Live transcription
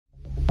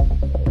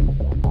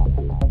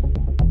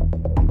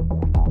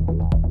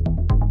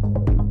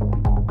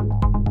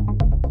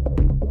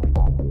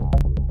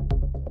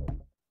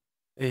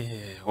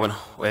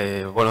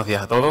Buenos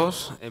días a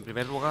todos. En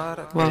primer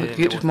lugar, Well,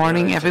 good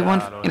morning,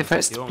 everyone. In the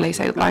first place,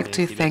 I would like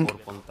to thank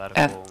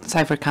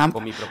CyberCamp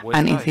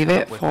and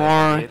INCIBE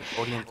for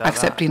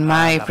accepting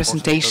my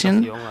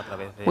presentation,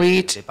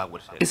 which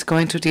is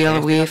going to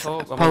deal with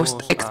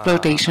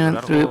post-exploitation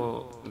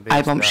through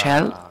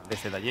iBombShell.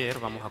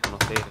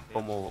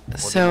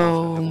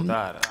 So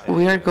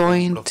we are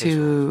going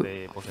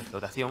to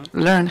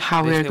learn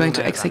how we are going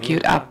to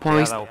execute a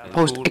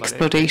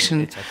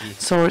post-exploitation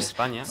source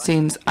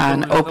since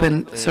an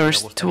open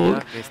source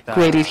tool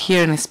created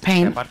here in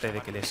Spain.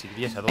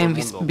 And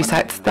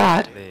besides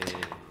that,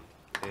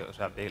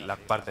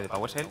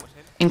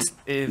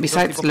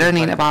 besides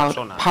learning about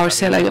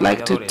PowerShell, I would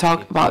like to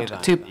talk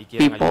about two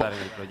people,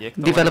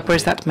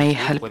 developers that may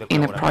help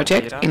in a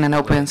project, in an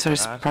open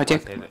source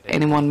project.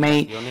 Anyone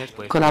may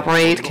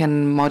collaborate,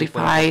 can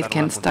modify it,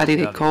 can study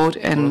the code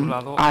and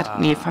add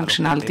new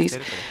functionalities.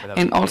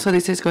 And also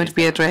this is going to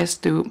be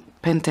addressed to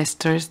pen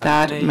testers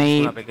that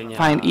may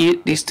find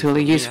this tool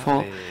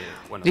useful.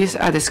 This is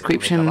a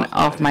description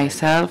of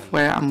myself,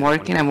 where I'm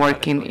working. I'm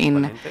working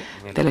in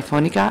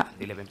Telefónica,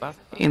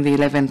 in the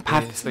 11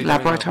 Paths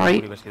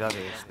laboratory.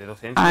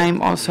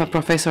 I'm also a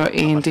professor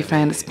in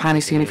different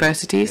Spanish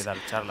universities,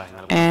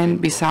 and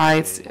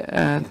besides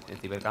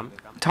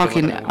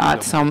talking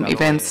at some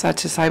events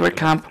such as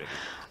CyberCamp,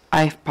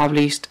 I've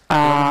published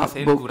a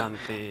book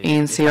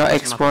in Zero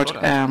Export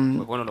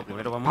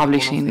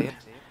publishing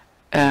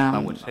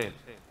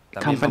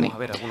company.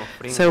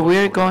 So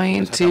we're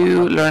going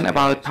to learn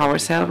about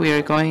PowerShell. We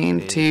are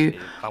going to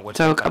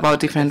talk about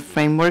different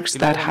frameworks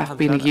that have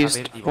been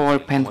used for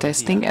pen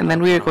testing, and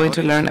then we are going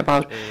to learn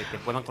about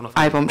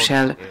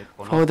iBombShell.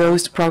 For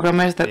those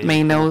programmers that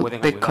may know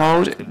the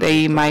code,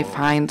 they might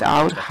find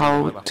out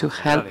how to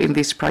help in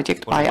this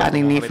project by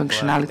adding new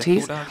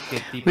functionalities.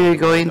 We are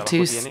going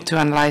to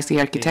analyze the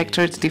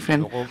architecture, the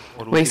different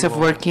ways of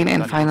working,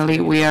 and finally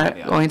we are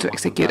going to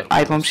execute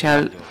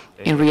iBombShell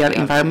in real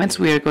environments.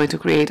 We are going to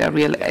create a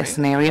real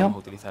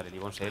scenario,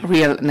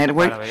 real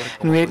network,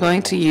 and we are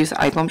going to use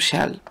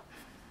iBombShell.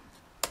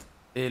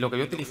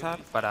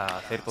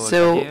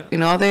 So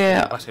in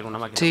order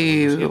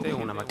to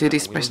do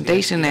this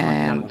presentation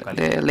and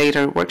the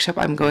later workshop,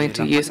 I'm going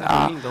to use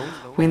a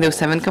Windows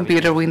 7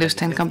 computer, Windows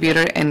 10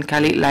 computer, and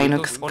Kali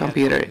Linux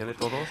computer.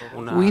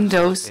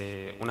 Windows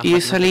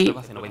usually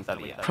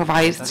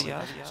provides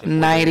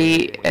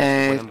 90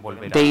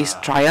 days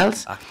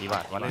trials.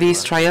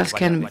 These trials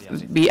can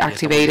be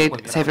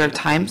activated several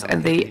times,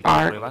 and they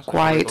are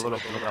quite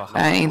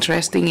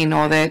interesting in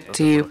order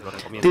to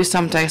do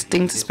some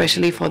testing,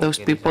 especially for those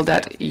people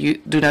that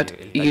do not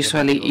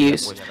usually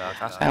use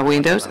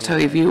Windows. So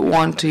if you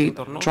want to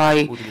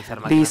try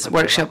this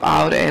workshop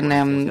out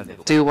and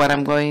do what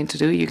I'm going to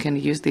do, you can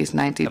use these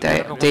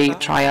 90-day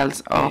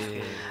trials of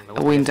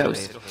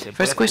Windows.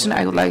 First question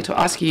I would like to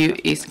ask you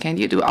is, can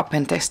you do a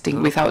pen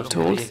testing without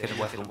tools?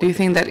 Do you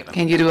think that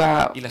can you do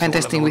a pen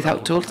testing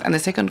without tools? And the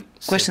second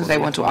question that I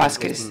want to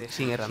ask is,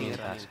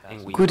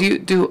 could you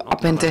do a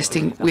pen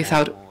testing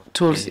without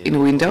tools in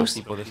Windows?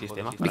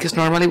 Because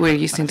normally we're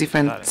using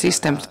different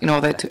systems in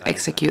order to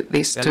execute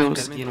these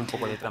tools.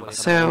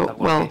 So,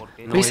 well,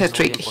 there is a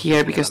trick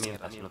here, because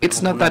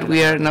it's not that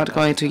we are not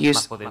going to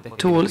use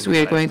tools, we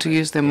are going to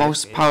use the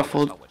most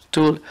powerful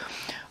tool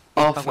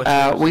of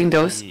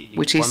Windows,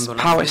 which is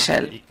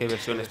PowerShell.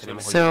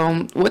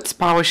 So what's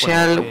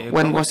PowerShell?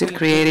 When was it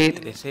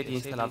created? So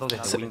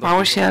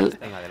PowerShell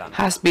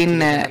has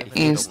been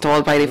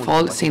installed by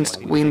default since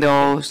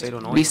Windows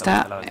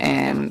Vista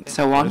and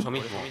so on.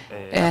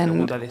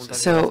 And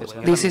so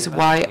this is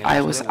why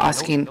I was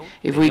asking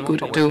if we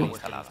could do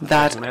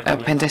that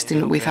pen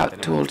testing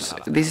without tools.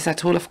 This is a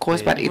tool, of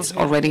course, but it's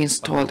already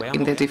installed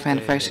in the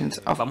different versions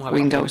of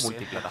Windows.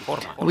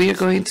 We are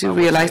going to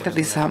realize that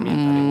this is a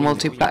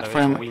multi-platform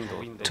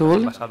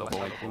tool,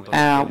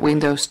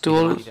 Windows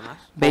tool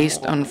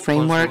based on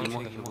framework,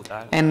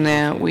 and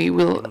we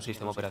are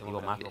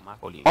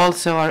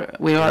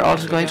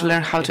also going to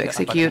learn how to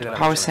execute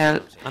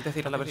PowerShell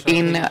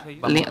in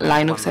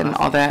Linux and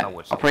other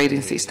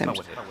operating systems.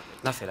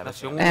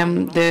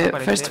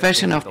 The first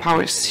version of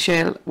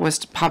PowerShell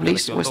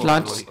was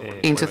launched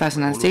in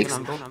 2006.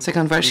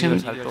 Second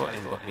version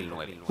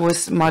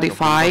was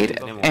modified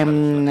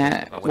and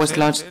was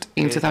launched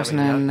in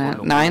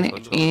 2009.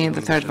 In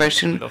the third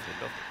version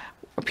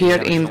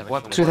appeared in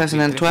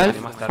 2012.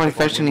 Fourth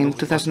version in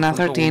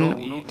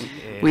 2013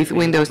 with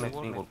Windows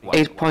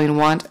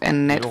 8.1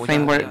 and Net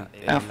Framework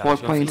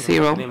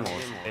 4.0.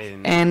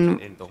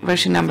 And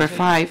version number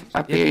 5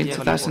 appeared in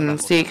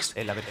 2006,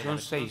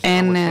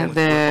 and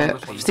the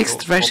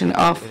sixth version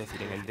of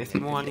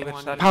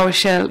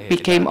PowerShell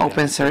became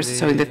open source,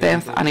 so in the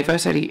 10th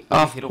anniversary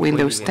of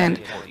Windows 10,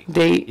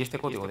 they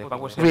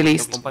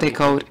released the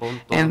code,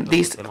 and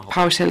this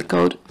PowerShell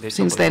code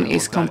since then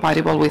is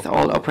compatible with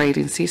all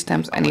operating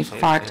systems, and in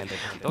fact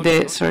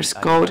the source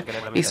code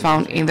is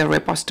found in the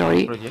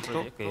repository,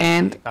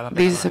 and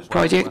this is a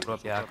project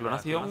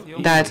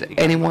that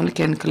anyone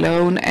can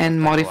clone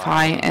and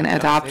modify and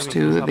adapt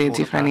to the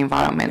different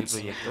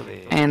environments,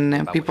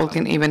 and people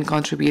can even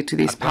contribute to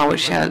this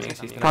PowerShell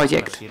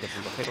project.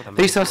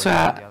 There is also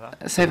a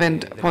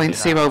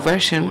 7.0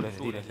 version,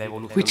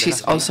 which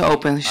is also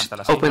open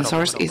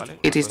source.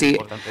 It is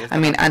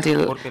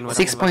until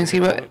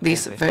 6.0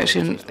 this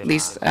version,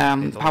 this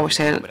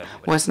PowerShell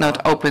was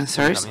not open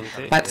source,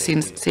 but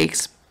since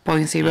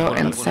 6.0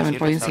 and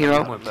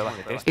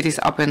 7.0 it is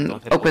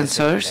open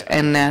source,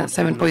 and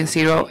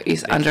 7.0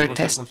 is under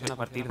test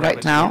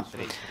right now.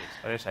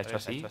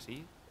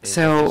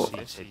 So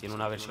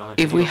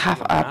if we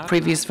have a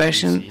previous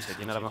version,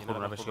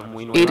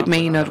 it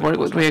may not work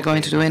what we are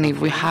going to do, and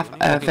if we have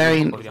a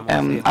very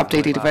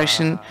updated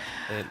version,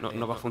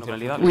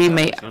 we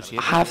may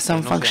have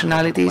some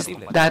functionalities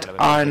that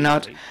are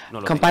not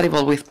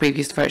compatible with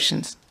previous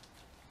versions.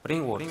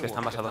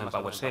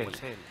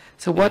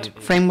 So what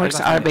frameworks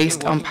are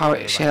based on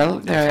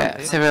PowerShell? There are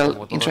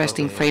several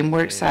interesting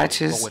frameworks,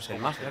 such as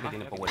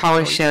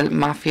PowerShell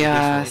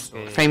Mafia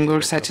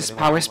frameworks, such as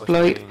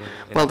PowerExploit,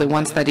 well, the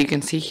ones that you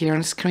can see here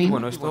on screen.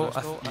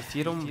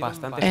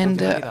 And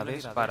there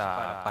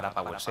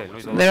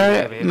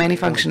are many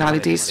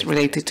functionalities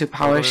related to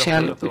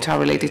PowerShell, which are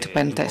related to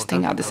pen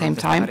testing at the same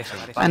time.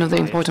 Another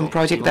important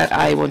project that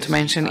I want to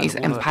mention is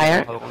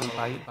Empire.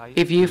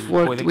 If you've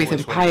worked with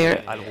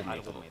Empire,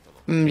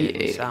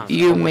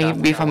 you may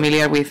be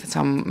familiar with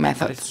some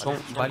methods.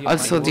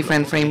 Also,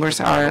 different frameworks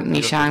are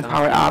Nishang,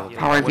 PowerUp,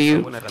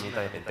 PowerView,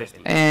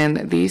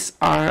 and these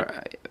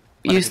are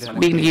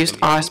being used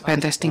as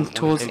pen testing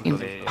tools in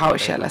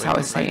PowerShell, as I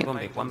was saying.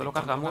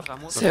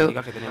 So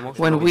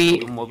when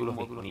we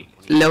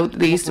load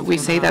these, we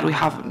say that we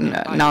have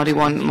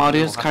 91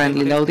 modules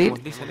currently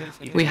loaded.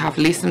 We have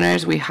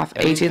listeners, we have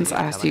agents,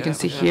 as you can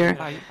see here.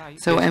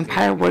 So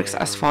Empire works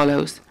as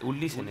follows.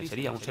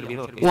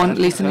 One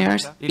listener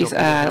is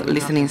a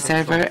listening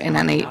server, and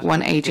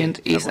one agent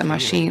is a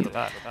machine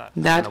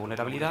that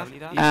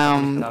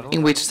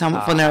in which some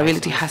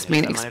vulnerability has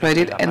been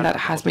exploited and that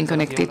has been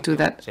connected to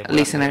that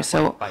listener.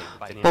 So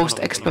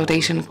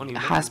post-exploitation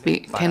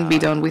can be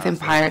done with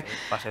Empire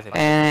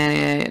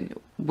and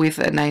with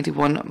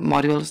 91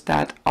 modules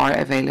that are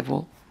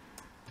available.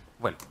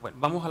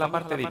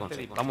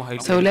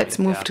 So let's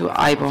move to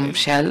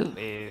iBombShell,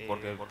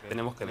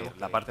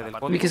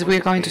 because we're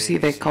going to see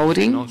the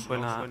coding.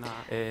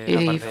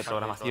 If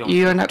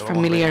you are not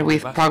familiar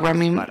with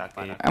programming,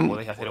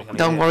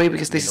 don't worry,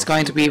 because this is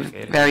going to be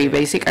very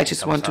basic. I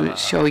just want to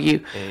show you,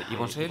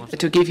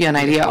 to give you an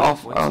idea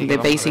of the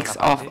basics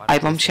of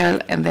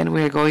iBombShell, and then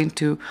we're going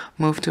to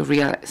move to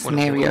real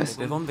scenarios.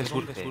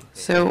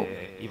 So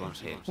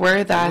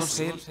where does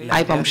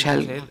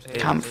iBombShell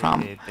come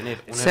from?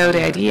 So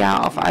the idea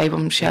of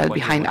iBombShell,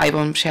 behind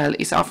iBombShell,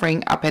 is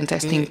offering a pen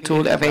testing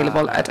tool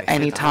available at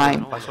any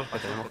time.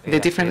 The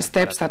different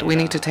steps that we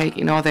need to take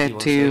in order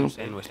to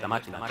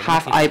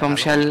have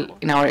iBombShell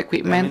in our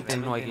equipment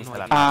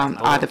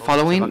are the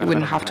following. We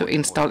don't have to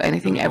install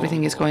anything.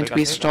 Everything is going to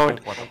be stored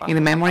in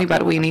the memory,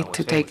 but we need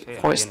to take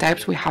 4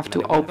 steps. We have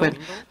to open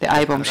the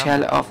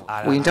iBombShell of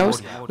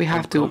Windows. We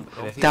have to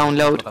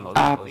download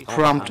a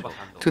prompt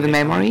to the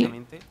memory.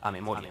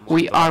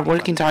 We are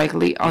working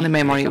directly on the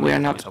memory. We are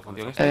not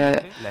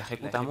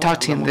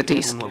touching the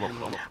disk.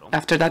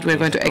 After that, we are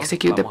going to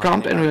execute the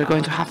prompt, and we are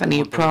going to have a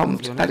new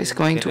prompt that is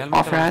going to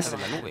offer us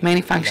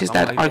many functions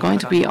that are going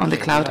to be on the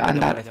cloud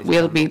and that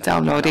will be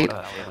downloaded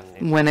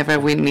whenever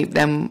we need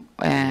them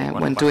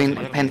when doing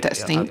pen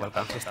testing.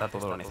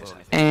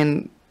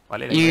 And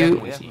you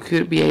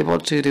could be able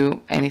to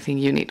do anything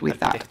you need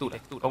with that.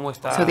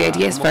 So the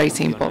idea is very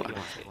simple.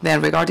 Then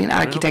regarding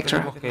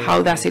architecture,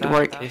 how does it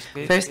work?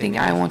 First thing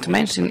I want to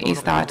mention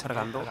is that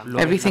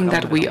everything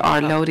that we are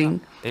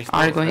loading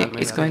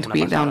is going to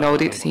be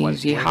downloaded in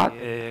Jihad.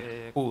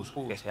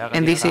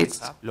 And this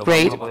is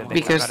great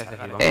because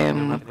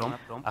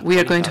we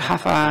are going to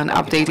have an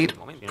updated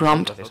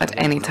prompt at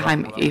any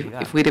time.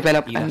 If we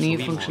develop a new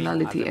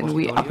functionality and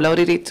we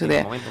uploaded it to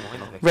the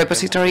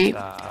repository,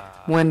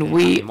 when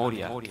we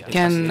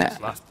can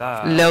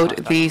load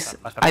this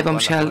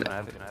iBombShell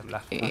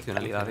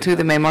to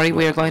the memory,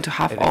 we are going to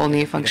have all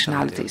new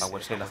functionalities.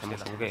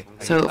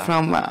 So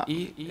from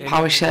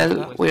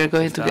PowerShell, we are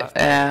going to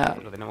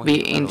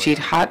be in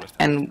Jihad,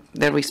 and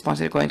the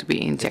response is going to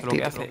be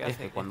injected.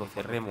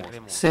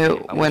 So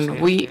when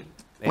we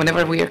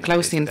whenever we are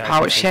closing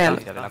PowerShell,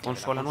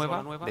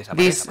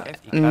 this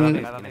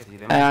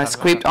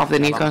script of the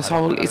new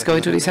console is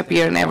going to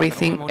disappear, and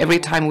every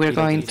time we're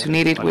going to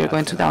need it, we're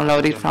going to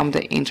download it from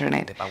the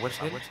internet.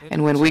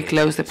 And when we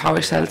close the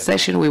PowerShell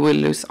session, we will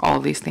lose all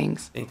these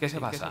things.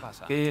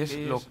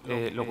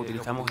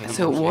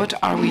 So what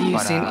are we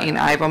using in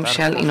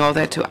iBombShell in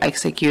order to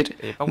execute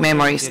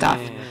memory stuff?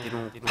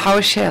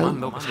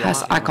 PowerShell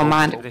has a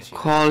command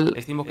called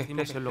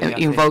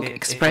invoke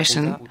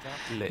expression.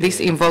 This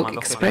invoke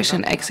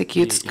expression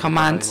executes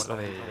commands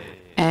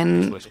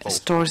and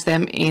stores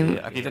them in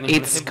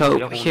its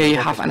scope. Here you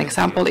have an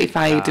example. If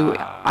I do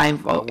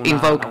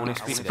invoke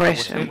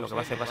expression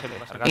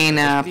in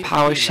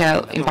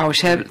PowerShell,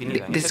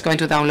 this is going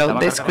to download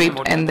the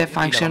script, and the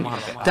function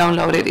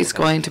downloaded is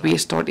going to be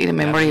stored in the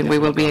memory, and we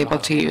will be able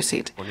to use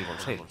it.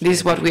 This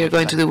is what we are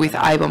going to do with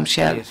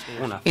iBombShell.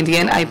 In the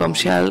end,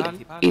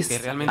 iBombShell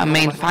is a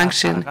main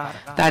function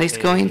that is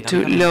going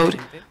to load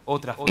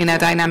in a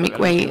dynamic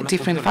way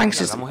different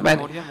functions, but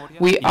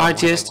we are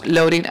just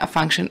loading a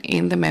function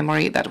in the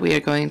memory that we are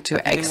going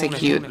to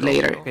execute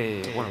later.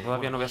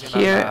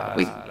 Here,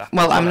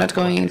 I'm not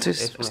going to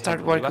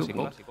start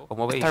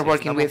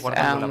working with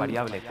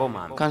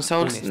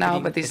consoles now,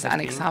 but this is an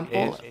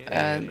example.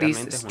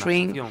 This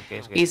string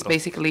is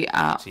basically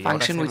a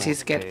function which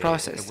is get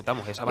processed.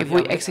 If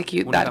we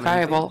execute that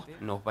variable,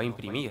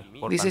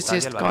 this is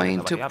just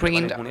going to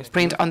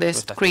print on the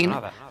screen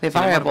the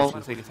variable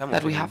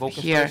that we have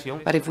here.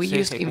 But if we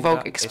use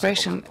invoke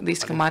expression,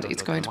 this command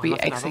is going to be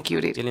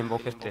executed.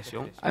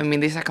 I mean,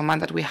 this is a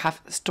command that we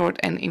have stored,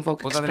 and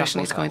invoke expression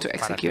is going to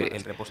execute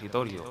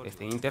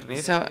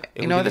it. So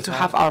in order to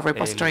have our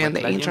repository on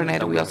the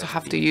internet, we also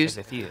have to use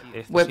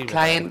web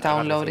client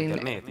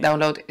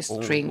download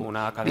string.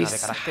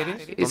 This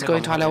is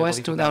going to allow us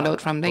to download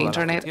from the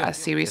internet a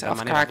series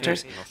of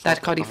characters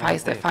that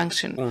codifies the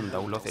function.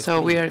 So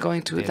we are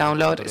going to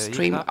download a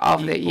stream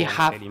of the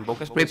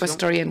GitHub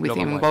repository, and with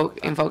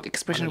invoke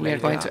expression we are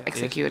going to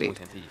execute it.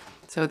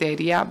 So the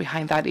idea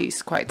behind that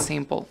is quite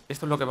simple.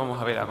 So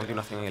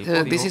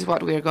this is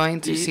what we are going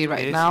to see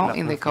right now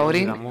in the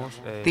coding.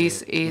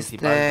 This is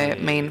the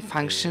main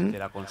function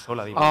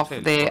of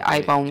the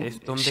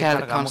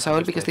iBombShell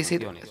console, because this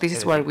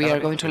is where we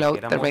are going to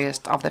load the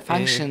rest of the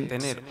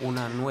functions.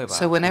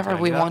 So whenever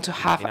we want to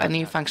have a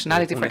new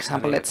functionality, for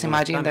example, let's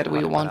imagine that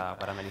we want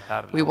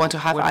to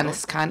have a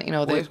scan in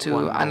order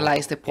to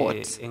analyze the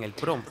ports.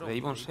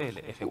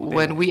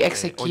 When we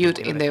execute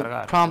in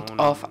the prompt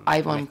of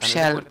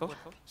iBombShell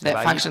the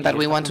function that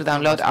we want to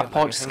download, a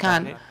port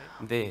scan,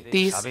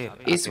 this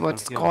is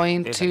what's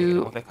going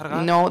to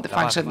know the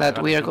function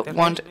that we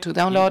want to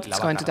download. It's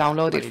going to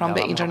download it from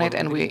the internet,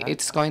 and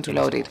it's going to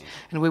load it,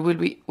 and we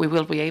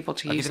will be able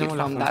to use it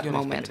from that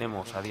moment.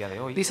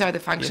 These are the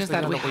functions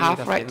that we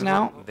have right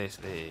now,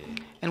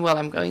 and well,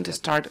 I'm going to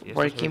start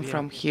working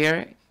from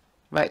here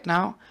right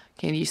now.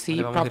 Can you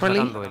see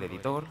properly?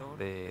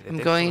 I'm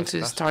going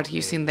to start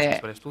using the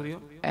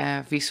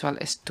Visual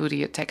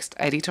Studio text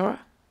editor.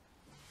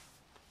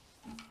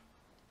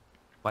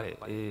 The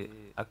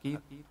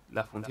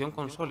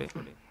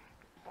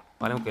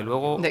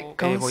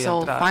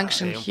console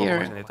function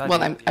here,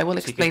 well, I will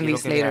explain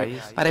this later,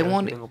 but I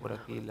won't.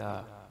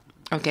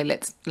 Okay,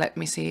 let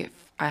me see if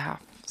I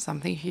have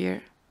something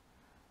here.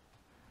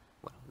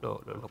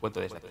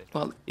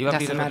 Well, it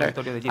doesn't matter.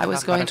 I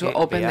was going to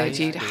open the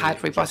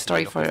GitHub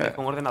repository for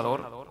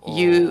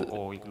you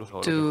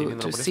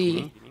to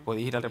see,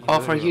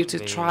 or for you to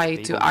try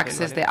to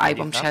access the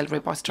iBombShell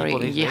repository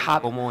in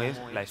GitHub,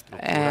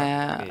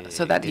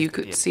 so that you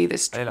could see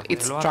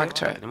its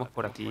structure.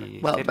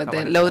 Well, but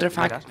the loader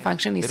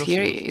function is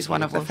here, is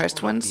one of the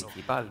first ones.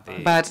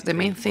 But the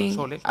main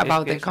thing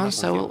about the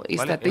console is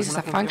that this is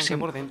a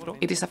function.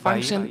 It is a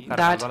function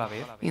that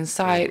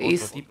inside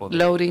is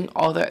loading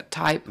other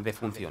type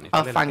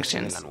of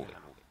functions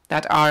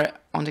that are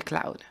on the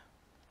cloud.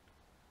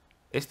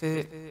 This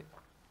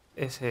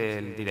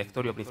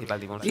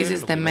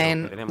is the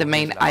main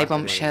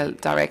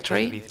iBombShell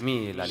directory.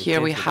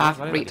 Here we have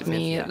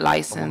README,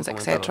 license,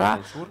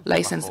 etc.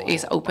 License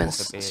is open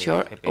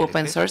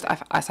source,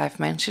 as I've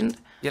mentioned,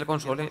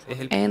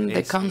 and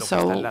the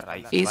console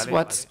is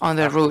what's on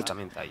the root.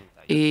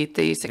 It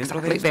is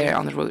exactly there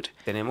on the root.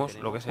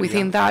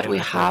 Within that, we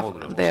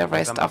have the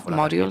rest of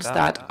modules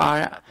that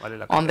are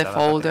on the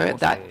folder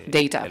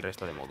data.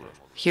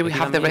 Here we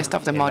have the rest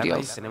of the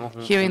modules.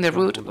 Here in the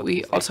root,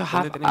 we also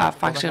have a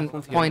function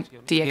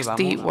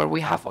 .txt where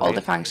we have all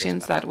the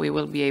functions that we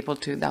will be able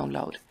to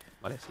download.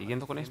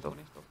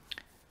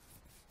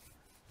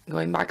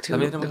 Going back to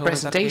the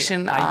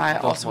presentation, I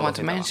also want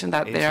to mention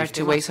that there are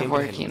two ways of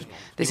working.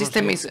 The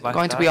system is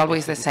going to be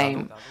always the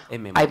same.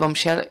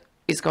 iBombShell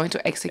is going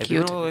to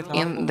execute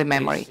in the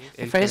memory.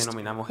 The first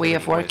way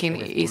of working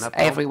is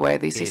everywhere.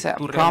 This is a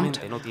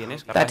prompt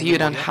that you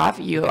don't have.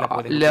 You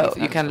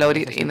can load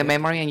it in the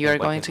memory, and you are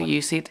going to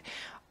use it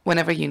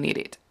whenever you need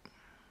it.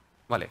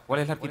 Vale, ¿cuál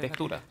es la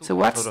arquitectura? So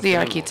what's the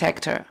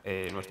architecture?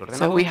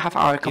 So we have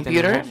our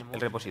computer,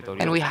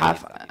 and we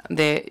have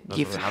the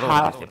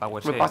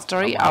GitHub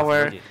repository.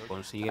 Our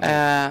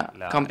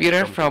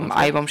computer from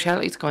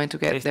iBombShell is going to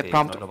get the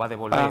prompt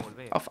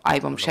of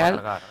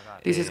iBombShell.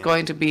 This is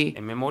going to be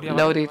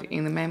loaded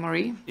in the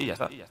memory.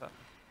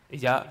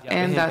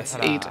 And that's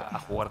it.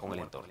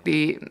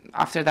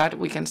 After that,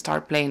 we can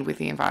start playing with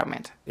the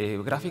environment.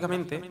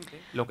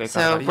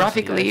 So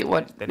graphically,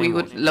 what we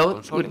would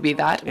load would be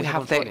that we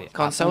have the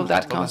console.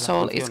 That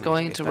console is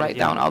going to write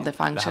down all the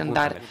function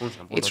that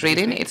it's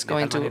reading. It's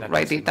going to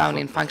write it down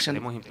in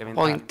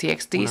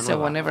function.txt.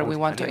 So whenever we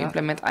want to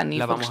implement a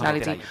new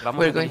functionality,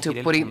 we're going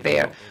to put it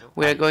there.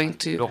 We're going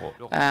to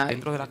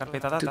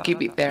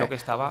keep it there.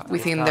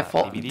 Within the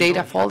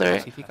data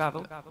folder,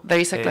 there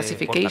is a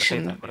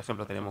classification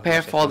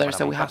per folder.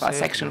 So we have a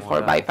section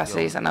for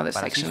bypasses, another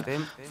section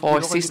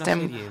for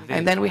system,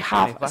 and then we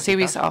have a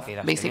series of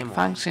basic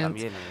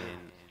functions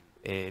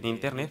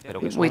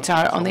which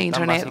are on the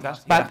internet,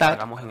 but that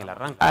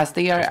as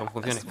they are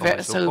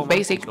so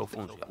basic,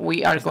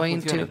 we are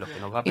going to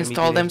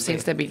install them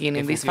since the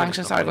beginning. These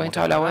functions are going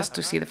to allow us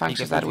to see the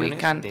functions that we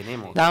can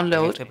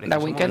download,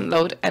 that we can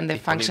load, and the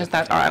functions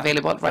that are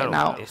available right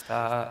now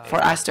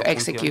for us to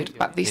execute.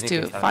 But these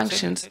two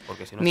functions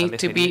need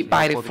to be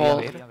by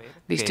default.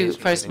 These two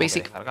first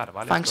basic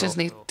functions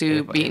need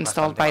to be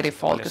installed by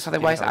default, because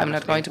otherwise I'm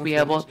not going to be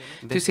able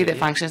to see the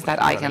functions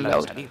that I can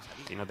load.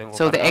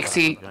 So the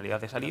exit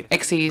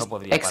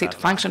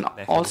function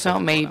also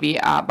may be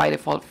a by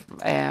default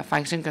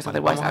function, because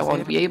otherwise I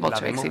won't be able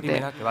to exit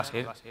the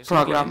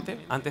program.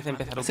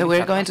 So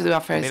we're going to do a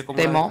first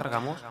demo.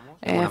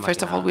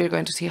 First of all, we're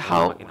going to see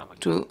how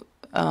to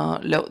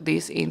load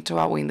this into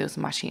a Windows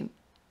machine.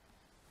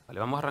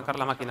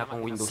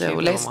 So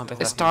let's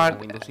start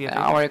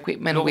our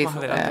equipment with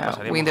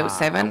Windows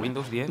 7,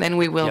 then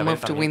we will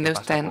move to Windows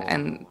 10,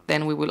 and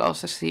then we will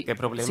also see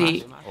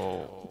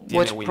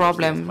what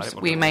problems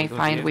we may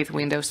find with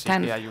Windows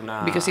 10,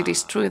 because it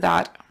is true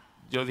that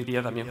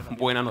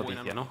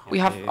we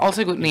have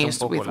also good news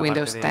with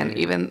Windows 10,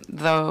 even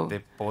though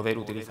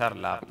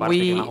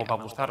we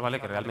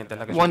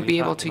won't be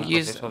able to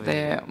use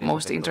the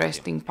most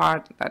interesting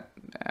part that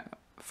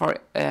for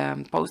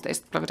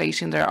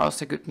post-exploitation. There are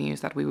also good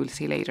news that we will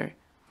see later.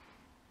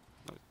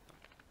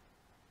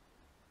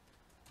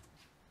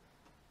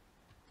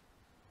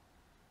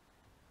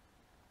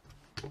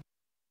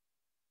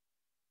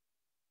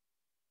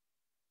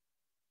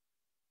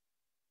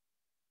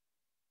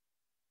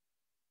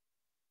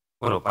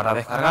 Bueno, para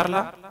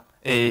descargarla,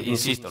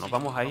 insisto, nos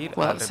vamos a ir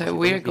al so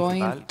we're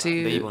going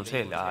to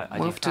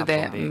move to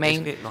the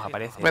main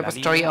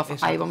repository of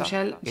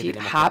iBombShell,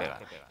 GitHub.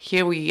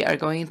 Here we are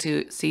going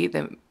to see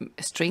the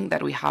string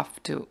that we have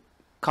to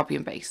copy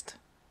and paste.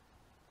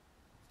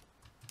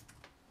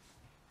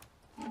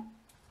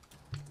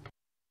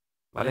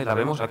 Vale, la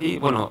vemos aquí.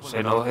 Bueno,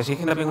 se nos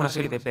exigen también una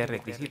serie de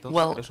prerequisitos.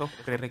 Well,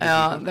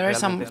 there are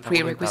some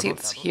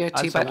prerequisites here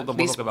too, but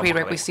these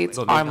prerequisites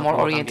are more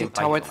oriented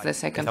towards the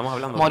second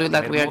module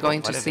that we are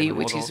going to see,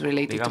 which is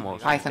related to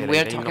Python. We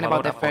are talking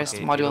about the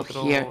first module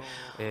here.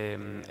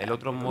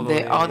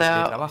 The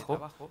other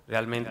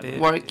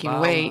working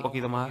way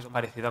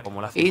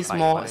is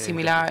more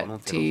similar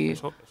to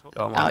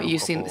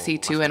using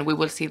C2, and we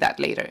will see that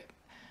later.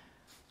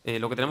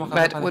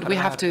 But what we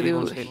have to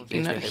do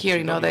here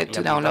in order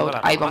to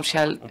download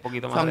iBombShell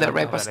from the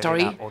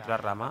repository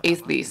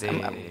is this.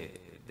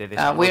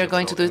 We are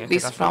going to do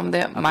this from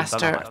the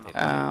master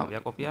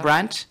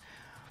branch.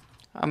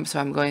 So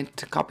I'm going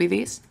to copy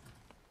this.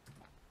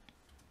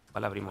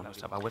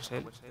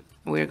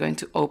 We are going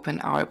to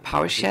open our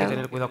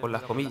PowerShell.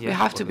 We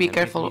have to be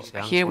careful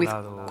here with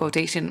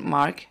quotation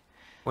marks,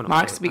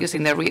 because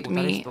in the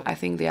README, I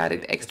think they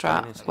added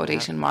extra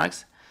quotation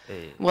marks.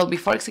 Well,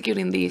 before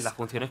executing this,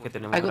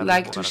 I would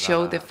like to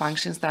show the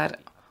functions that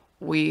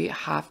we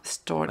have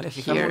stored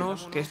here.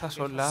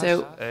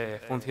 So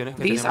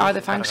these are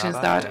the functions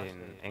that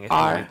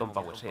are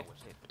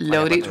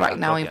loaded right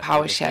now in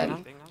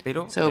PowerShell.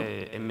 So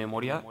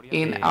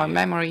in our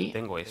memory,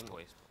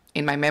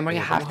 in my memory,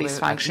 I have these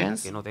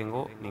functions.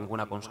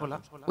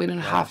 We don't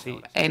have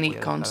any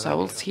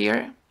consoles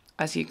here,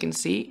 as you can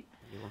see.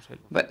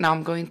 But now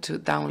I'm going to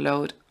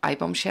download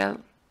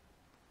iBombShell.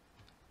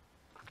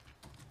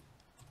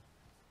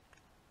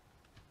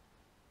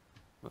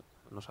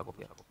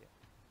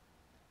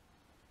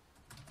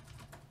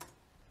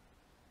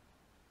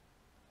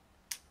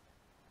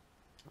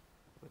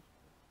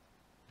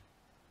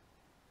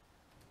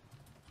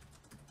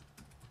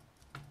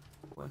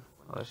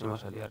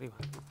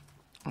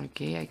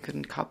 Okay, I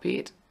couldn't copy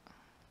it.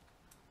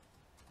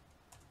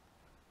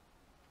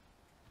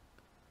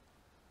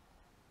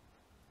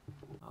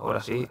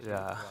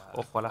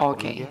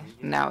 Okay,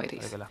 now it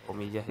is.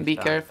 Be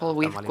careful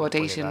with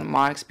quotation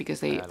marks, because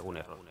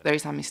there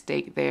is a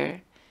mistake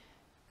there.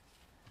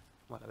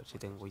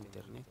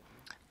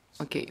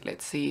 Okay,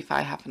 let's see if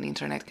I have an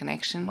internet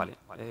connection.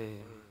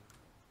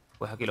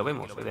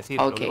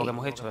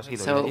 Okay,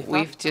 so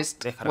we've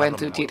just went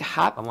to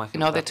GitHub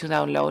in order to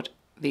download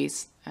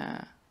this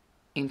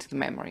into the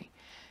memory.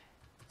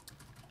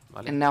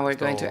 And now we're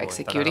going to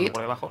execute it.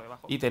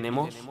 Y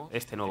tenemos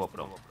este nuevo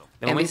prompt.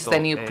 And this is the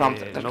new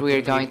prompt that we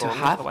are going to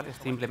have.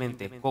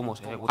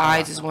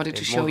 I just wanted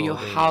to show you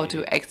how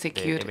to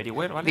execute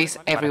this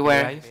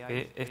everywhere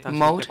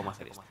mode.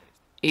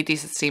 It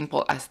is as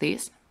simple as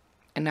this.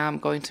 And now I'm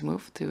going to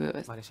move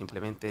to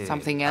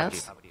something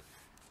else.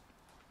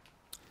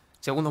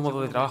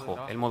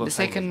 The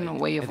second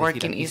way of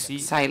working is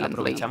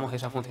silently.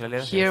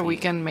 Here we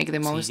can make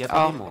the most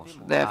of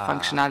the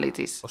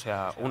functionalities.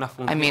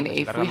 I mean,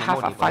 if we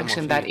have a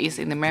function that is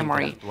in the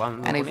memory,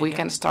 and if we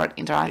can start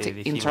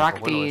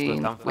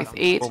interacting with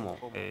it,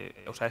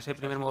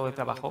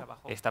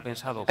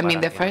 I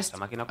mean, the first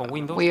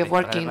way of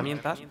working,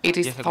 it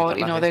is thought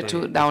in order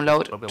to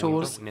download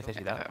tools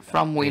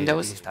from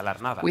Windows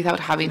without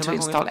having to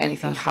install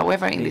anything.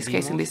 However, in this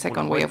case, in this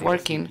second way of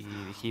working,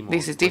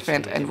 this is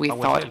different, and we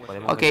thought,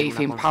 okay, if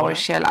in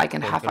PowerShell I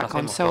can have a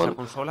console,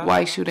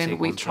 why shouldn't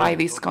we try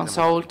this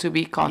console to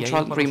be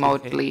controlled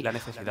remotely?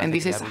 And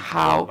this is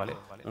how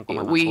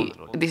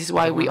this is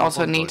why we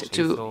also need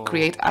to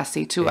create a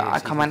C2, a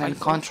command and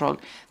control.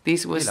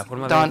 This was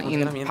done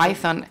in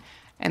Python,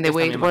 and the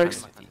way it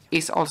works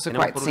is also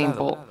quite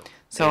simple.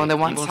 So on the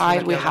one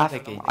side we have,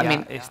 I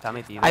mean,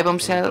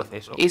 iBombShell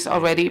is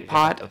already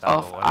part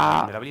of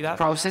a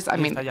process. I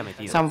mean,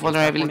 some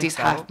vulnerabilities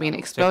have been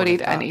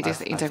exploited and it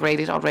is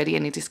integrated already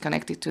and it is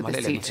connected to the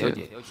C2.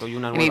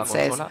 And it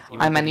says,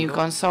 I'm a new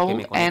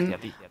console and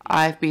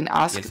I've been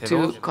asked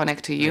to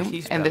connect to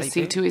you, and the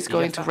C2 is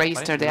going to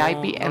register the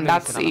IP, and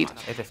that's it.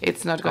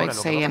 It's not going to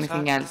say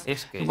anything else.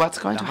 What's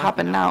going to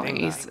happen now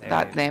is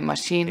that the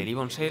machine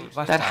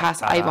that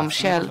has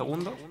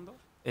iBombShell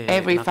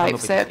every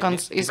 5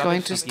 seconds is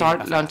going to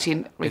start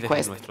launching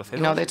requests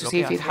in order to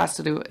see if it has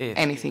to do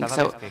anything.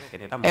 So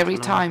every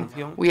time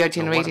we are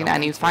generating a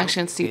new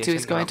function, C2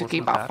 is going to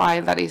keep a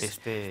file that is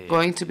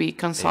going to be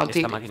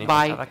consulted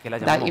by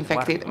that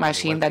infected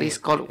machine that is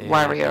called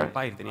Warrior.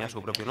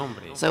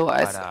 So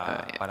as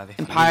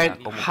Empire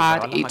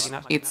had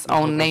its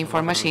own name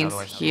for machines,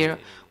 here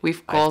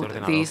we've called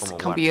this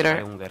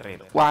computer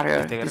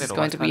Warrior. This is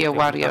going to be a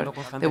Warrior.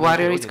 The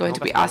Warrior is going to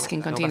be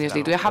asking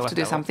continuously, do I have to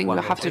do something? Do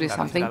I have to do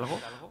something?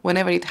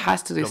 Whenever it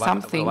has to do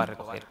something,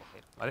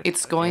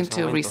 it's going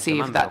to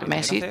receive that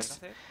message,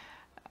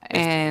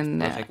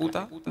 and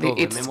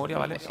it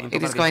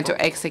is going to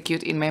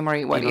execute in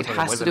memory what it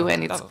has to do,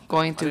 and it's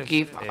going to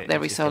give the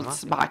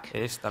results back.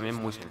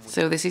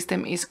 So the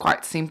system is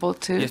quite simple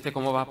too.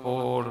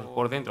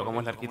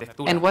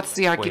 And what's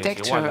the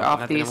architecture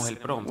of this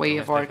way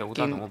of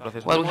working?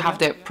 Well, we have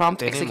the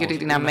prompt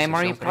executed in a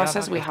memory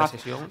process. We have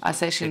a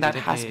session that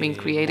has been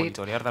created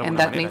and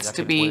that needs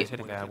to be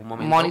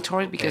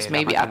monitored, because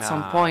maybe at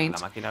some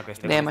point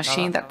the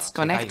machine that's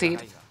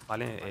connected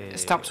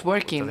stops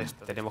working.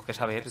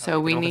 So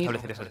we need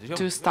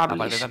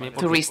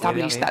to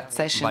reestablish that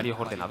session.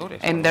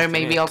 And there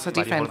may be also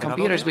different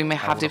computers. We may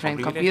have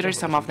different computers,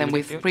 some of them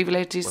with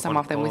privileges, some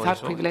of them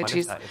without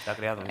privileges.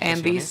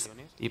 And this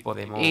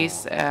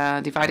is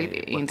divided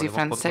in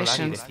different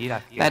sessions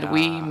that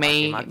we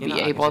may be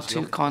able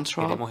to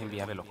control,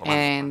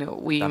 and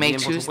we may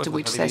choose to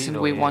which session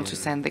we want to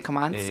send the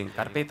commands.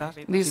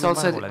 This is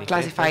also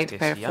classified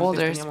per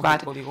folders,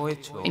 but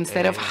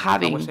instead of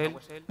having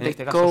the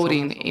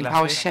coding in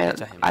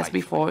PowerShell as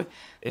before,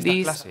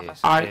 these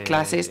are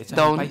classes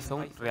done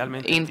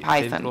in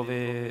Python.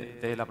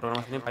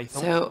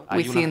 So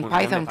within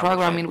Python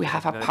programming, we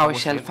have a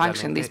PowerShell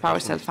function. This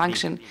PowerShell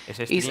function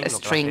is a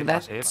string.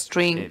 That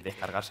string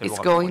is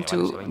going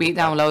to be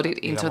downloaded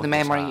into the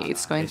memory.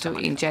 It's going to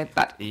inject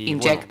in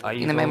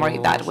the memory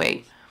that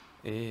way.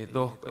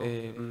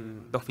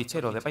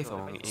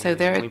 So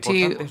there are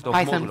 2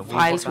 Python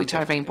files which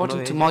are very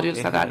important, 2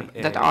 modules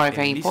that are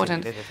very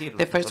important.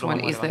 The first one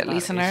is the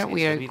listener.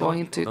 We are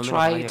going to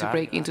try to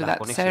break into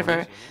that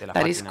server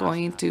that is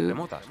going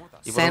to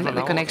send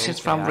the connections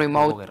from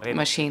remote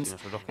machines.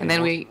 And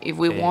then if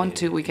we want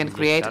to, we can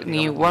create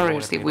new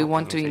warriors if we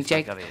want to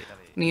inject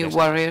new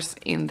warriors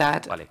in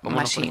that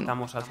machine.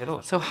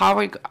 So how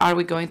are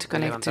we going to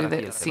connect to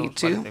the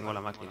C2?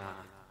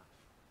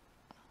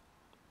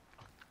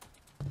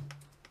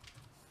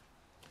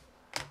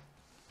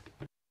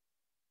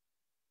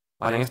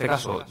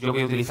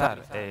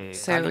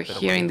 So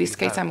here in this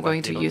case I'm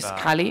going to use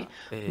Kali,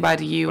 but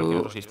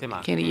you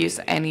can use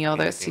any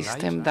other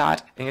system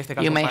that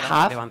you may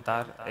have.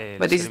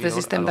 But this is the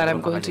system that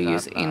I'm going to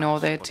use in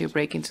order to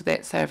break into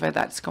the server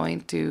that's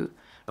going to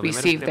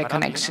receive the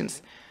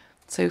connections.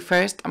 So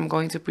first I'm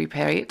going to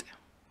prepare it.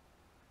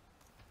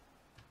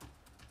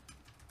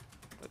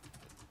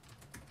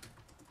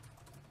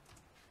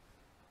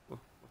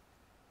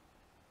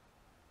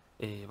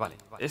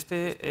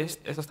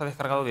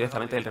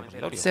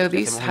 So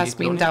this has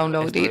been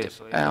downloaded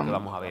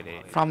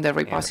from the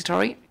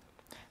repository.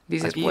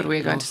 This is what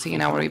we're going to see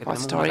in our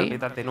repository.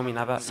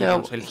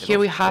 So here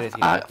we have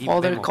a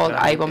folder called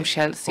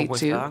iBombShell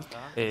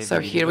C2. So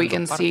here we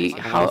can see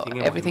how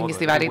everything is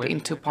divided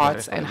into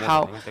parts and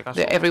how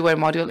the everywhere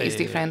module is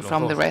different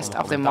from the rest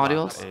of the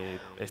modules.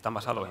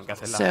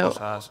 So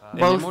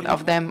both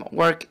of them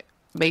work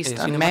based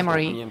on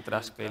memory,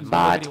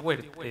 but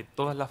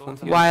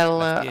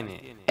while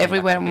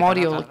everywhere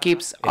module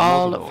keeps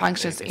all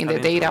functions in the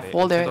data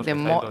folder, the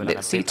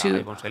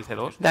C2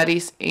 that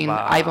is in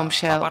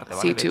iBombShell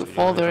C2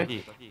 folder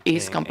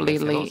is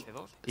completely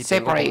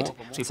separate.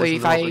 So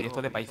if I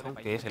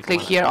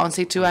click here on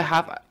C2, I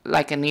have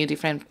like a new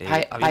different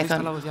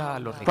Python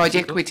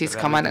project, which is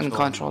command and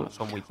control.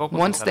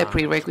 Once the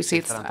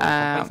prerequisites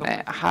have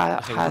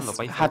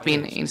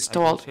been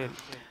installed,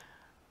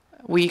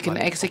 we can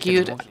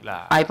execute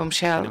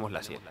iBombShell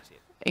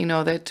in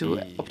order to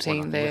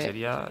obtain the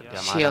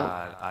shell.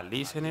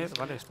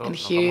 And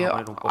here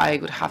I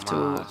would have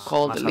to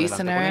call the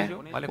listener.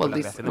 Well,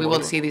 we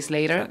will see this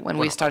later when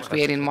we start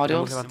creating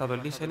modules.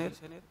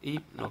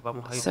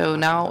 So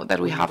now that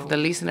we have the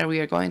listener,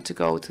 we are going to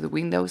go to the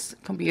Windows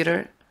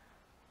computer.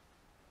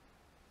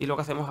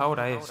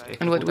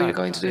 And what we are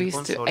going to do is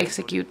to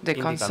execute the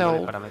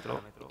console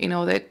in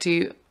order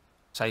to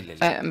by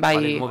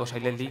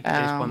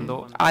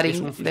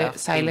adding the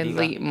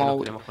silently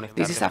mode.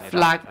 This is a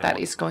flag that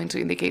is going to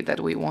indicate that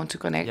we want to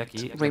connect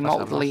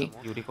remotely.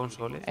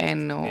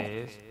 And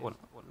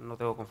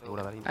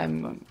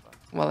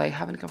well, I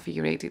haven't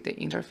configured the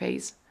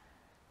interface.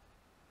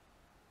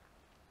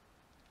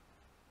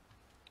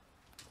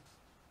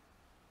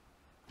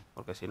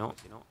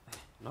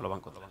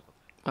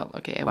 Well,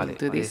 okay, I will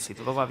do this,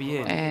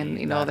 and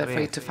in order for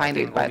you to find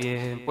it, but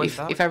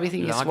if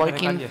everything is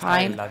working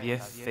fine,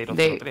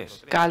 the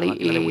Kali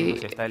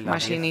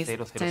machine is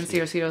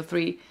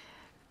 10.0.0.3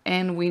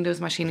 and Windows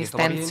machine is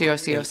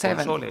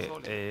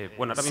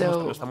 10.0.0.7.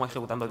 So,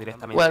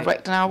 well,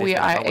 right now we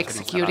are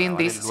executing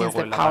this since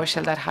the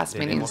PowerShell that has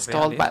been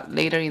installed, but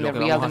later in the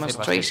real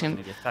demonstration,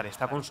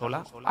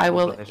 I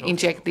will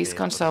inject this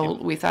console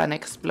with an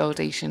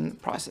exploitation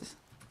process,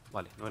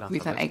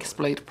 with an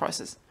exploit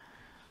process.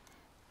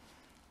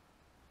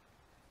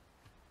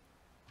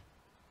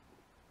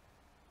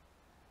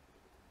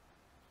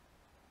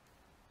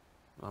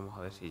 Vamos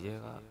a ver si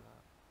llega.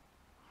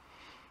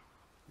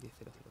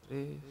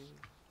 10.0.0.3.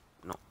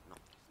 No,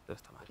 todo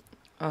está mal.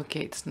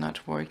 Okay, it's not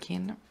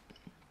working.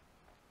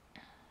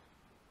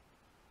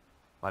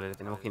 Vale, le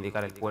tenemos que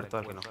indicar el puerto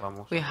al que nos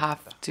vamos. We have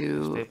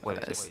to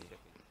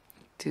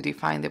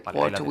define the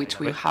port to which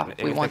we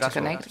want to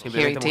connect.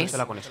 Here it is.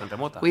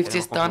 We've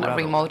just done a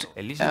remote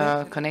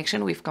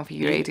connection. We've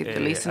configured the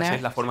listener,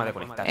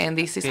 and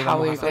this is how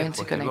we're going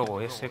to connect.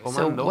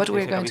 So what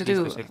we're going to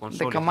do,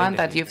 the command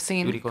that you've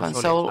seen,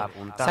 console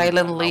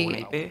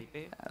silently,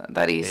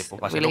 that is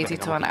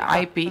related to an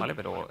IP,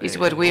 is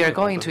what we are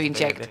going to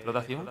inject.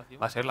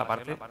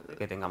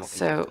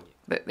 So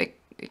the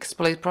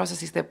exploit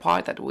process is the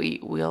part that we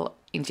will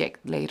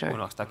inject later.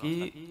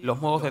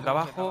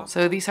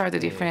 So these are the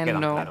different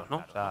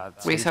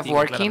ways of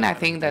working. I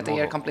think that they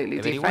are completely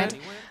different.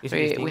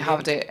 We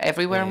have the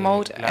everywhere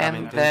mode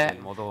and the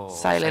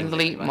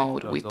silently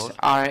mode, which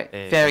are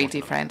very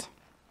different,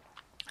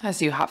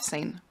 as you have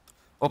seen.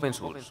 Open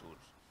source.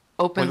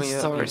 Open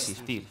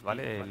source.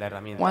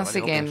 Once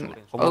again,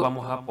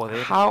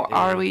 how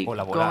are we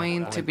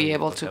going to be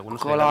able to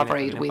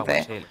collaborate with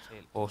the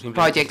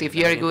project? If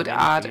you're good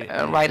at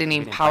writing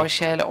in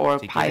PowerShell or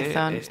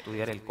Python,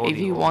 if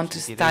you want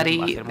to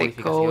study the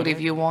code, if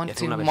you want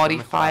to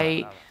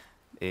modify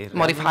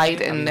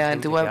it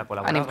and do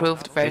an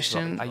improved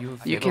version,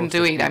 you can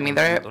do it. I mean,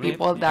 there are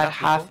people that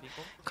have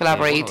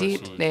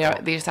collaborated.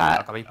 There's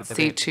a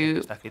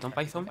C2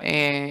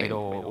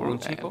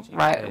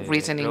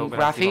 written in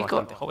graphic.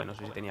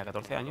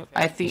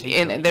 I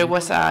think there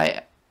was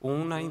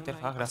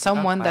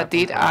someone that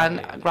did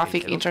a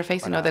graphic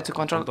interface in order to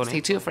control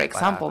C2, for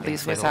example.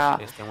 This was a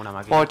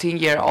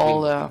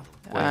 14-year-old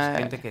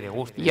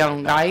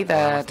young guy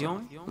that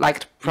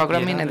liked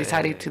programming and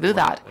decided to do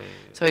that.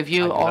 So if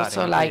you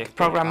also like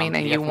programming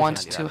and you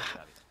want to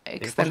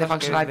extend the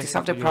functionalities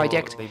of the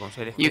project,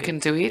 you can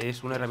do it.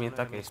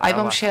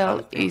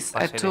 iBombShell is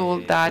a tool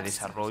that's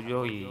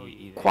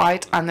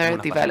quite under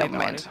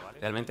development.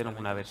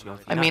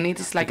 I mean,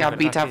 it is like a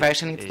beta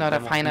version, it's not a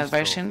final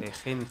version,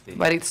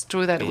 but it's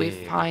true that we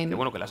find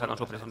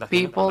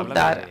people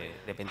that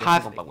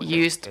have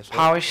used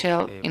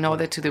PowerShell in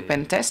order to do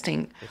pen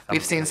testing.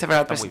 We've seen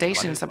several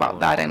presentations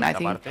about that, and I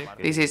think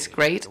this is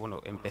great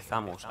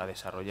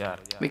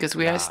because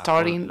we are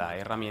starting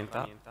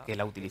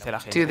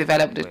to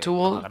develop the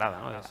tool,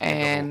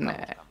 and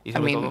I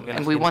mean,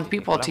 and we want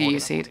people to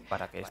use it,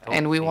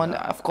 and we want,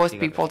 of course,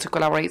 people to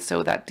collaborate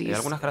so that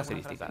this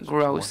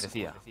grows.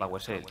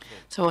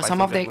 So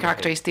some of the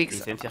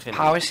characteristics: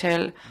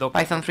 PowerShell,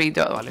 Python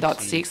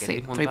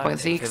 3.6,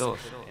 3.6,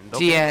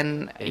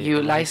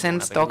 GNU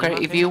license Docker.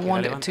 If you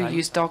want to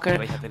use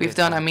Docker, we've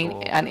done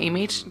an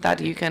image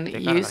that you can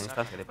use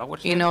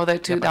in order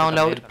to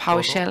download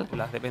PowerShell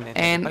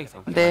and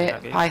the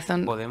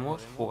Python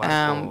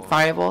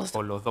variables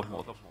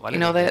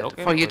in order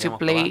for you to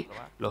play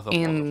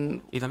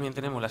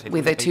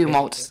with the two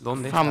modes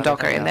from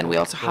Docker. And then we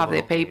also have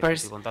the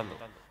papers.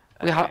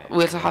 We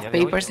also have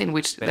papers in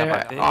which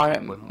there are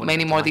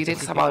many more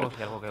details about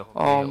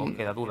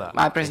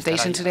my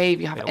presentation today. If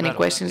you have any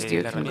questions,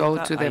 you can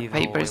go to the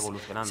papers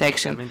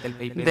section.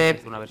 The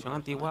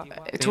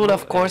tool,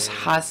 of course,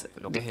 has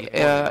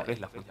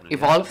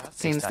evolved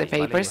since the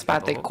papers,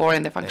 but the core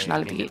and the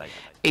functionality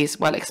is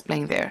well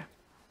explained there.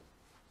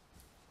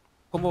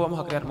 So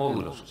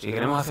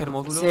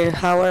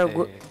how are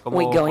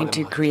we going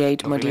to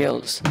create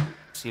modules?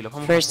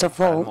 First of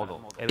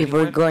all, if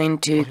we're going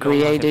to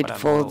create it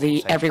for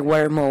the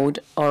everywhere mode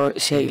or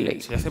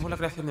daily.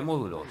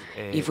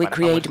 If we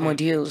create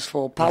modules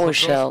for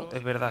PowerShell,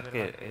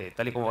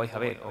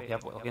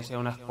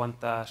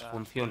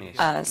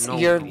 as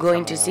you're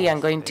going to see, I'm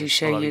going to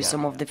show you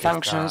some of the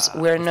functions.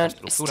 We're not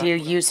still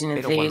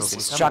using this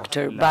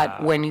structure,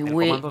 but when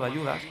we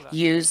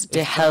use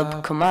the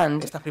help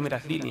command,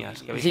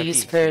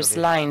 these first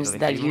lines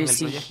that you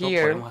see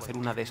here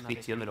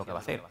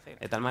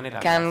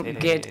can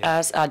get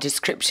us a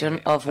description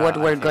of what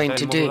we're going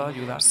to do.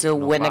 So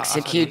when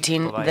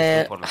executing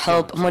the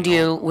help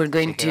module, we're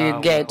going to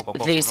get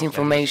this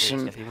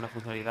information.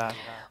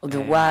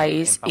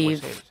 Otherwise,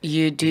 if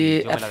you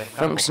do a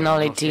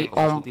functionality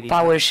on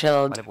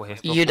PowerShell,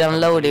 you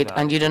download it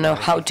and you don't know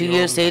how to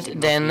use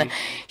it, then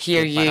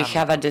here you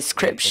have a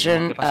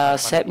description,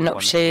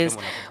 synopsis,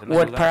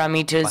 what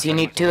parameters you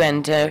need to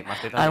enter,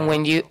 and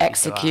when you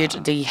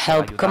execute the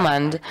help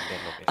command,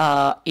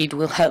 it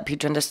will help you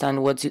to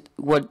understand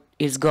what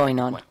is going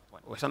on.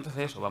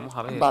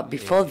 But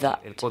before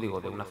that,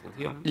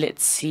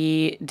 let's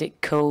see the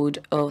code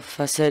of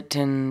a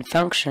certain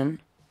function.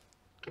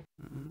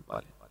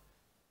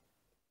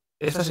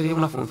 This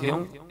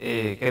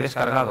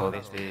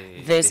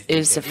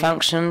is a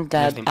function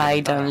that I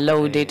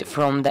downloaded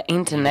from the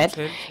internet.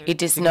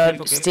 It is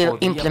not still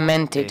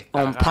implemented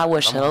on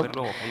PowerShell,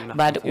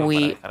 but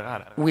we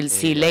will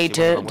see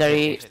later there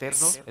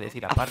is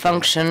a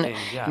function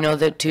in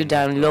order to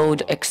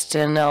download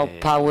external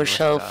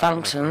PowerShell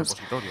functions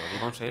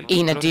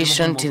in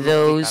addition to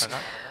those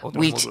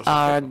which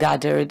are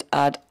gathered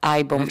at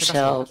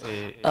iBombShell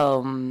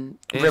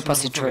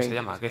repository.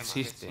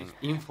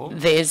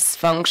 This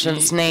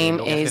function's name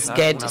is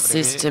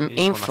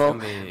getSystemInfo,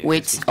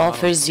 which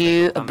offers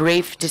you a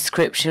brief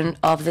description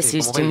of the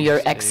system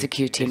you're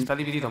executing.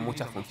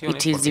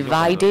 It is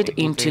divided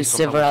into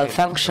several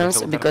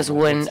functions because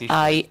when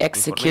I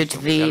execute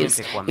these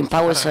in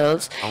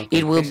PowerShell,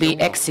 it will be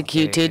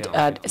executed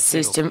at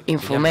system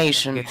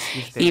information,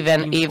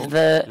 even if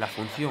the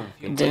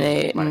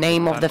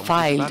name of the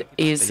file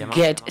is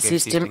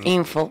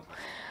getSystemInfo.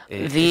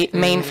 The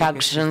main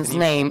function's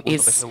name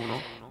is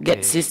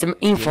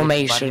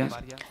getSystemInformation.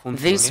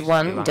 This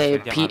one,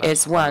 the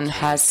PS1,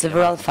 has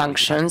several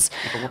functions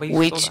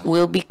which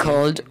will be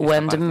called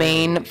when the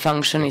main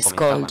function is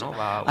called,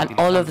 and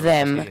all of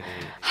them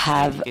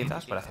have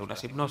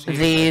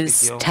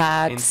these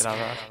tags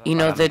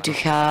in order to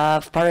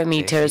have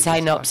parameters,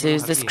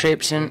 synopsis,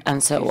 description,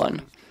 and so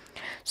on.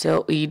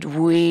 So if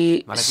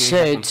we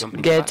search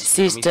get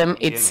system,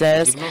 it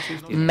says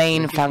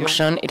main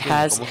function. It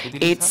has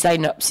its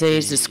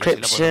synopsis,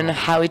 description,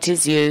 how it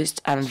is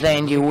used, and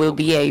then you will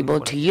be able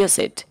to use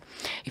it.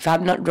 If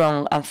I'm not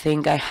wrong, I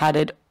think I had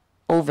it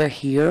over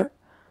here.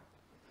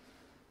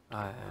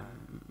 I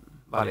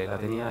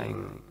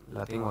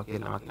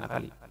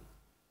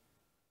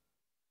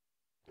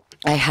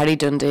had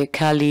it on the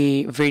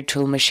Kali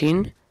virtual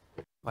machine.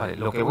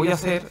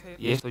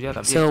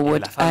 So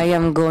what I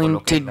am going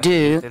to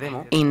do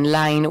in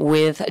line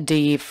with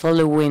the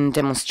following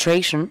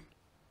demonstration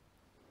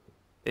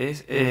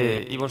is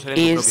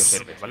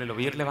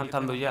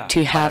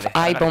to have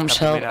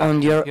iBombShell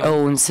on your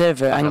own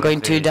server. I'm going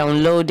to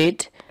download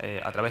it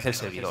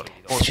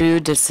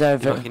through the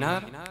server.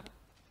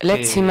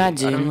 Let's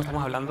imagine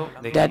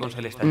that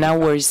now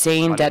we're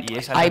saying that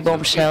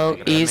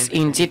iBombShell is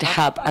in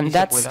GitHub, and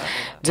that's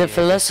the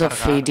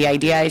philosophy. The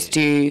idea is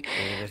to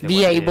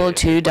be able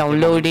to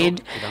download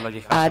it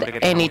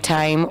at any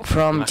time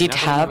from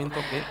GitHub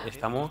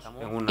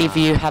if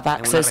you have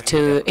access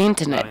to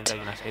internet.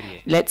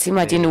 Let's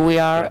imagine we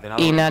are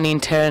in an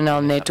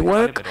internal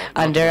network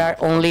and there are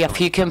only a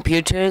few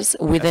computers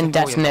within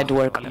that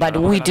network, but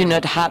we do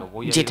not have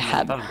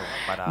GitHub.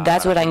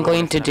 That's what I'm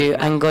going to do.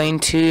 I'm going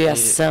to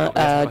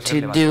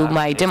do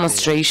my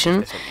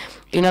demonstration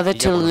in order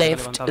to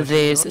lift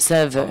this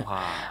server,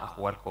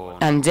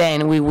 and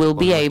then we will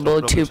be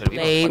able to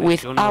play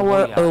with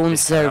our own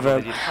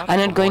server. I'm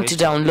not going to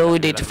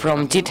download it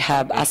from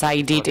GitHub as I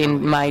did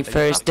in my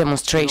first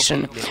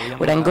demonstration.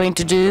 What I'm going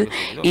to do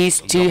is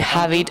to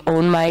have it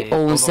on my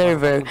own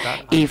server.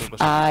 If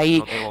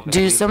I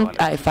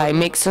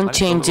make some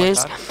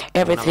changes,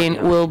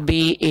 everything will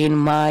be in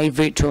my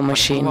virtual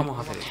machine.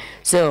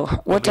 So,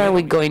 what are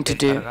we going to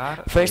do?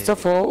 First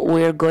of all,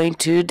 we're going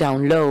to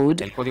download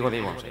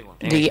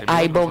the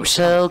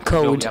iBombShell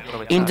code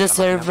in the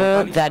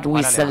server that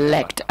we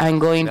select. I'm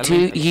going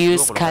to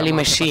use Kali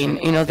machine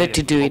in order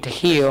to do it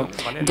here.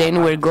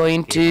 Then we're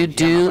going to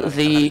do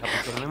the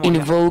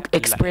invoke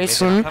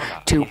expression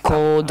to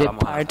call the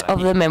part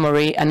of the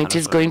memory, and it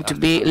is going to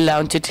be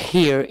launched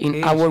here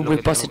in our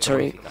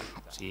repository.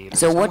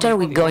 So what are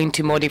we going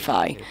to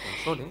modify?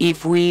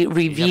 If we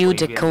review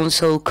the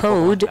console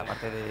code,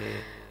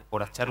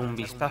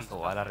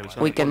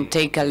 we can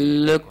take a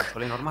look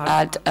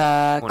at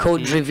a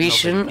code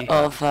revision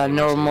of a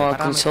normal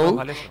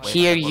console.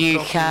 Here you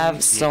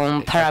have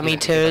some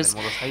parameters.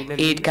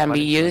 It can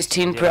be used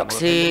in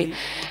proxy.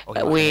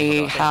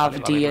 We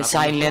have the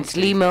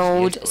silently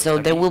mode, so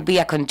there will be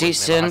a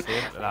condition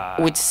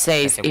which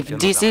says if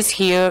this is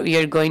here,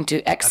 you're going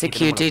to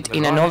execute it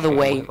in another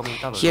way.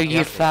 Here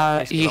you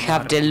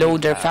have the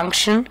loader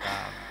function,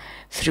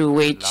 through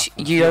which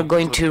you are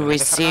going to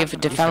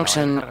receive the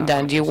function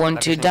that you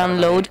want to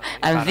download,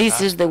 and this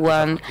is the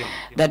one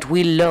that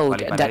will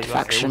load that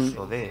function.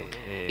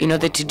 In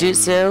order to do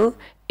so,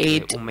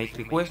 it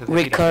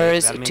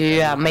recurs to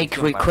a make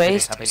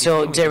request,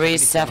 so there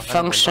is a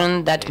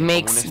function that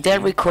makes the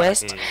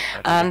request,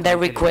 and the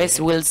request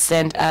will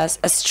send us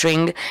a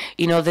string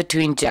in order to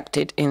inject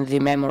it in the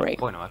memory.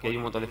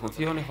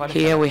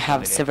 Here we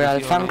have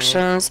several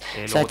functions,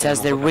 such as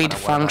the read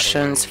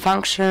functions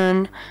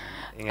function.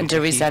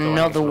 There is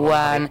another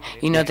one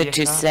in order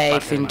to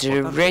save in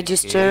the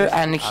register,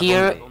 and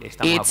here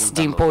it's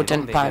the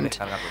important part.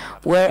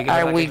 Where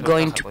are we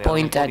going to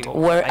point at?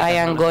 Where I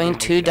am going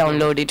to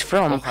download it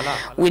from?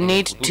 We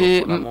need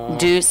to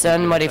do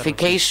some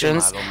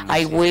modifications.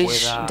 I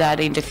wish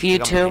that in the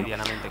future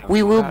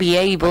we will be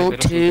able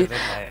to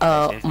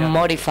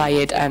modify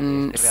it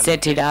and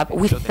set it up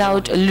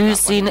without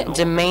losing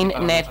the main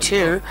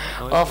nature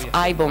of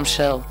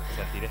iBombShell.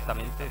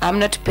 I'm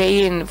not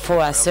paying for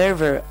a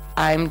server.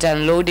 I'm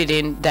downloading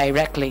it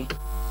directly.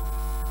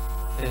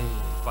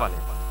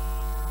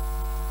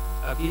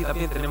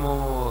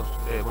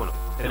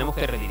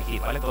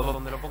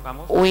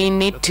 We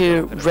need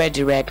to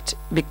redirect,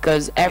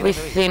 because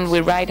everything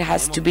we write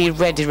has to be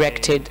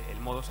redirected.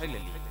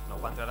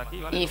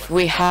 If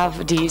we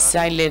have the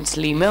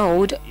silently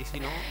mode,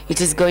 it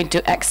is going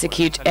to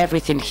execute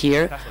everything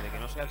here.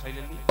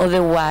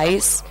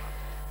 Otherwise,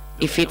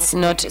 if it's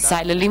not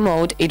silently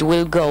mode, it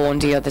will go on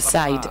the other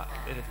side.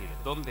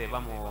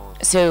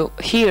 So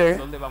here,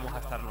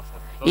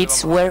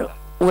 it's where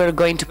we're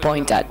going to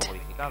point at.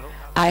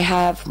 I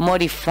have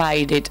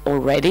modified it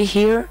already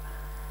here.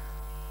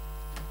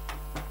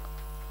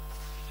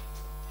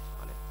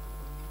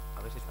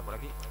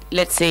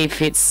 Let's see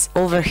if it's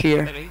over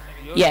here.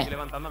 Yeah,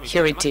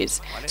 here it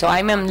is. So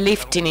I'm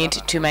lifting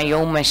it to my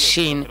own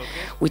machine,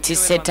 which is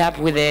set up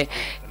with a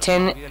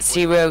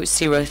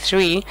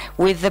 10003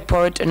 with the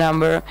port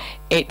number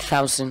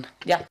 8000.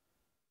 Yeah.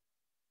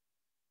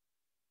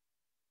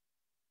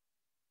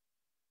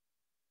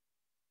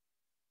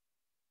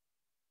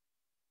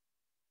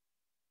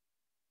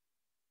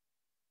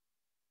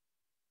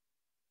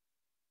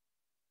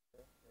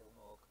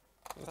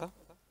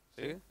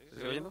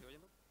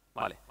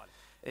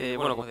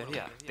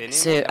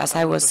 So, as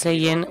I was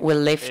saying, we'll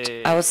lift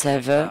our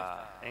server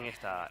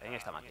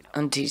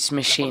on this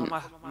machine.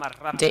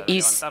 The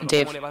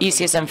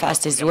easiest and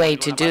fastest way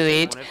to do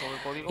it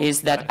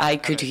is that I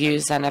could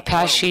use an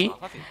Apache,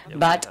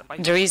 but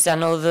there is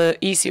another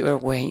easier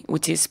way,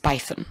 which is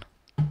Python.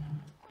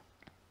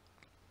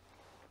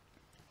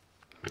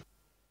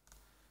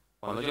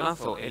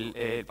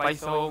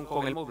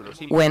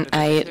 When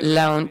I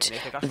launch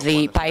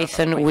the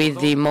Python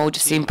with the mode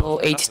simple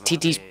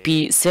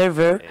HTTP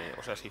server,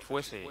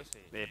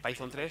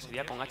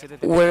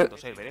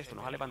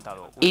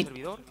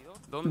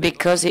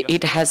 because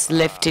it has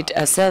lifted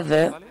a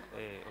server,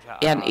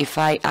 and if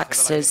I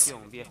access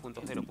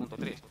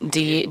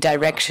the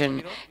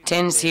direction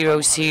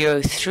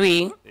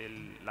 10003,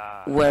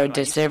 where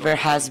the server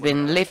has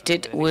been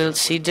lifted, we'll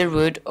see the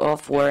root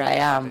of where I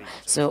am.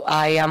 So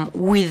I am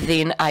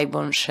within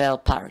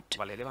iBombShell part.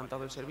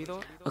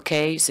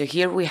 Okay, so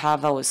here we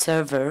have our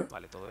server.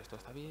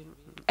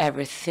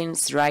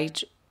 Everything's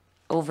right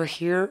over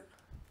here.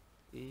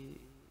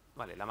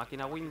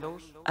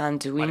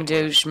 And the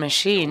Windows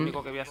machine,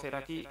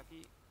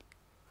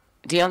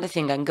 the only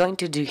thing I'm going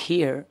to do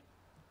here,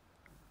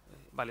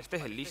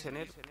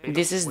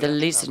 this is the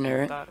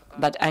listener,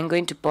 but I'm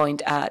going to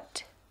point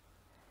at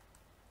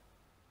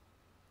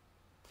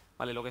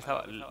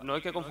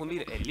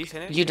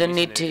you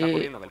need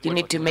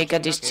to make a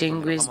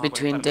distinguish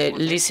between the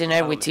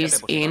listener, which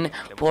is in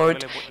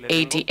port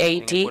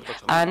 8080,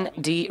 and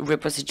the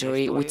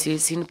repository, which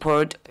is in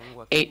port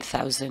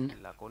 8000.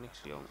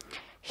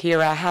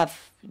 Here I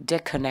have the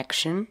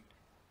connection.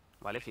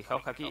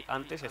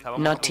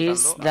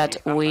 Notice that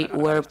we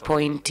were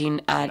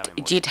pointing at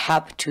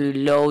GitHub to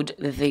load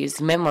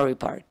this memory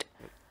part.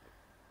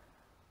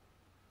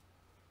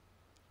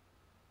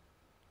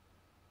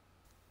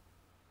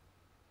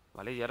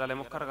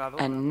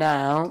 And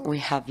now we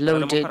have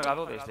loaded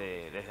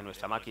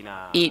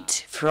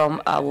it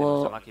from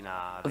our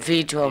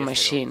virtual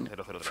machine,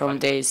 from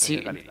the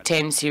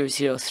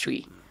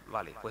 10003.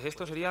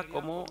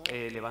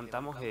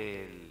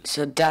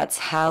 So that's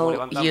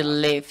how you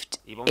lift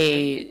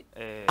a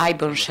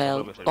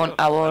iBombShell on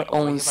our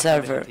own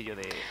server.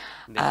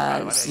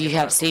 As you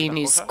have seen,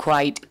 it's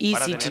quite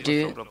easy to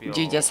do.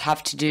 You just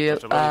have to do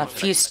a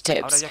few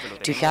steps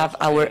to have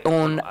our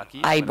own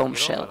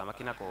iBombShell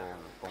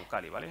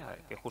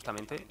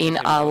in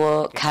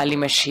our Kali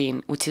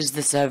machine, which is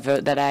the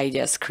server that I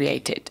just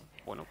created.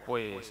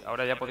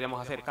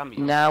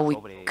 Now we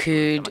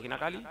could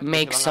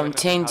make some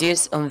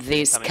changes on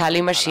this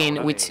Kali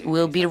machine, which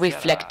will be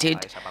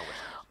reflected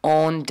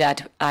on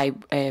that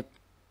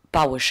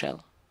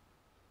PowerShell.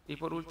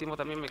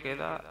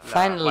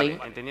 Finally,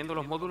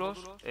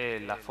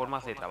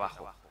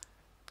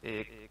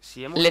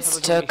 let's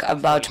talk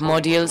about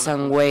modules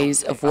and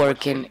ways of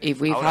working. If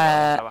we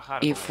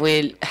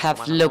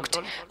have looked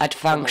at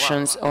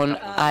functions on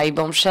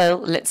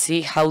iBombShell, let's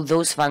see how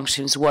those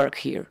functions work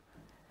here.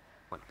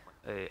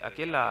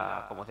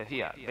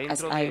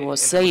 As I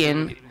was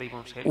saying,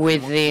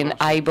 within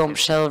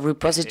iBombShell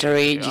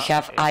repository, you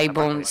have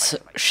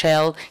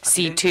iBombShell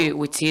C2,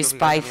 which is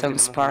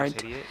Python's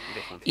part.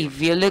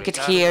 If you look at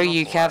here,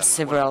 you have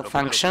several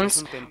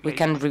functions. We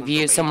can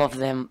review some of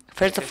them.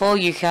 First of all,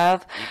 you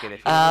have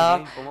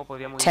a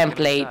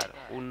template.py,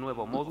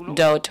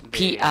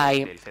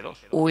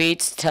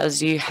 which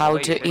tells you how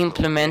to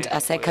implement a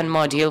second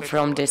module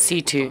from the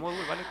C2.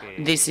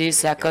 This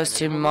is a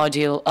custom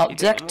module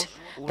object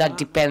that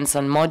depends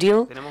on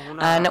module,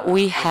 and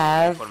we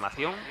have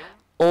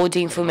all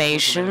the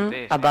information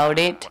about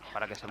it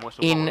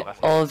in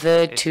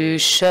order to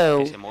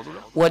show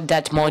what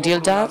that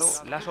module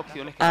does,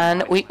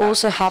 and we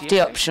also have the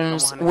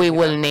options we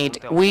will need.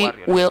 We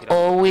will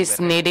always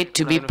need it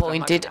to be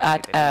pointed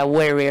at a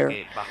warrior.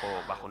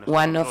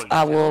 One of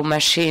our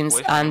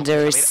machines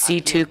under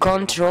C2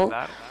 control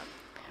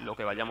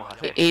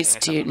is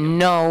to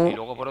know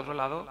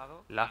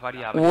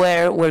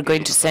where we're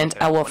going to send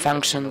our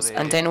functions,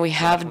 and then we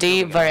have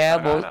the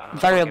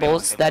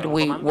variables that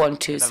we want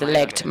to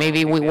select.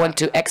 Maybe we want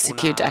to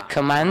execute a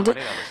command,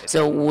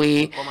 so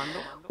we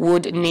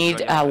would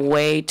need a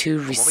way to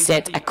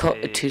reset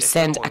to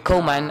send a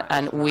command,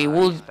 and we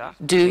will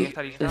do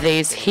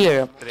this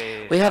here.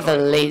 We have a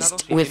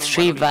list with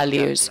 3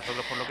 values.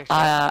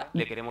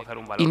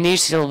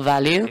 Initial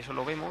value,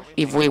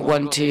 if we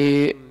want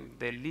to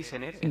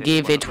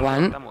give it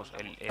one,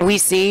 we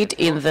see it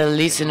in the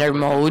listener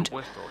mode.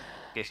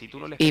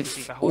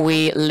 If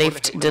we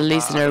lift the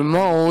listener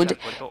mode,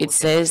 it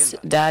says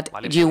that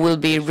you will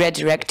be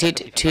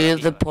redirected to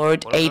the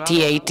port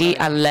 8080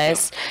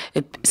 unless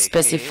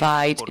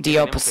specified the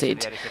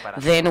opposite.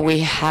 Then we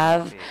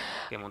have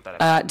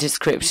a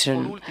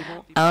description.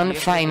 And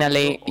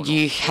finally,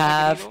 you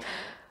have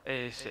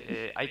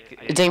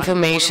the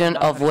information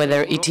of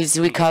whether it is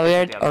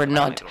required or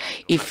not.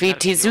 If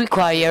it is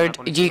required,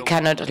 you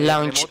cannot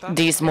launch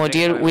this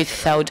module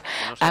without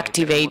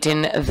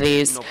activating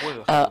this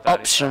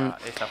option.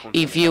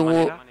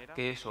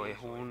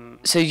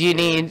 So you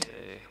need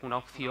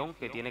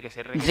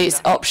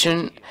this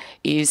option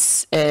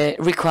is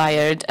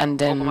required, and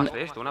then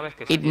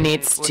it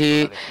needs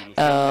to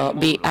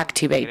be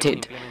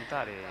activated.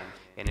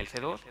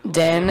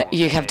 Then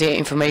you have the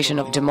information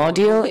of the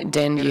module,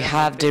 then you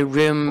have the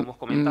room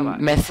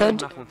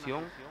method,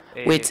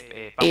 which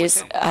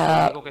is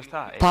a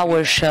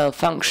PowerShell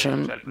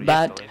function,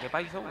 but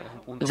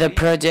the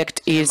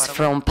project is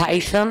from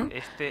Python,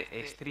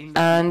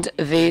 and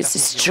this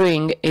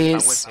string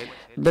is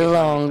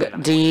belong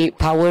the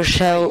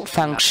PowerShell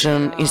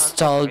function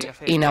installed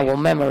in our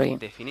memory.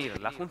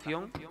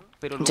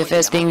 The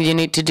first thing you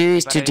need to do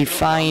is to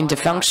define the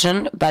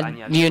function, but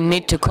you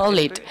need to call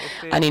it.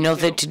 And in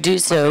order to do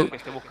so,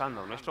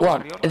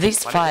 well,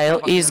 this file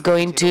is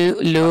going to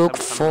look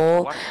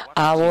for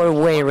our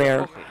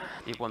warrior.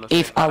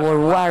 If our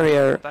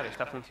warrior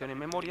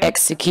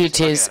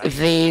executes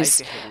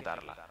this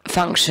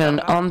function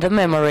on the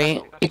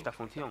memory,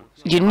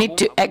 you need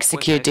to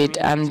execute it,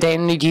 and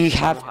then you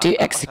have to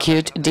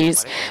execute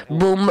this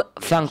boom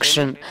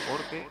function.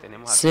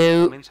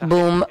 So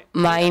boom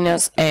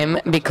 -m,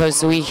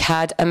 because we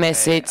had a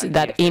message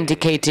that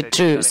indicated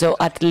true, so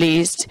at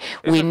least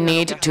we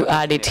need to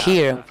add it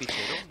here.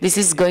 This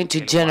is going to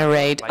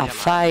generate a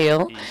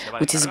file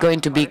which is going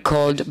to be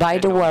called by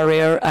the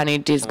warrior, and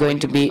it is going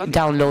to be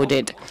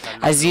downloaded.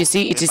 As you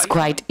see, it is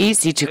quite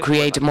easy to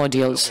create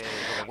modules.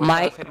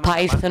 My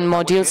Python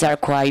modules are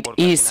quite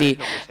easy.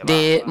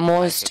 The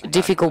most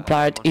difficult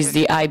part is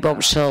the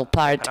iBombShell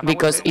part,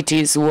 because it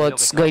is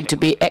what's going to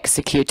be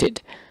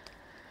executed.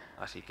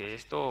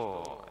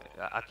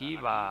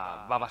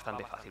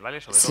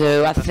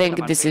 So I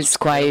think this is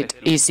quite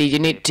easy. You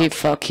need to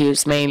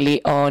focus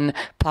mainly on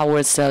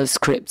PowerShell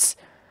scripts.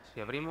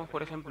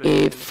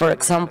 If, for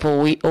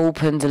example, we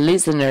open the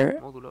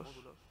listener,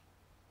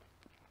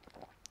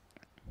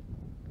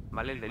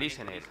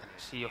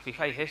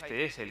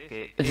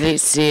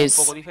 This is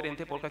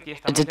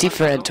the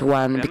different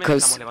one,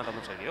 because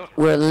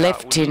we're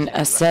lifting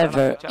a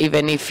server.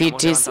 Even if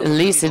it is a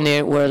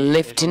listener, we're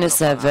lifting a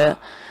server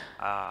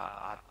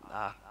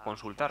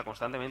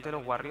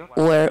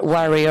where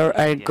warriors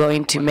are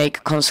going to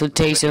make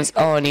consultations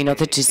on in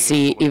order to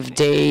see if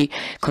they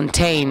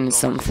contain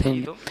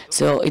something.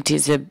 So it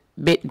is a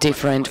bit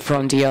different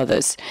from the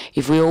others.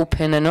 If we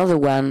open another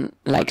one,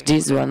 like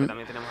this one,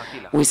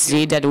 we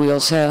see that we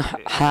also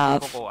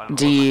have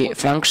the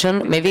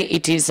function. Maybe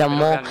it is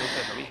more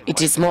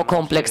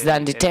complex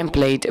than the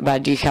template,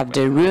 but you have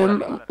the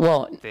room.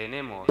 Well,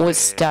 we'll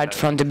start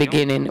from the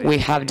beginning. We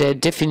have the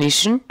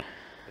definition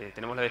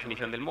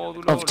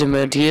of the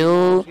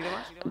module,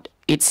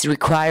 its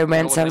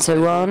requirements and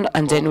so on,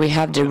 and then we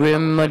have the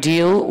room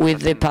module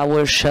with the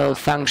PowerShell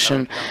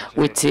function,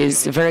 which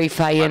is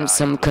verifying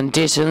some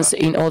conditions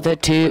in order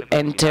to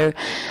enter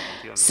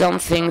some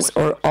things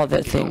or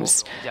other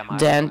things.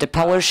 Then the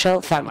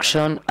PowerShell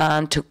function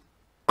and to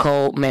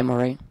call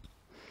memory.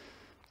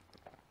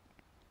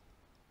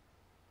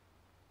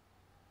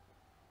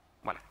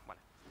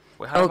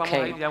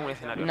 Okay,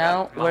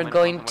 now we're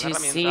going to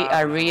see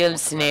a real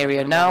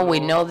scenario. Now we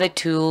know the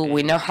tool,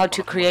 we know how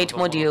to create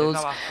modules,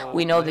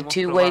 we know the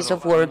two ways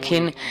of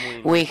working.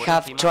 We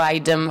have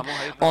tried them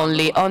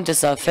only on the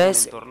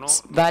surface,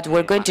 but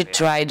we're going to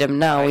try them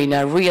now in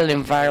a real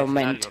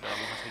environment.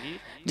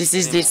 This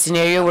is the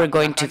scenario we're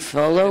going to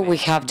follow. We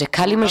have the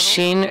Kali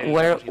machine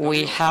where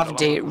we have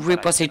the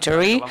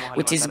repository,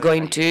 which is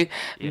going to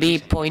be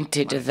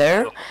pointed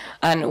there,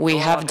 and we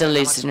have the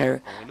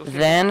listener.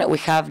 Then we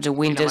have the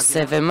Windows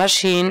 7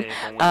 machine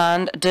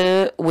and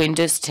the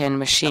Windows 10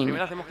 machine.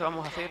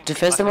 The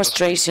first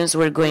demonstrations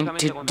we're going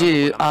to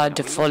do are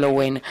the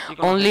following,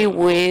 only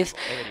with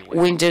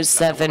Windows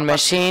 7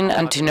 machine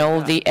and to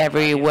know the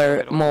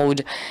everywhere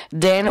mode.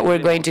 Then we're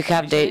going to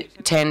have the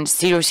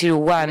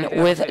 10001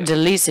 with the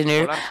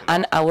listener,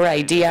 and our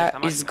idea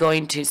is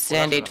going to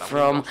send it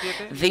from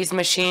this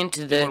machine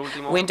to the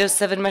Windows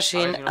 7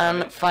 machine,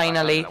 and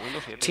finally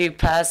to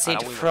pass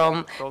it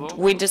from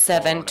Windows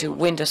 7 to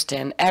Windows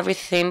 10,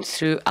 everything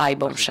through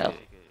iBombShell.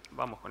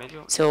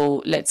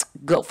 So let's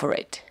go for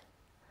it.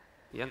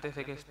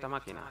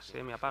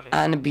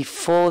 And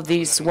before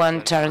this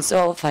one turns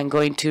off, I'm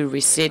going to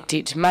reset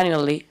it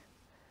manually,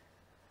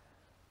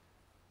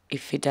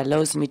 if it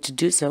allows me to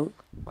do so.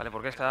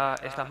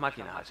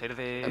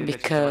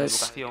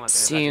 Because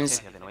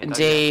since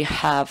they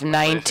have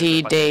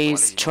 90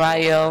 days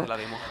trial,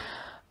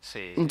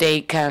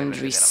 they can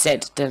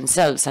reset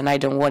themselves, and I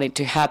don't want it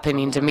to happen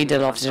in the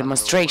middle of the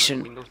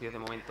demonstration.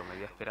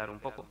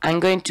 I'm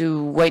going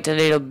to wait a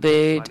little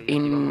bit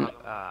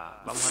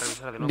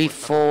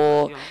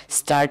before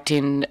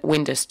starting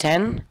Windows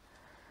 10.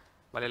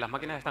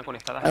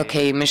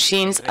 Okay,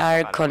 machines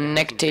are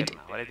connected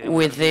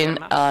within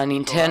an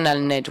internal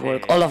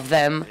network. All of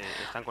them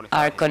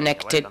are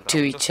connected to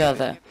each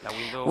other.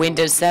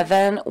 Windows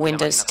 7,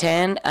 Windows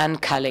 10,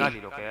 and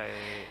Kali.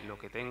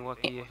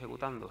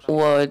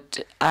 What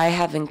I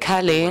have in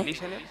Kali,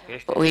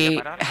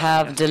 we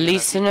have the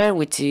listener,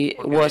 which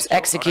was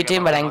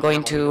executing, but I'm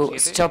going to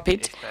stop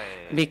it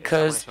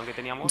because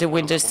the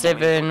Windows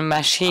 7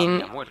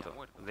 machine,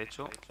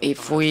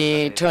 if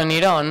we turn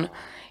it on,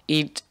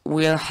 it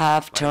will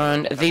have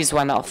turned this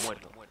one off.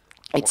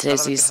 It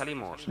says it's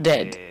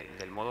dead.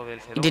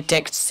 It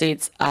detects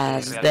it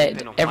as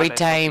dead. Every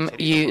time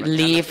you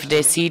leave the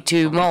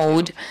C2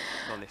 mode,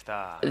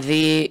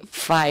 the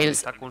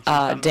files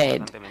are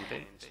dead,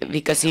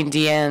 because in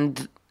the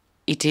end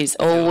it is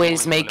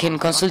always making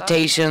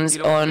consultations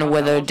on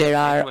whether there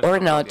are or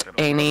not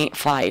any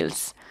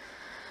files.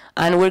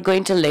 And we're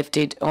going to lift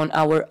it on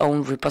our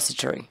own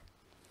repository.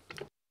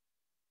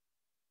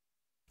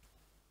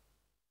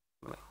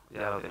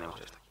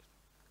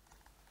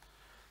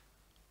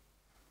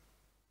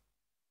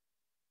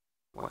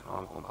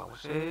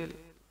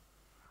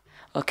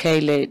 Okay,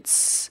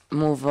 let's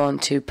move on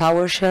to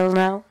PowerShell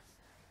now.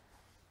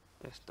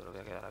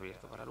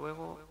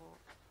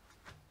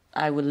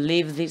 I will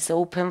leave this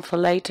open for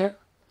later.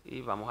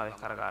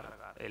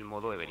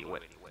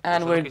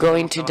 And we're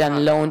going to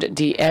download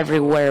the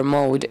everywhere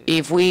mode.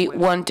 If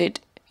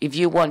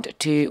you want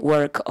to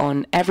work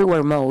on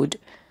everywhere mode,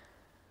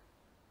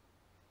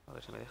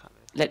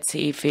 let's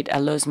see if it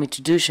allows me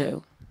to do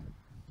so.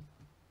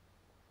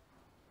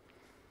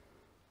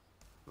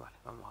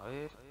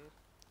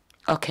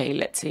 Okay,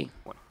 let's see.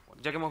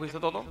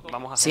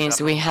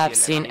 Since we have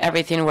seen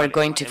everything, we're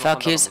going to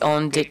focus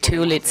on the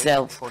tool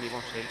itself.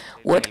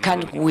 What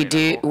can we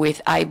do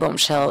with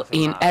iBombShell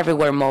in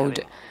everywhere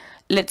mode?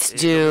 Let's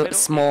do a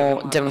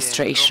small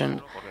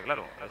demonstration.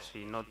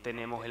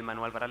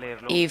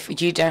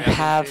 If you don't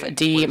have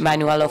the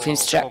manual of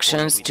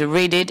instructions to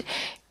read it,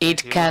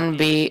 it can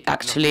be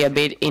actually a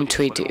bit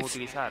intuitive.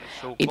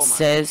 It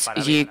says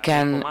you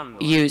can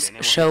use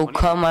show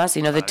commas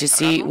in order to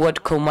see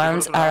what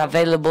commands are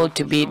available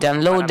to be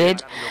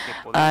downloaded,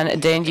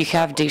 and then you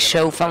have the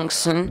show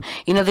function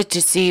in order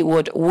to see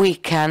what we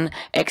can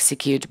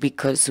execute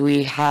because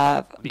we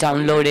have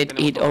downloaded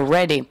it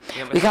already.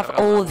 We have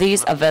all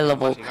these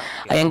available.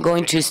 I am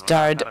going to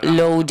start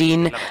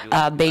loading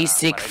a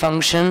basic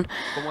function,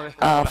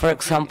 for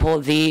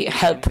example, the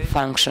help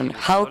function.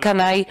 How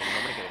can I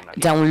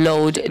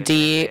download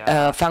the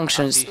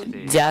functions?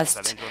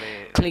 Just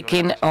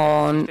clicking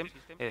on,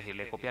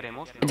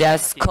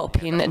 just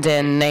copying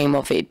the name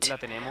of it.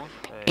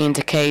 In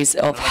the case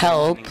of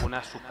help,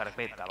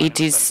 it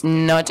is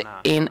not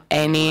in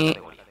any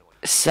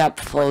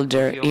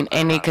subfolder, in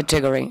any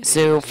category.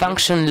 So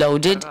function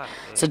loaded,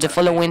 so the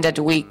following that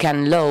we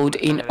can load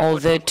in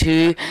order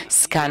to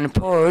scan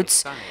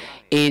ports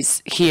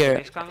is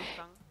here.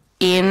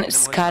 In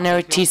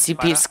scanner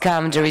TCP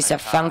scan, there is a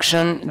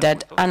function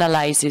that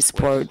analyzes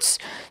ports.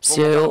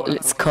 So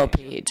let's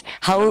copy it.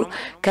 How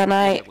can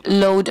I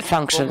load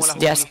functions?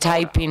 Just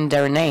type in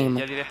their name.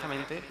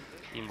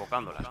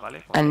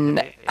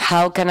 And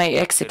how can I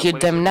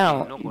execute them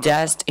now?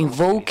 Just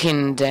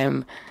invoking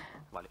them.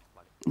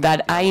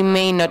 That I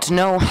may not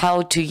know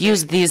how to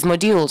use these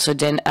modules, so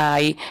then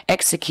I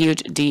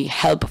execute the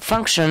help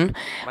function,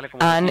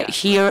 and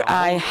here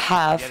I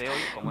have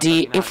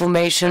the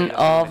information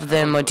of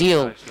the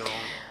module.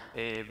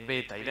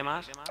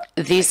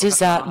 This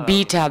is a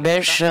beta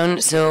version,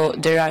 so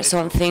there are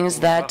some things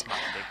that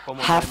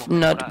have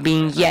not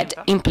been yet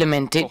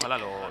implemented.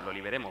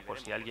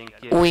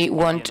 We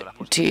want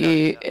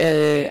to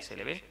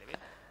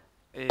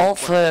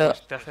offer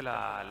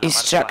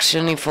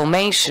instruction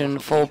information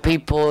for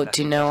people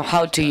to know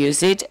how to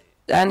use it,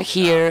 and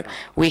here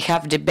we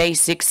have the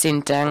basic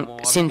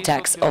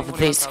syntax of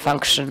this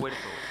function.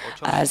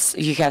 As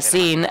you have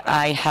seen,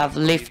 I have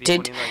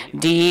lifted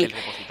the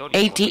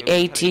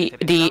 8080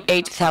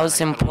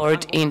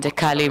 port in the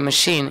Kali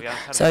machine,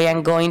 so I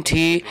am going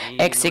to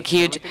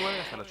execute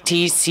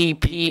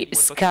TCP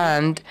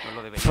scanned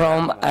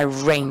from a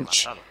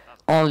range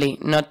only,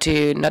 not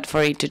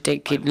for it to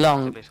take it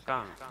long.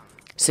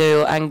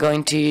 So I'm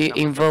going to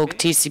invoke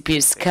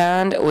TCP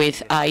scan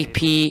with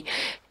IP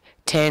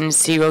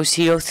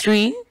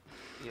 10003,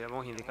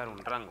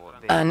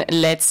 and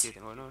let's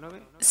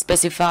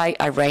specify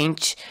a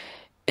range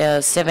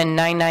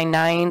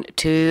 7999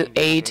 to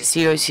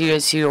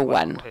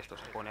 80001.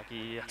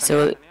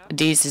 So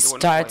this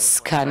starts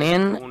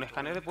scanning,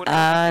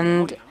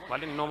 and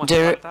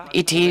there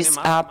it is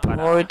a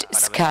port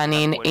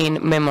scanning in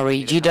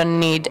memory. You don't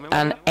need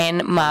an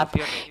nmap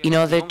in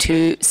order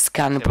to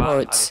scan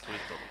ports.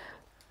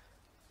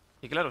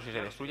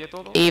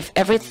 If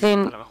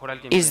everything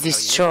is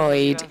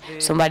destroyed,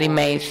 somebody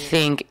may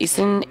think,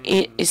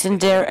 isn't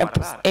there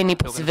any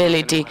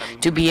possibility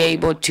to be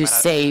able to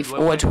save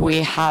what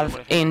we have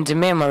in the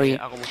memory?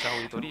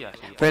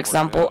 For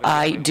example,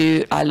 I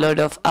do a lot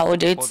of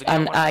audits,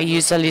 and I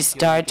usually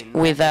start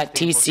with a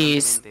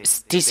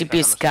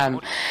TCP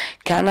scan.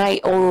 Can I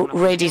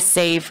already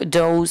save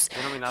those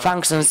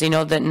functions in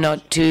order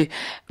not to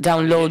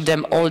download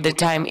them all the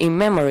time in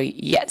memory?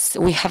 Yes,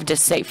 we have the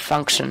save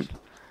function.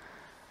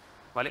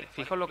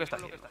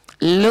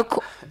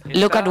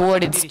 Look at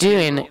what it's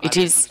doing. It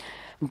is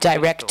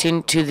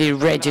directing to the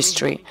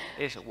registry.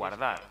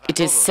 It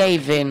is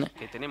saving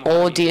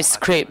all the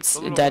scripts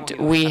that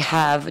we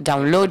have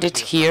downloaded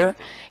here,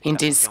 in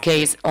this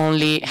case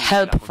only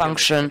help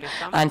function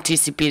and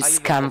TCP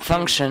scan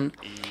function.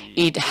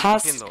 It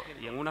has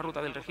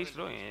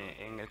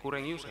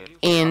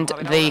in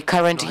the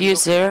current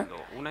user,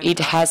 it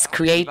has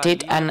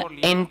created an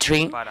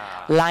entry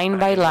line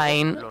by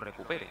line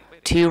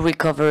to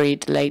recover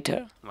it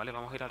later.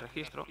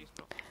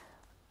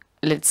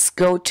 Let's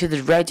go to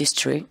the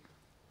registry.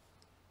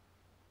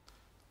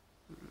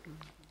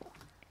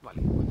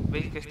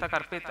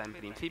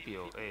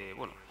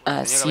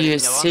 As you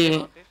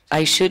see,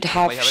 I should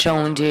have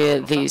shown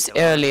you this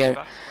earlier,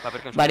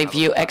 but if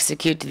you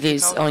execute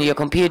this on your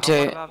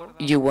computer,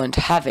 you won't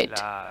have it.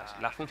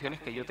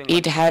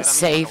 It has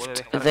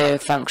saved the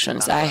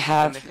functions. I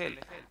have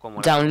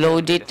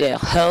downloaded the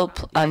help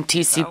and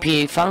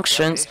TCP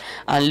functions,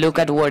 and look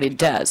at what it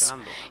does.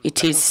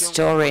 It is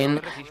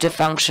storing the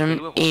function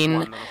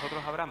in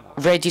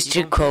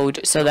registry code,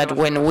 so that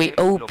when we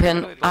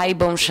open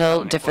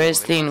iBombShell, the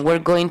first thing we're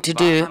going to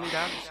do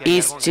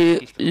is to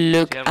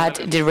look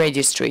at the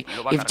registry.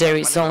 If there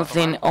is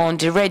something on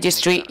the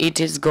registry, it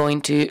is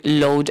going to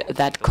load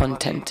that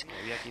content.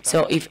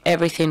 So if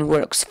everything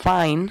works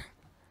fine,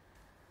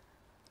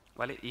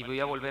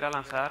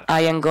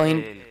 I am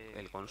going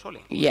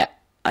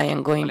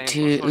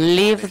to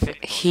leave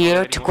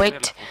here to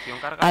quit,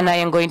 and I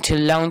am going to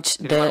launch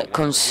the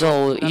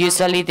console.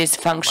 Usually this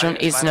function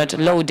is not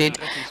loaded,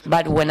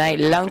 but when I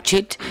launch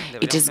it,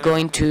 it is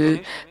going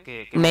to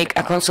make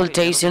a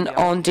consultation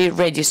on the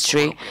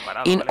registry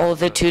in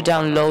order to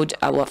download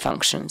our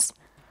functions.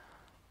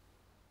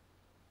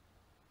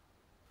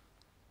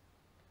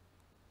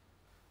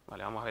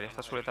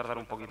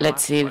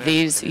 Let's see,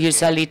 this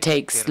usually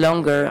takes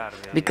longer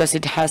because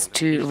it has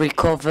to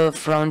recover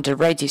from the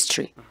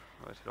registry.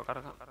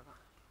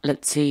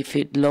 Let's see if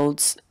it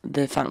loads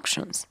the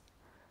functions.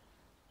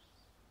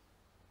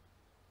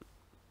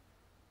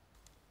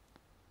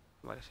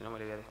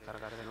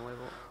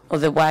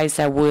 Otherwise,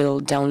 I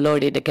will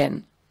download it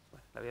again.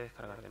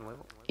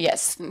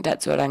 Yes,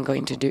 that's what I'm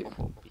going to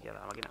do,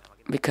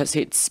 because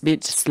it's a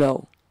bit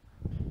slow.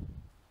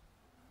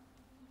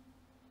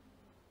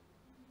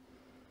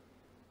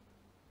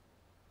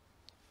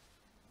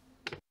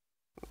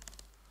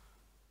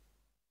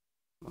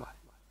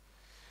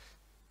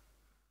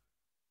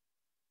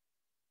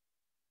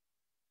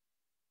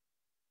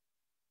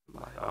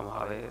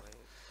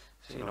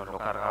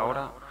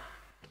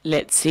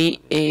 Let's see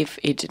if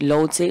it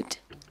loads it.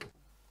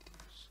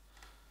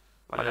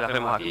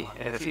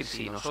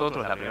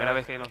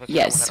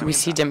 Yes, we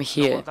see them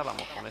here.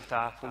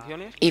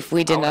 If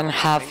we didn't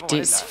have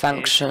these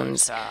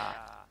functions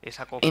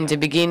in the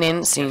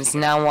beginning, since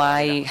now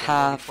I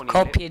have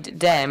copied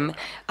them,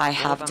 I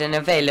have them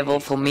available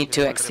for me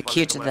to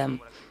execute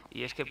them.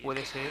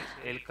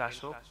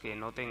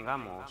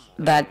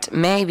 But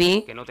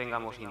maybe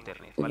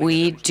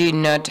we do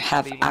not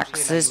have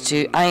access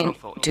to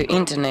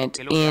internet.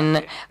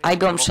 In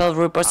iBombShell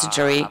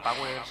repository,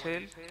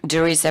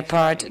 there is a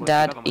part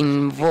that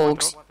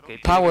invokes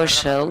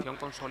PowerShell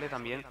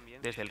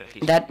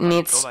that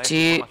needs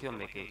to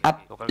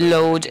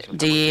upload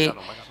the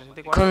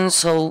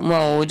console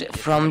mode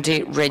from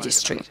the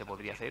registry.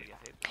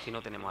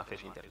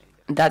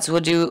 That's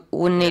what you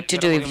would need to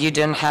do if you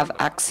don't have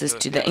access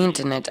to the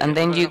internet, and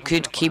then you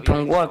could keep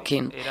on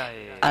working.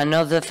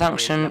 Another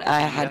function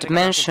I had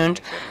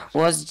mentioned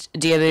was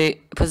the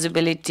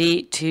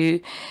possibility to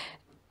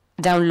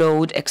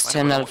download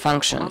external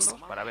functions.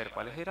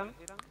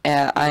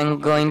 I'm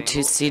going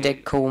to see the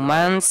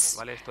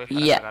commands.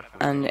 Yeah,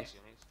 and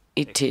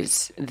it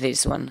is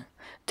this one,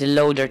 the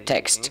loader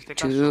text,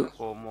 to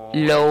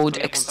load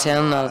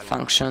external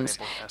functions.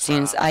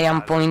 Since I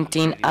am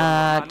pointing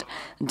at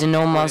the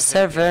normal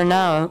server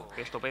now,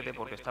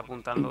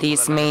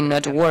 this may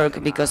not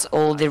work because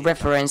all the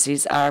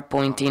references are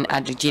pointing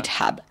at the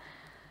GitHub.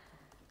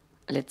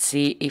 Let's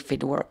see if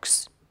it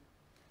works.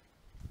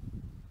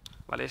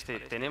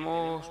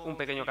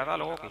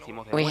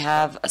 We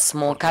have a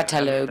small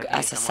catalog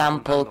as a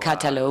sample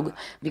catalog,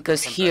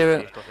 because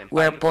here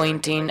we're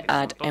pointing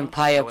at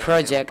Empire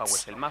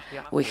projects.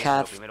 We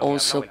have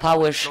also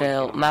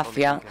PowerShell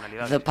Mafia,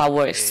 the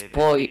power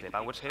exploit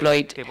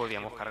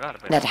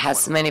that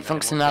has many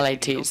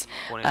functionalities,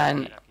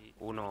 and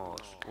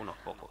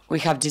we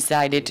have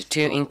decided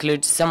to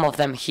include some of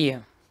them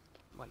here.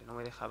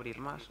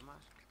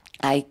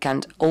 I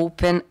can't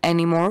open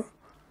anymore.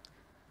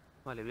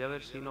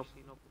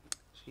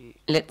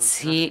 Let's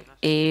see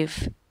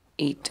if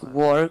it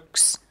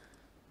works.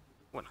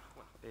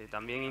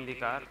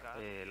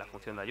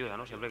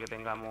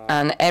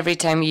 And every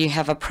time you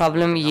have a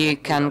problem, you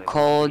can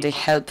call the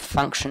help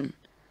function.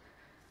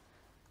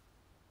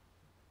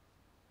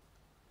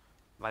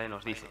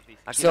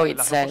 So it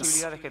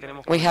says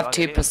we have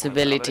two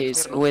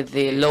possibilities with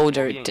the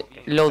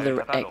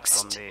loader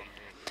text: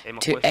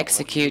 to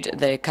execute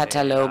the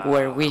catalog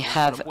where we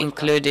have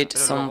included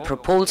some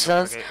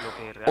proposals,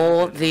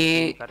 or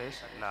the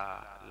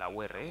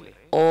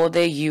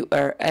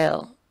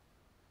URL,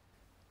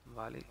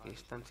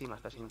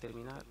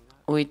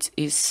 which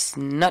is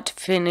not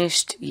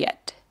finished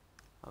yet.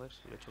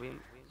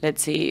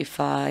 Let's see if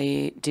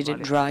I did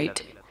it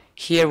right.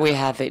 Here we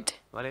have it.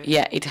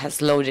 Yeah, it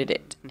has loaded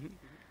it.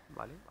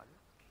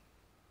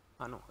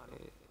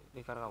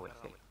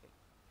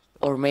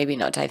 Or maybe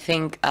not. I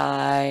think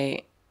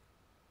I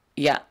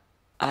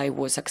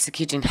was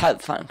executing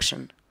help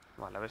function.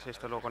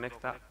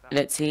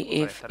 Let's see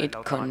if it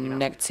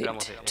connects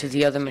it to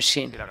the other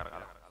machine.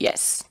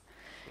 Yes,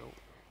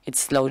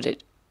 it's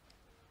loaded.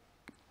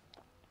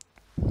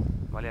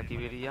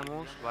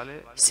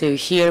 So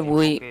here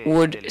we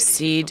would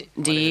see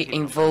the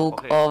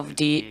invoke of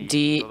the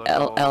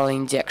DLL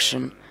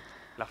injection.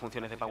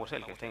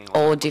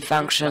 All the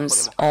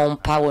functions on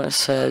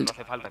PowerShell,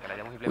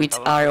 which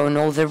are on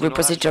all the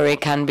repository,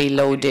 can be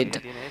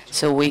loaded,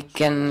 so we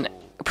can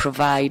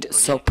provide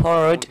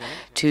support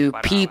to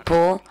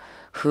people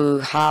who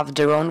have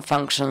their own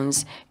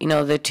functions in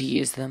order to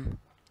use them.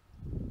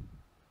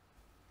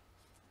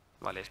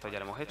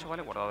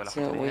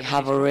 So we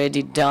have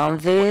already done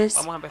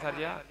this.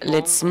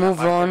 Let's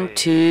move on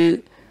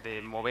to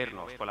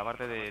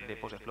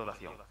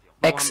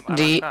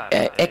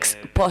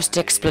the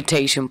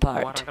post-exploitation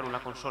part.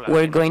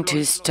 We're going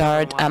to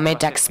start a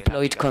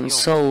meta-exploit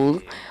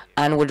console,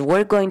 and what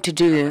we're going to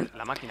do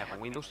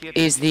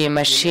is the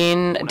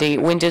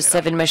Windows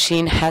 7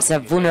 machine has a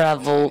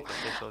vulnerable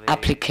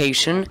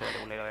application.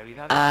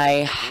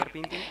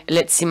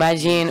 Let's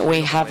imagine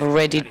we have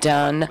already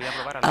done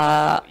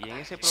a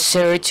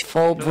search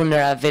for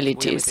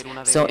vulnerabilities.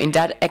 So in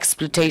that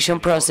exploitation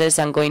process,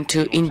 I'm going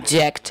to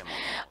inject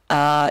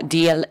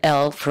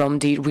DLL from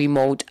the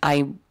remote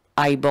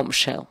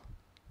iBombShell.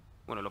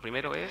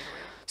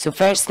 So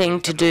first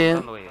thing to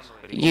do,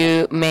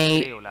 you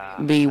may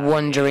be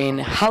wondering,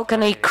 how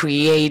can I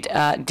create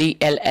a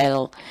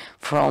DLL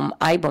from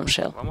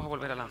iBombShell?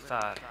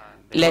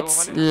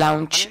 Let's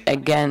launch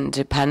again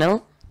the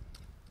panel.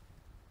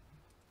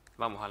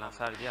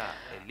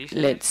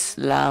 Let's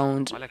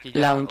launch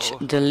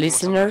the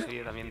listener.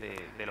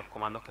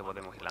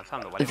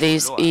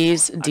 This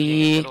is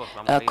the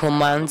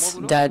commands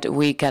that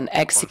we can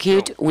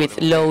execute.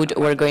 With load,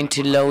 we're going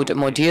to load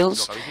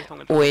modules.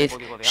 With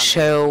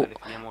show,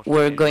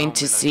 we're going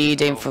to see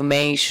the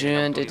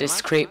information, the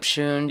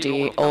description,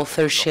 the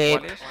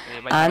authorship,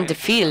 and the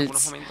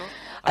fields.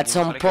 At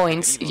some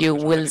points, you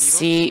will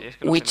see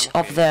which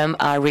of them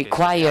are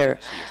required,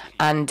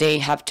 and they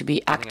have to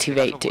be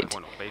activated.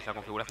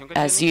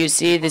 As you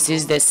see, this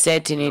is the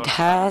setting it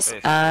has,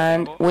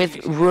 and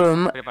with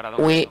room,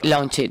 we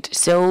launch it.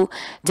 So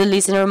the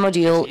listener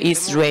module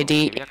is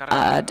ready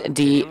at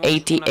the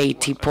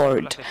 8080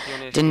 port.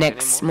 The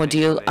next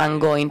module I'm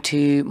going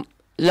to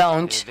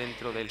launch,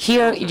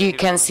 here you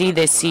can see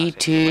the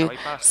C2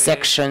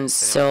 sections.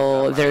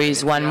 So there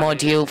is one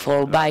module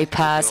for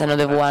bypass,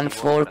 another one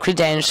for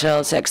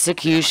credentials,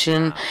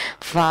 execution,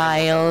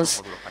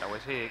 files,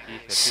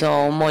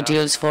 so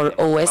modules for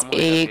OS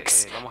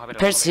X,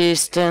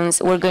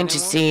 persistence. We're going to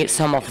see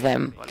some of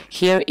them.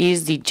 Here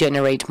is the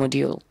generate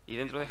module.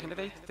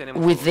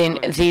 Within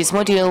this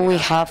module, we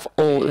have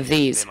all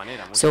these.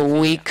 So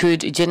we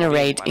could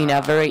generate in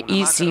a very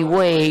easy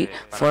way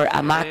for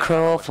a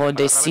macro, for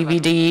the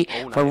CVD,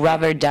 for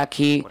rubber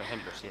ducky.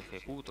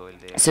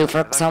 So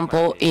for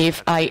example,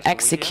 if I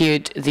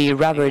execute the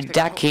rubber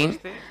ducky,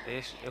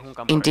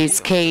 in this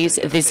case,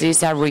 this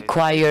is a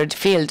required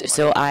field,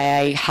 so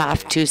I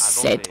have to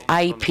set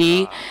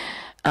IP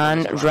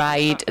and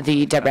write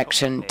the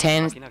direction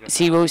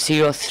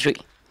 10003.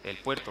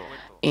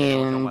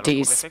 In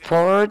this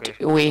port,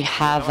 we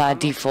have a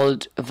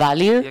default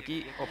value,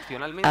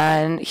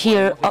 and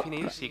here,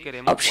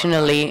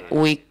 optionally,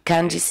 we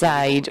can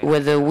decide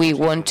whether we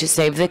want to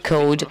save the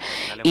code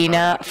in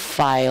a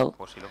file.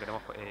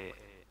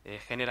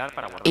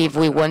 If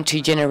we want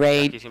to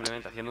generate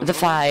the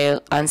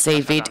file and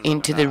save it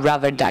into the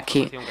rubber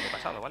ducky.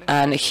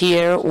 And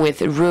here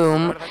with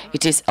room,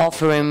 it is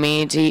offering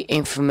me the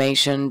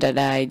information that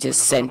I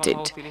just sent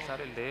it.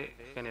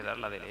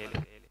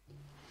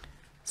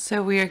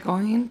 So we are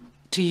going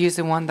to use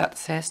the one that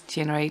says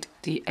generate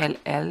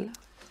DLL.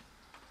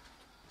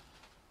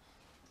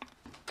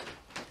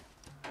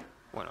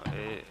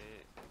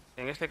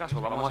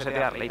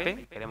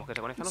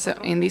 So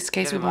in this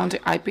case, we want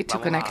the IP to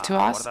connect to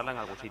us,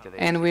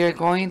 and we are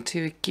going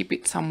to keep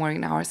it somewhere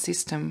in our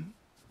system.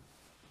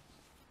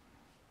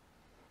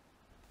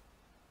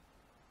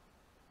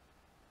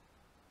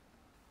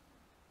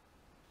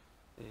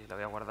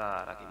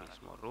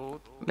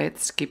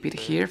 Let's keep it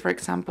here, for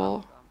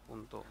example,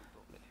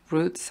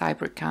 root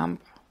CyberCamp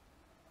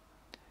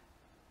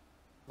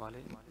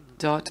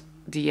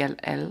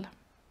 .dll.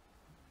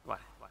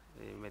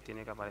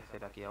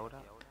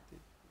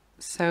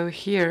 So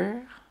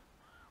here,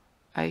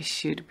 I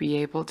should be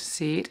able to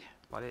see it.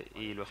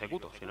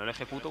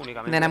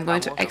 Then I'm going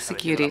to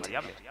execute it,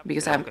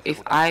 because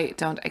if I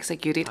don't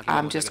execute it,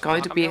 I'm just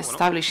going to be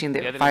establishing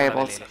the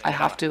variables. I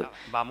have to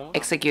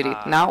execute it.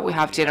 Now we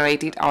have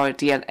generated our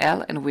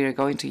DLL, and we are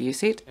going to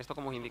use it.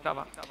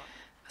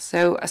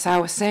 So as I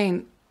was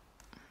saying,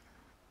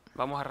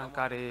 we're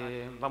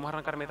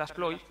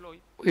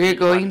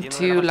going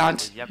to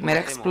launch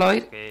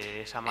Metasploit,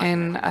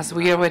 and as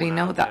we already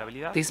know that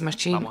this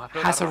machine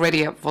has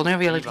already a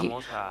vulnerability,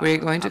 we're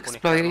going to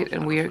exploit it,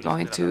 and we are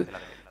going to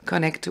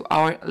connect to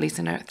our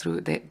listener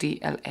through the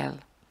DLL.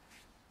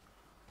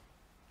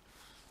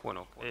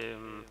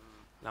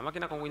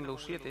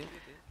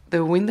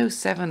 The Windows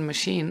 7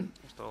 machine,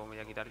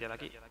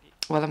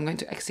 well, I'm going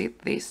to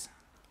exit this.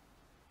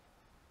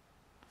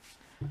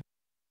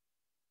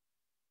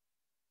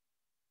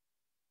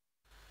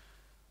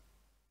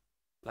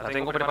 La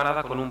tengo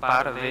preparada con un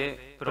par de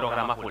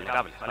programas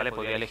vulnerables, ¿vale?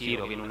 Podría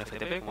elegir o bien un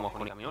FTP, como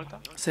con Multa.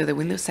 So the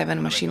Windows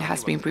 7 machine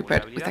has been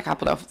prepared with a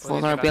couple of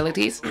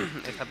vulnerabilities.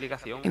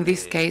 In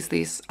this case,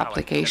 this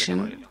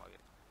application.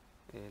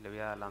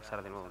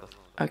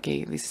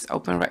 Okay, this is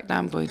open right now.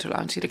 I'm going to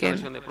launch it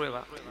again.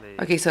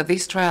 Okay, so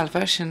this trial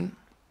version.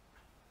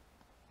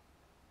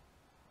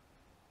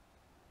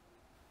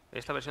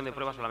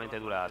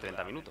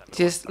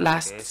 Just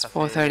lasts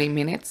for 30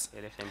 minutes,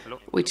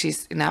 which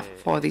is enough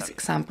for this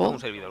example.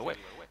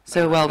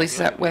 So, well, this is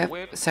a web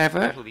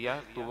server.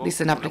 This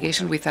is an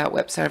application with a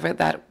web server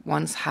that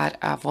once had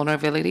a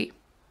vulnerability.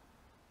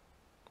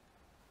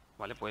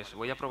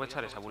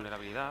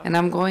 And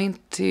I'm going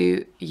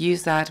to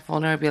use that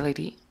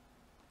vulnerability.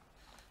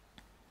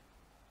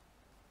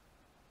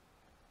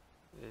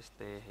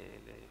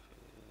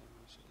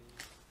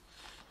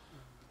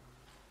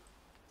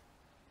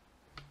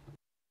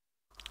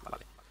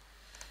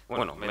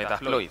 Bueno,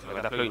 Metasploit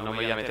no me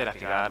voy a meter a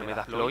explicar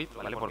Metasploit,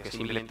 ¿vale? Porque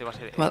simplemente va a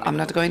ser... Well, I'm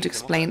not going to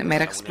explain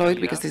Metasploit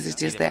because this is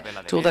just the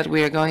tool that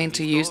we are going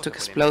to use to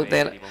exploit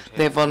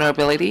the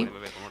vulnerability.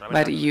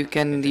 but you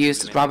can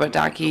use rubber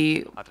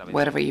ducky,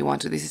 whatever you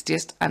want to. This is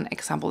just an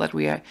example that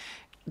we are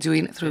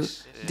doing through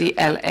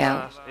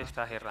DLL.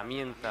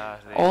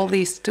 All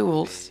these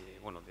tools,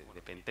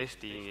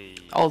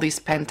 all these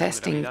pen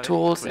testing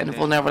tools and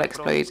vulnerable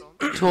exploit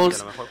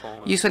tools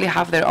usually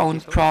have their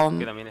own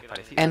problem,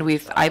 and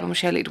with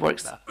iBombShell it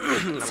works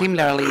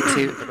similarly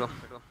too.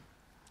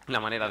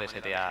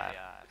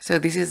 So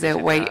this is the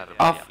way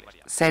of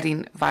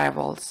setting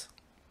variables.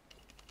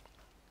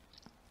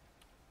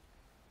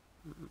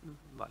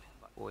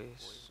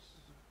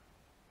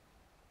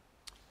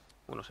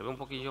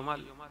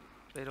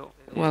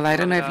 Well, I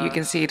don't know if you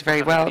can see it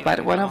very well,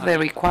 but one of the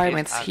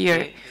requirements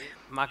here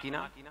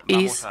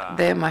is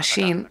the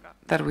machine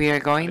that we are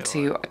going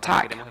to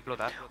attack,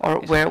 or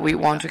where we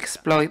want to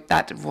exploit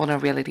that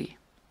vulnerability.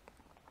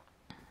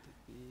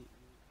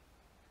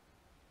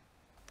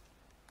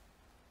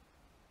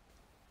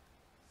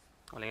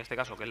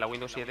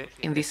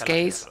 In this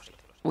case,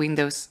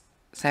 Windows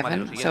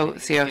 7, so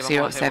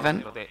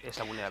 007.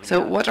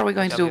 So what are we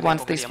going to do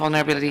once this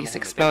vulnerability is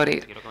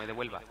exploited?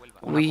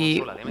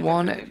 We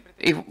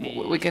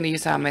can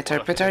use a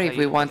meterpreter if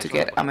we want to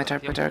get a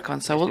meterpreter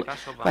console,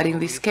 but in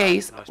this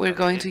case, we're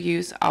going to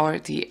use our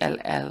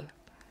DLL.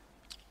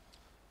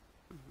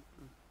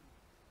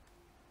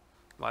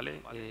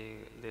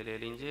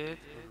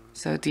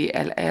 So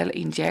DLL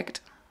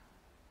inject.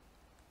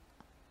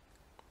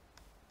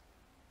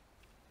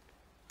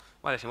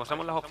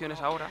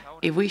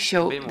 If we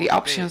show the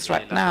options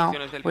right now,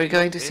 we're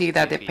going to see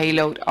that the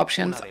payload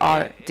options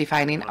are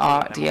defining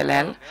our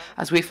DLL.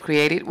 As we've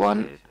created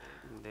one,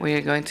 we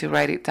are going to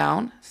write it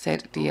down,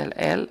 set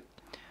DLL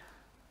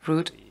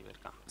root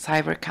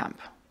CyberCamp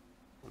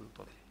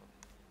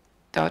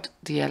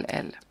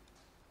 .dll.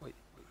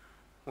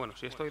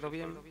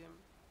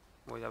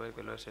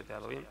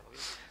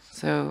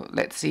 So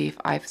let's see if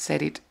I've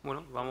set it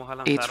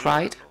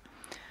right.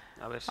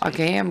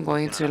 Okay, I'm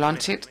going to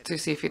launch it to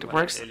see if it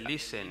works. The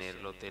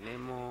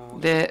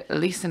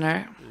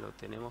listener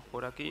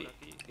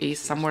is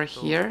somewhere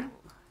here.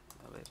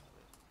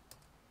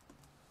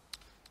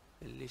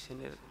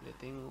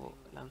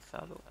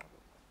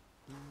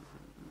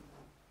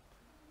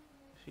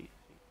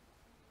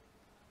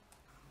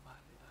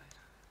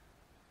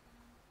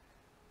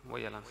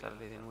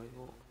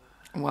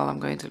 Well, I'm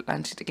going to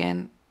launch it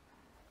again.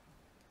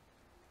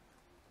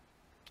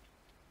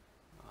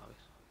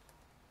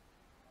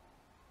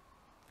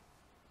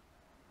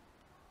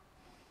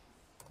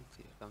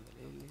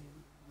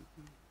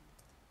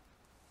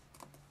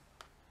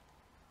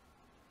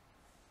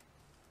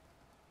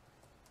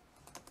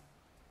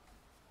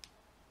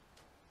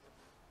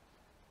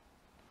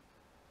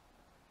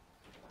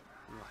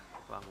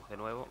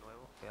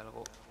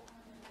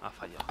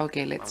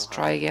 Okay, let's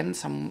try again.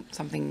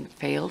 Something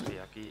failed.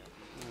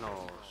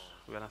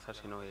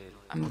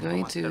 I'm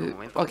going to...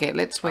 Okay,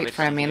 let's wait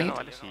for a minute.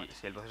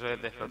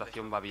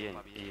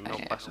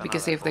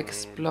 Because if the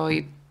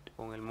exploit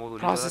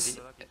process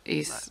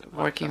is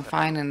working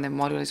fine and the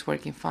module is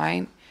working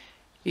fine,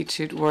 it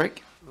should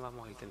work.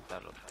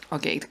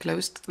 Okay, it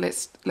closed.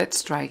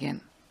 Let's try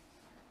again.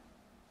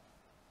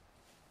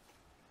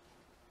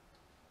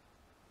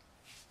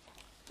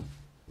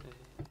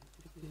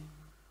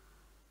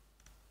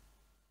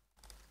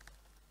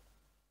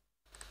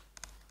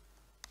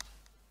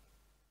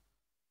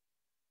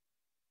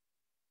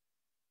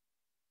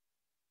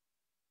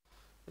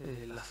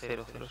 La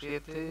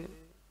 007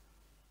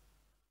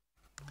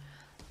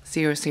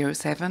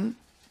 007.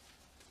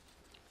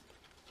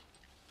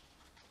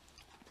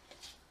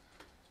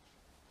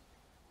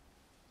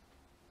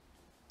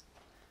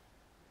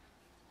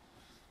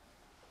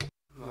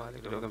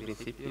 Vale, creo que en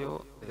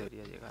principio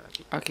debería llegar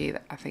aquí. Okay,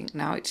 I think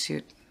now it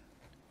should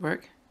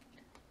work.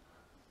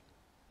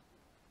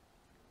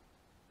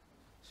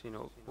 Si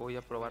no, voy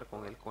a probar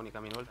con el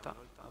cónica minolta.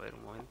 A ver,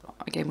 un momento.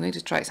 Okay, I'm going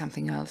to try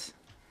something else.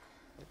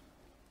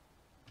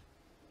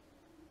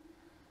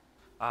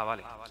 Ah,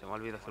 vale, se me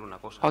olvidó hacer una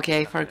cosa.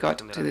 Okay, I forgot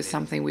to do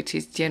something, which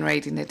is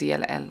generating the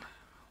DLL.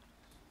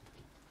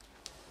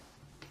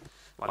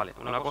 Vale,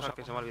 una cosa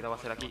que se me olvidaba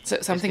hacer aquí.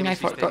 So something I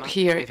forgot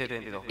here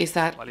is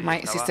that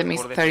my system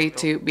is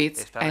 32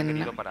 bits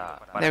and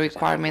the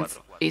requirements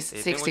is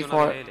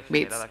 64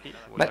 bits.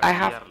 But I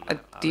have a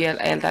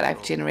DLL that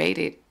I've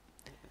generated,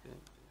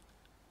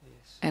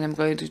 and I'm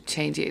going to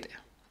change it.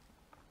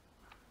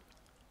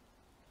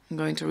 I'm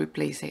going to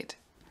replace it.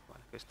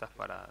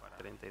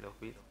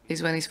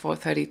 This one is for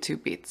 32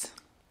 bits.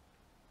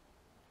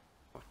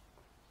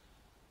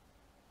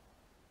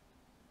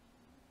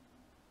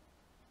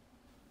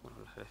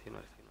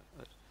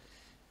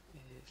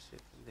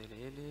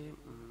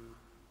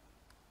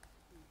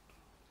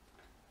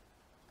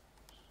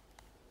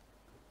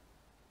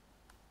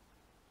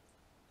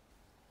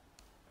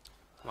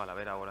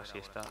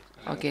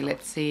 Okay,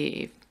 let's see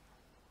if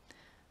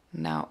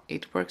now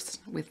it works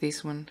with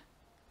this one.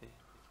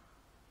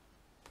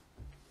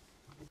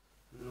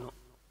 No,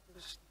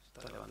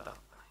 está levantado.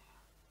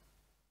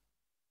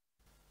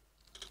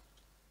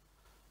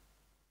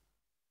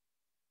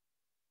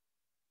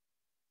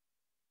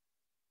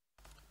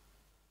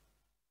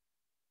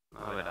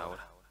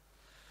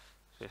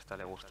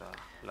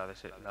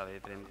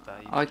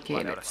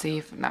 Okay, let's see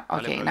if now,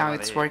 okay, now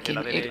it's working.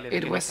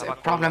 It was a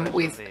problem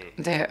with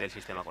the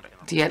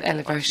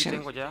DLL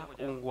version.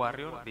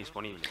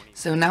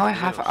 So now I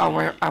have a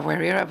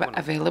warrior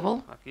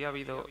available.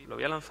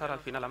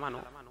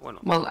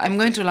 Well, I'm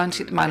going to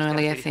launch it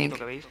manually, I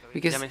think,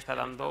 because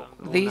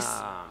this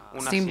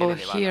symbol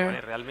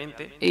here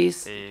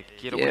is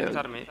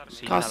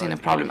causing a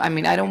problem. I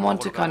mean, I don't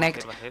want to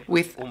connect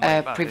with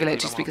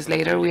privileges, because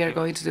later we are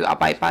going to do a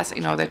bypass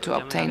in order to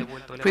obtain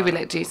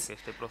privileges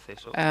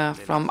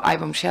from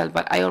iBombShell,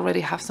 but I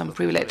already have some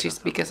privileges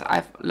because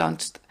I've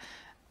launched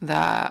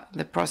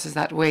the process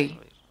that way.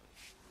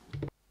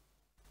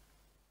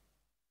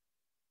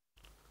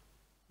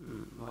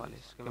 Vale,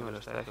 es que me lo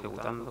está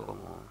ejecutando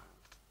como...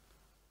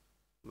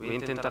 Voy a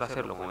intentar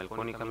hacerlo con el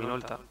Konica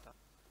Minolta.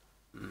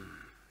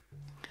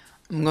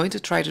 I'm going to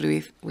try to do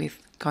it with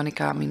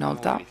Konica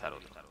Minolta.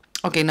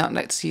 Okay, now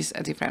let's use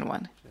a different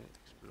one.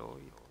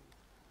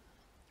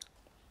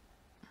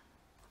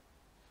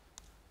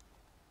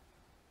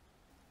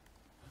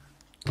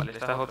 Vale,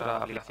 esta es otra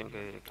aplicación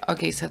que...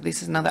 Okay, so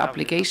this is another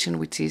application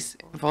which is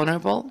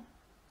vulnerable.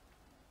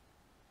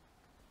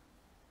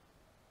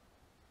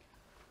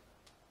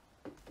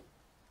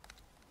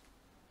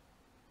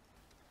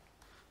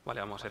 Vale,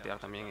 vamos a setear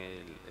también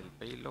el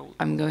payload.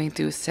 I'm going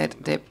to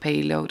set the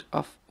payload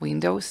of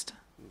Windows,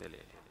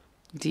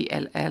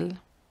 DLL.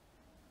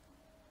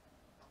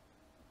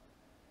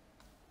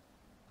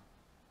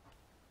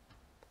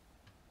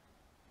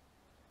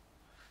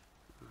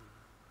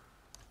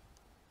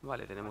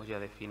 Vale, tenemos ya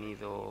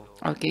definido...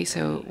 Okay,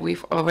 so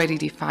we've already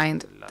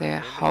defined the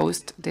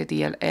host, the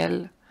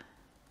DLL.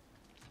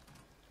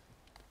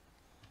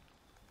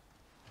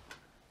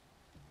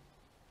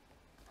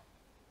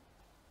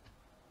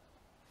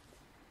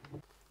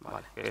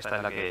 Vale, esta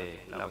es la que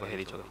os he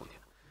dicho que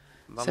funciona.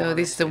 So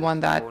this is the one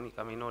that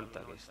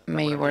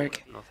may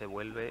work.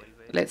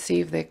 Let's see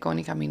if the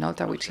Konica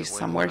Minolta, which is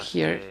somewhere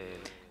here,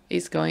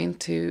 is going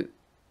to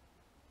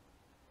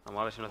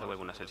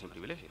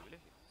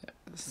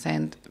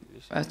send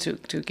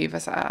to give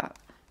us a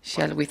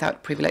shell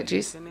without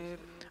privileges.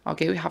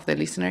 Okay, we have the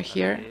listener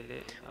here.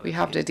 We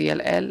have the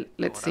DLL.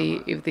 Let's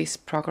see if this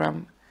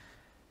program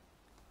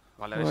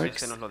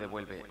works.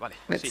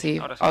 Let's see.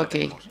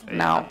 Okay,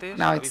 now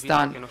it's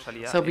done.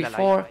 So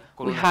before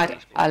we had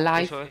a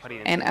live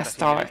and a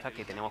star.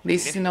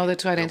 This is in order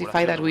to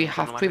identify that we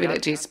have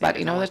privileges, but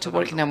in order to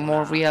work in a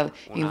more real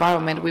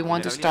environment, we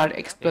want to start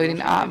exploiting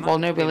a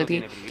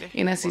vulnerability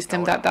in a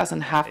system that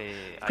doesn't have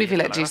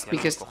privileges,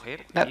 because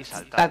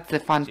that's the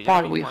fun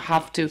part. We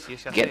have to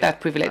get that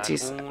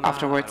privileges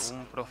afterwards.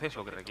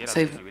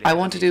 So if I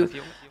want to do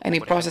any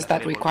process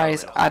that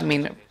requires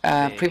admin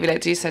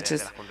privileges, such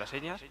as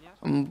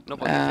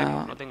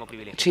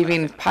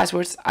achieving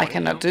passwords, I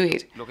cannot do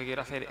it.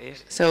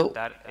 So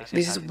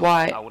this is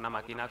why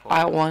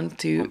I want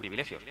to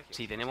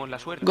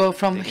go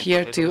from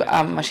here to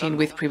a machine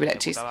with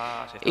privileges.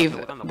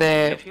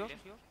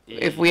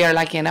 If we are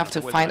lucky enough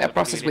to find a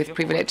process with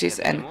privileges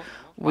and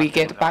we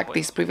get back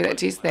these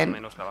privileges,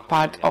 then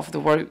part of the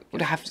work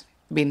would have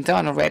been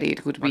done already.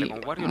 It would be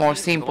more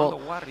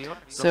simple.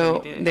 So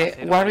the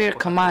warrior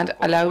command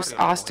allows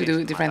us to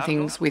do different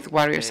things with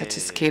warriors, such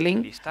as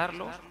killing,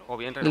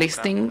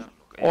 listing,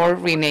 or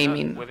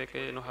renaming.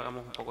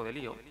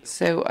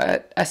 So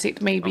as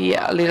it may be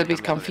a little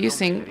bit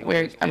confusing,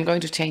 I'm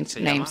going to change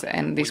names,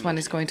 and this one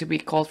is going to be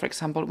called, for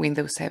example,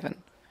 Windows 7.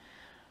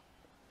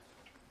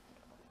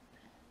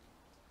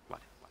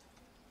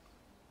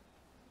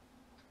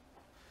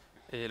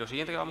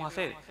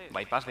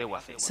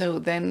 So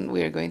then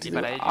we are going to do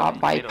a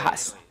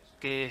bypass.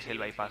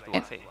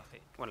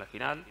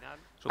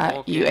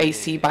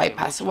 UAC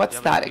bypass. What's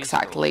that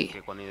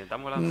exactly?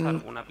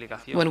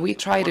 When we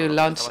try to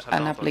launch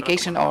an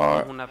application,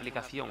 or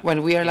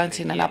when we are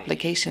launching an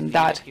application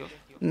that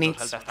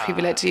needs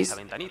privileges,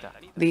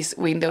 this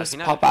Windows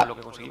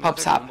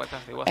pops up,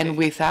 and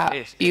with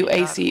a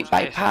UAC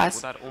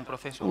bypass,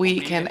 we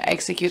can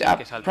execute a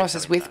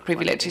process with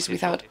privileges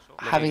without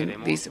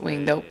having this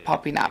window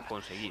popping up.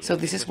 So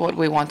this is what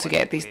we want to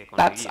get.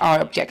 That's our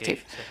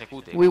objective.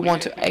 We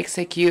want to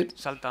execute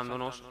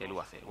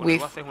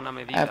with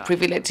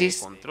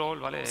privileges,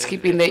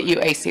 skipping the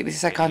UAC. This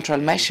is a control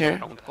measure.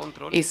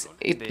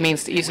 It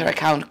means user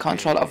account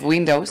control of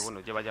Windows,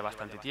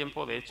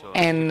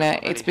 and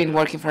it's been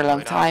working for a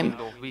long time.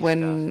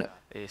 When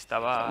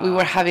we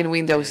were having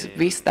Windows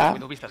Vista,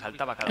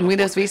 and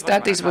Windows Vista,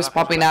 this was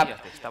popping up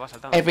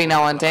every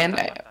now and then,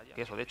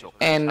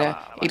 and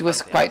it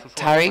was quite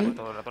tiring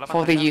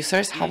for the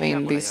users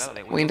having this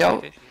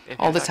window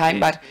all the time.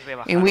 But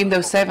in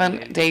Windows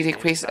 7, they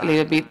decreased a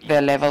little bit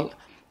the level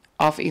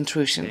of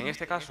intrusion.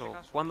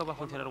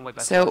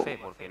 So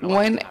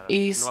when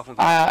is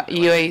a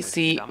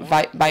UAC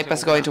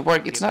bypass going to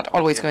work? It's not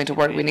always going to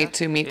work. We need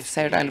to meet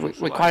certain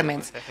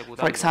requirements.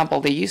 For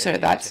example, the user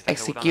that's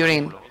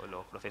executing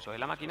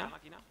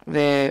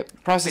the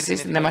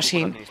processes in the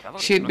machine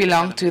should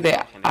belong to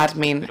the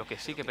admin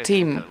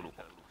team.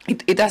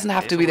 It doesn't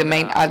have to be the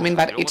main admin,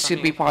 but it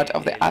should be part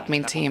of the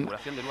admin team.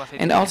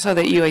 And also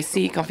the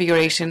UAC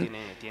configuration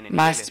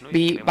must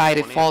be by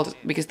default,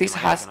 because this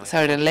has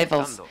certain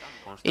levels.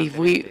 If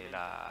we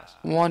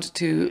want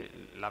to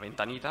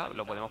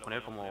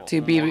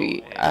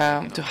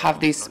have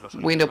this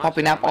window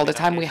popping up all the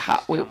time, we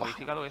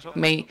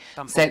may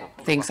set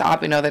things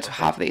up in order to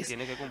have this.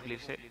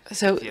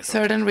 So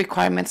certain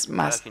requirements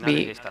must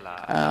be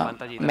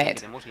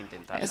met,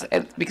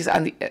 because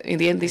in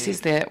the end, this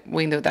is the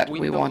window that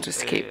we want to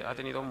skip,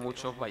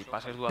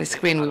 the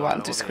screen we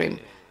want to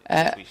skip.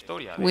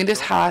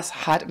 Windows has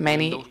had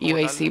many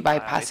UAC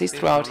bypasses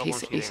throughout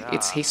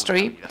its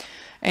history,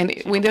 and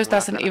Windows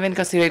doesn't even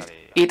consider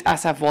it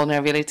as a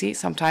vulnerability.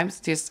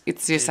 Sometimes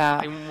it's just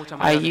a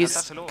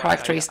use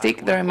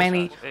characteristic. There are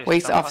many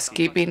ways of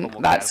skipping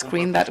that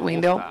screen, that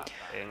window.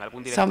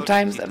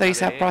 Sometimes there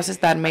is a process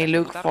that may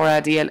look for a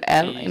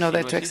DLL in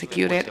order to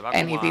execute it,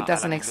 and if it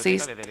doesn't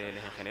exist,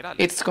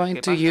 it's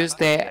going to use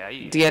the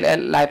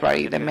DLL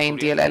library, the main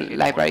DLL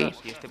library.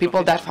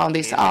 People that found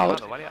this out,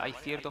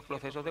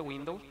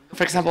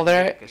 for example,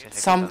 there are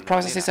some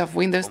processes of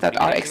Windows that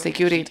are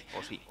executed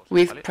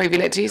with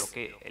privileges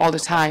all the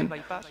time.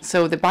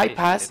 So the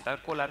bypass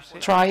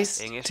tries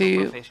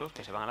to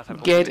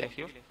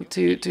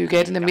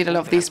get in the middle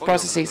of these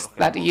processes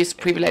that use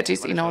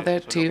privileges in order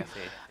to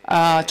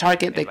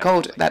target the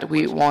code that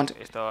we want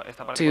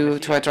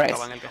to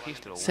address.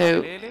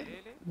 So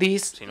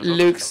this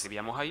looks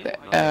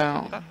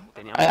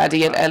a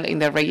DLL in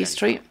the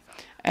registry,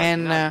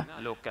 and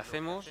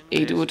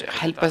it would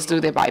help us do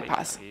the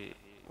bypass.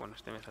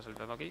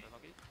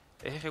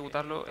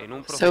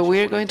 So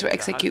we're going to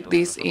execute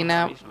this in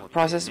a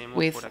process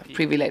with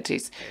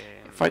privileges.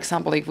 For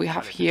example, if we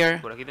have here,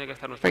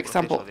 for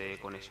example,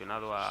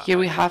 here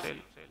we have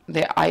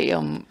the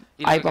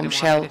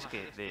iBombShell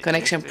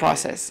connection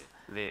process.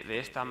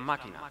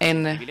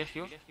 And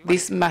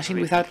this machine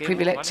without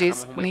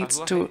privileges needs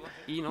to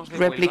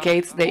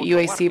replicate the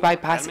UAC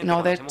bypass in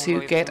order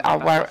to get a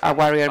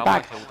warrior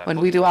back.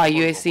 When we do our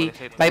UAC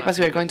bypass,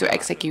 we are going to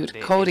execute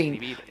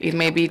coding. It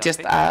may be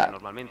just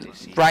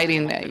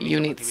writing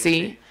unit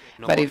C,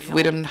 but if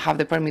we don't have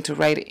the permit to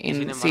write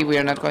in C, we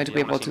are not going to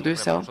be able to do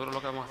so.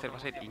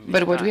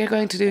 But what we are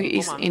going to do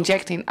is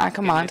injecting a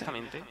command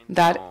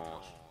that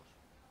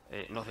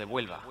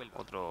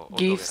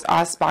gives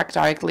us back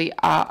directly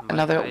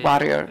another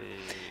warrior.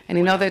 And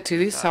in order to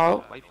do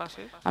so,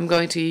 I'm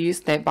going to use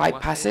the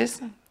bypasses,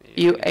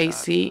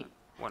 UAC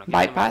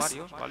bypass.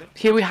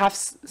 Here we have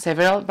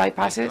several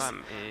bypasses,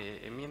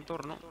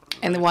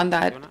 and the one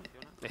that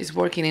is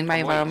working in my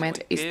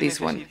environment is this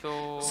one.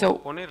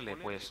 So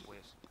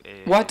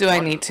what do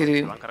I need to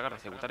do?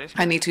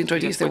 I need to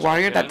introduce the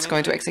warrior that's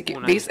going to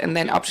execute this, and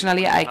then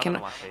optionally I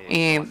can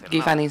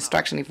give an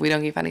instruction. If we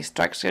don't give an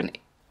instruction,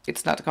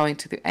 it's not going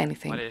to do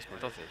anything.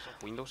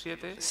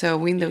 So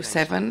Windows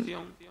 7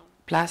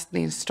 plus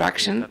the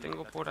instruction.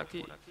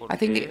 I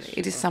think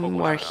it is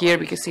somewhere here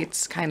because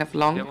it's kind of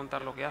long.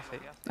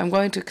 I'm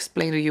going to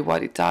explain to you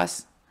what it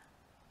does.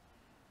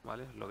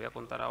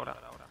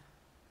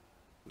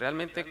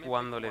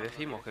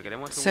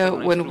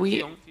 So when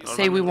we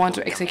say we want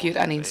to execute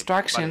an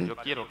instruction,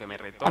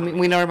 I mean,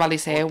 we normally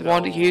say, I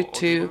want you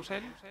to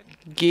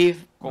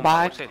give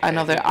back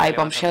another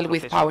iBombShell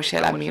with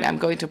PowerShell. I mean, I'm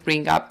going to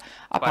bring up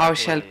a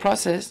PowerShell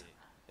process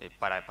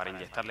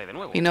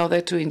in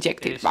order to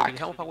inject it back.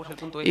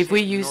 If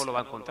we use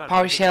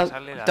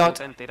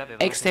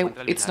PowerShell.exe,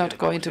 it's not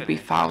going to be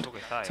found.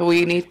 So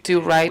we need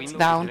to write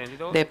down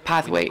the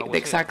pathway, the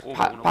exact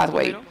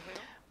pathway.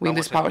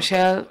 Windows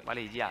PowerShell,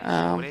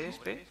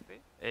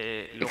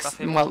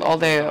 well, all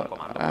the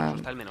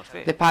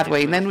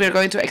pathway. And then we're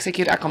going to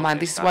execute a command.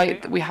 This is why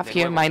we have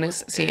here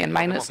 -C, and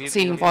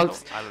 -C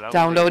involves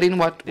downloading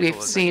what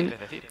we've seen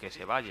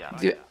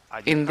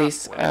in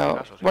this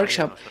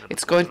workshop.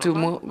 It's going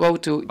to go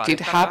to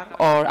GitHub,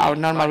 or our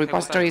normal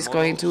repository is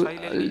going to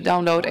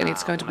download, and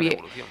it's going to be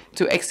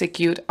to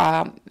execute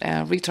a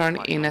return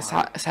in a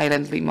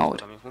silently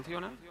mode.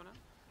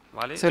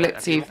 So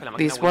let's see if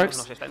this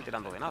works.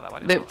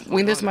 The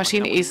Windows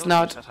machine is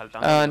not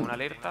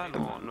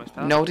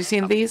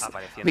noticing this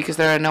because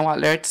there are no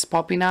alerts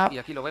popping up.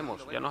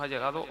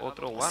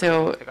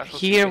 So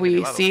here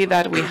we see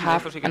that we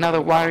have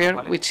another warrior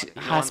which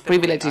has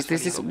privileges.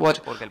 This is what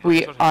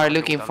we are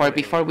looking for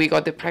before we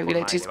got the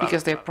privileges,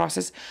 because the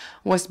process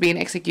was being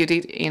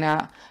executed in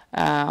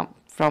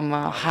from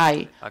a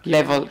high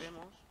level.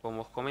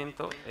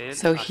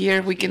 So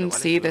here we can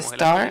see the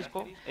star.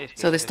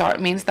 So the star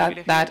means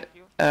that that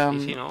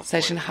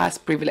session has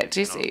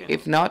privileges.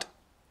 If not,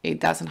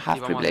 it doesn't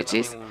have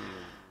privileges.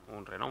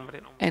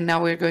 And now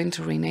we're going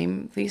to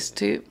rename these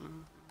two.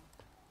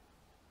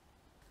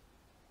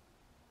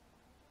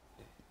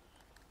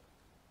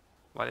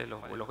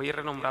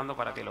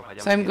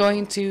 So I'm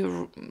going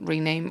to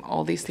rename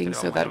all these things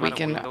so that we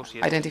can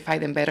identify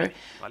them better.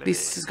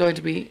 This is going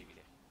to be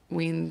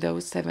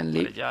Windows 7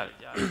 lib.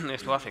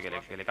 Esto hace que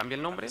le cambie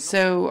el nombre.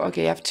 So,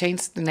 okay, I've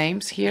changed the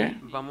names here.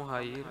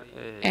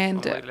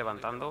 And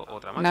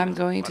now I'm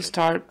going to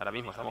start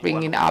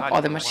bringing up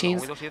other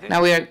machines.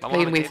 Now we are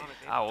playing with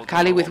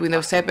Kali with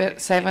Windows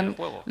 7.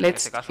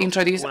 Let's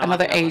introduce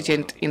another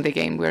agent in the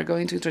game. We are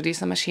going to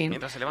introduce a machine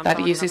that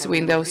uses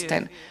Windows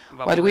 10.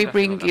 While we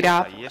bring it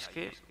up,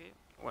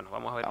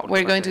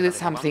 we're going to do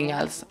something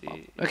else.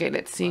 Okay,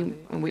 let's see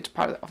in which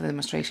part of the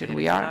demonstration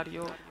we are.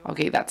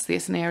 Okay, that's the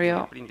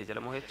scenario.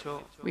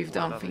 We've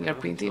done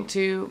fingerprinting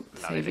 2,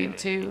 saving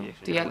 2,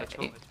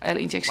 DLL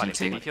injection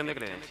 2.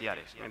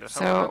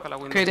 So,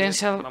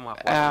 credential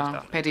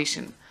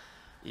petition.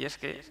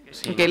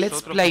 Okay,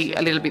 let's play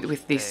a little bit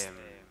with this.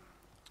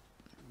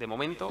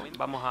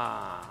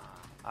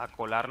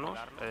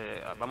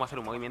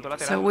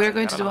 So we're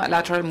going to do a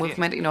lateral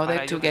movement in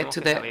order to get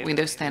to the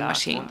Windows 10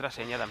 machine.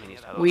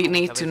 We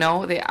need to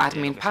know the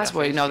admin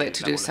password in order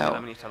to do so.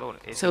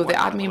 So the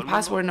admin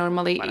password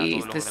normally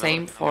is the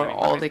same for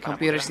all the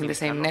computers in the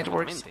same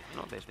networks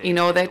in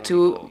order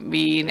to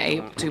be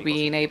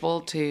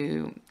able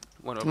to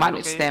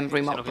manage them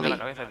remotely.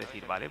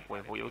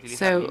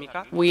 So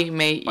we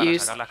may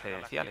use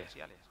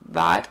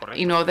that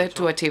in order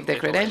to achieve the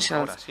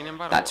credentials.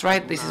 That's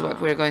right, this is what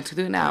we're going to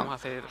do now.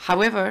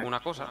 However,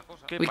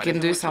 we can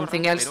do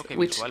something else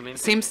which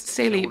seems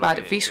silly,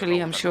 but visually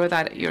I'm sure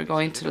that you're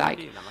going to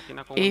like.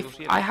 If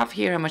I have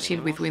here a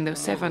machine with Windows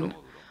 7,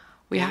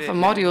 we have a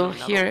module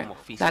here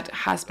that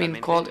has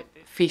been called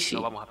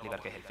phishing.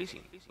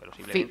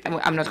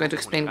 I'm not going to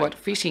explain what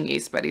phishing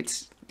is, but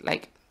it's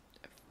like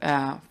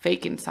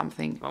faking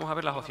something.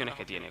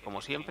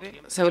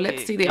 So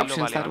let's see the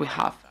options that we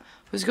have.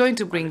 Who's going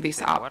to bring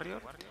this up?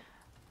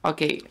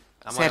 Okay,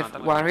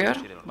 Serve Warrior.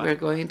 We're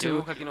going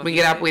to bring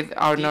it up with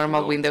our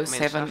normal Windows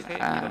 7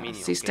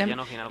 system.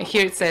 And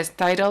here it says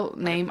title,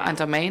 name, and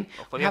domain.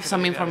 We have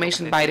some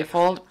information by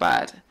default,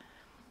 but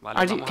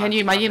can you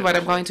imagine what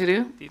I'm going to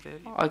do?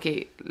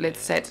 Okay, let's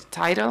set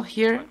title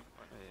here.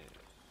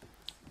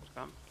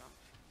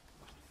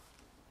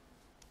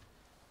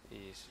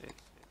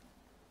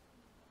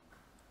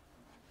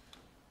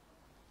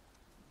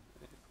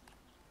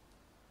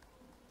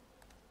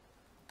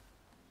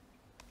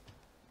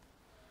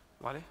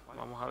 Vale,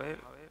 vamos a ver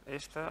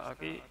esta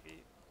aquí.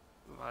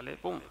 Vale,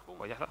 pum,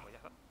 pues ya está.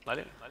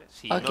 Vale.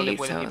 Okay,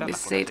 so this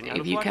said,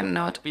 if you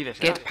cannot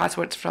get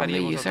passwords from the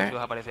user,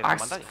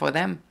 ask for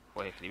them.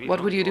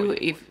 What would you do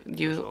if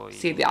you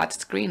see that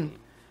screen?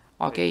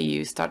 Okay,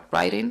 you start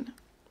writing.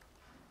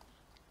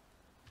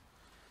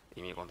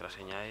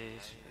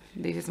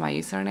 This is my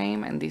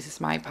username and this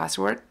is my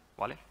password.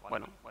 Vale,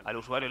 bueno, al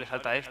usuario le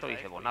salta esto y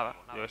dice, pues nada,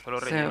 yo esto lo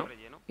relleno.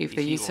 If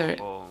the user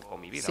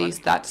sees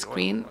that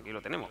screen,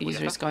 the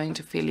user is going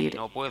to fill it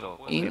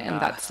in, and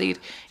that's it.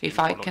 If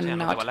I don't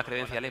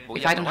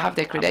have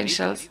the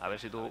credentials,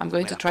 I'm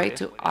going to try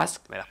to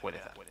ask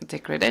the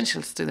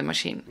credentials to the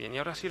machine.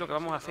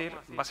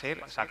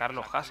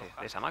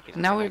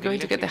 Now we're going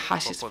to get the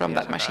hashes from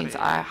that machine. So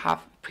I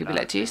have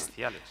privileges,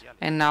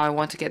 and now I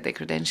want to get the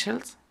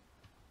credentials.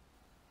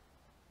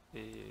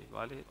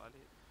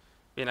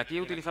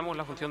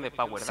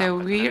 So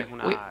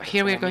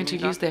here we're going to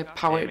use the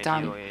power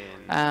down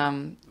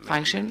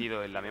function,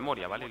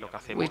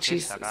 which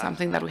is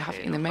something that we have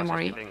in the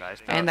memory,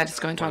 and that is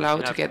going to allow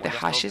to get the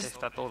hashes.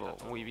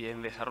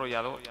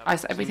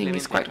 As everything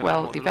is quite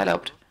well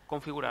developed,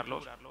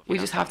 we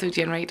just have to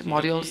generate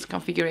modules,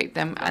 configure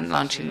them, and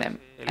launch them.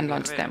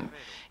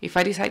 If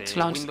I decide to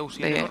launch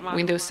the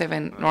Windows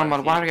 7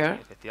 normal Warrior,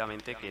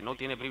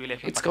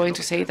 it's going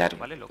to say that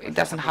it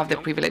doesn't have the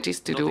privileges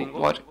to do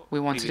what we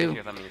want to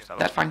do.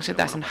 That function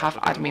doesn't have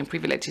admin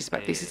privileges,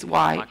 but this is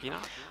why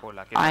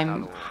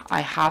I've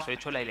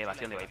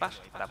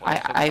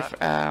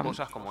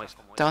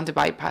done the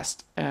bypass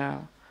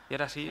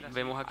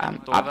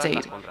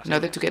update in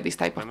order to get this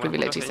type of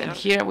privileges. And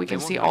here we can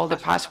see all the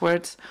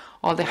passwords,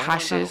 all the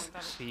hashes.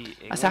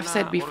 As I've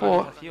said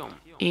before,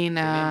 in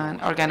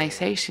an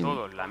organization,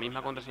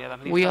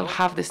 we all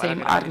have the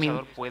same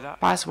admin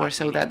password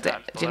so that the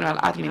general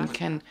admin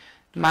can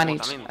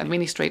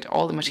administrate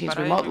all the machines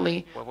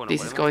remotely.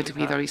 This is going to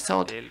be the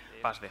result.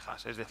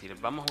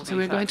 So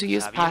we're going to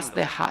use pass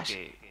the hash.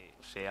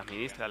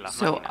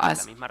 So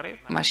as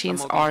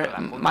machines are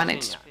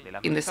managed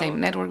in the same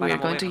network, we are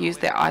going to use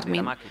the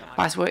admin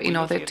password in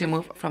order to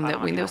move from the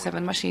Windows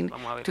 7 machine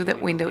to the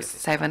Windows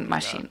 7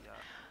 machine.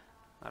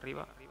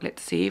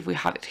 Let's see if we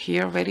have it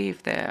here already,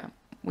 if the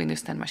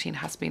Windows 10 machine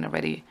has been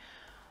already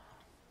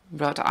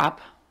brought up.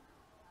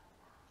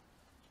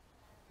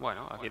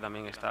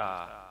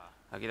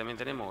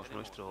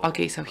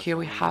 Okay, so here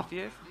we have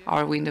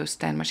our Windows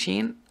 10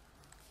 machine.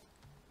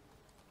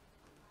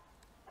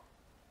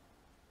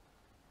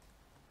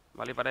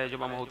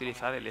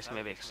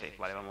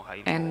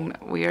 And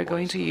we are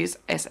going to use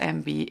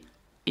SMBEXET.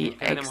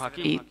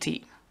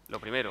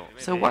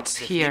 So what's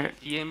here?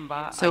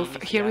 So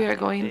here we are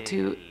going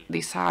to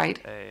decide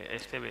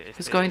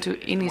who's going to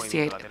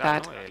initiate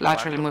that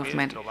lateral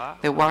movement,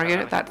 the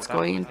warrior that's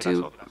going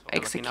to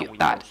execute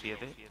that.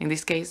 In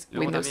this case,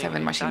 Windows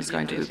 7 machine is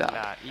going to do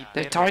that.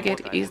 The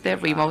target is the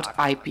remote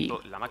IP,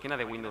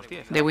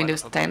 the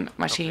Windows 10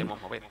 machine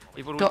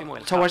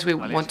towards we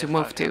want to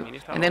move to.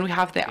 And then we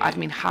have the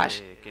admin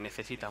hash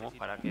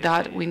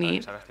that we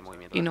need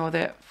in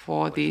order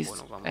for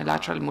this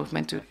lateral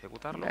movement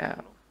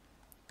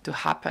to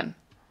happen.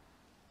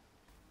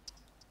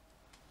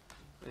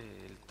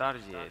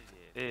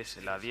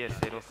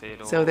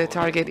 So the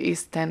target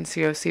is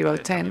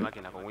 10.00.10.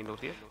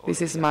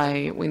 This is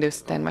my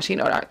Windows 10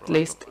 machine, or at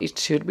least it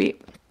should be.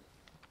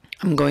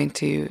 I'm going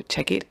to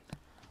check it.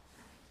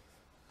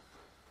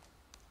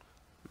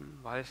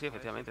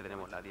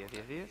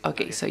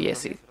 Okay, so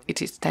yes,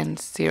 it is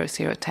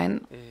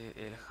 10.00.10.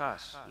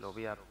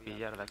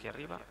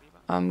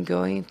 I'm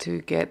going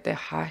to get the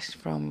hash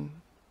from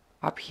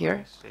up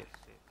here.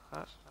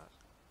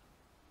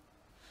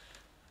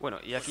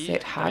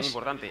 Set hash.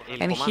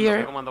 And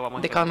here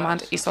the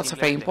command is also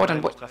very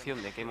important.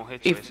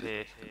 If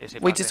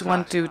we just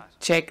want to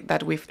check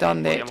that we've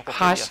done the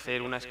hash,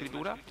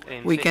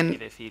 we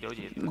can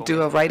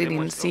do a writing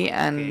in C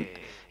and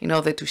in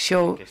order to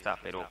show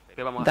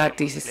that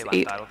this is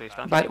it.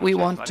 But we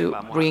want to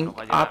bring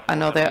up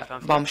another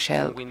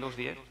bombshell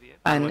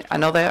and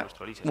another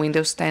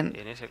Windows 10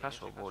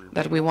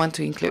 that we want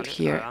to include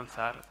here.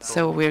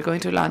 So we're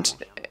going to launch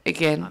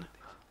again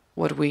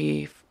what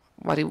we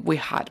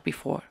had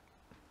before.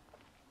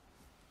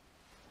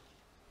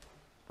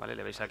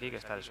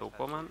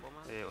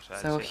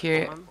 So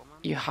here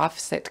you have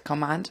set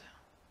command.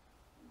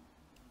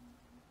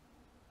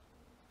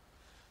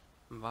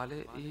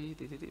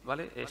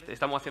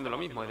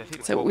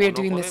 So we are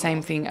doing the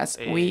same thing, as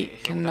we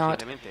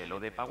cannot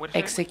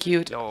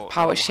execute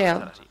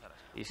PowerShell.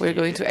 We're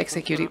going to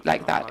execute it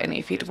like that, and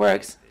if it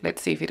works,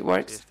 let's see if it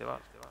works.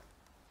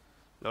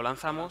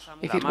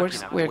 If it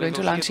works, we're going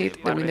to launch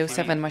it. The Windows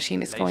 7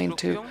 machine is going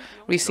to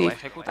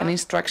receive an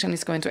instruction,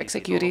 is going to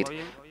execute it,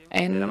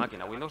 and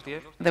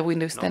the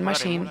Windows 10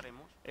 machine,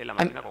 we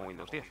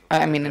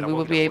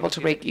will be able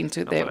to break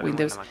into the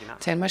Windows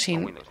 10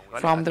 machine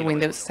from the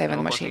Windows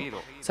 7 machine.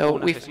 So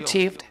we've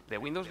achieved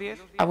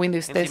a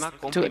Windows test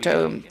to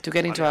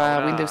get into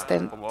a Windows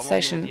 10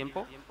 session,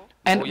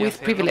 and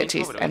with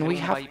privileges, and we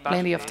have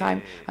plenty of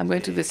time. I'm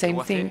going to do the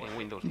same thing,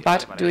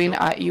 but doing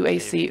a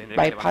UAC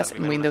bypass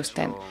in Windows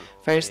 10.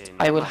 First,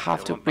 I will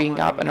have to bring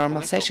up a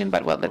normal session,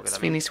 but well, let's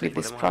finish with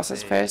this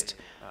process first,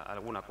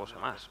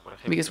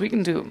 because we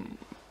can do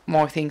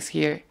more things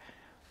here.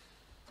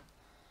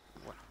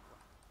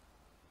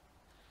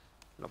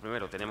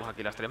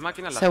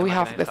 So we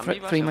have the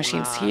three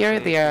machines here.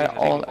 They are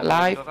all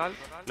live.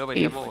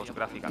 If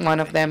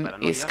one of them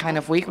is kind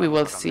of weak, we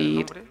will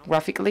see it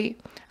graphically.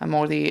 I'm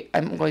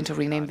going to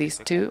rename these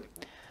two.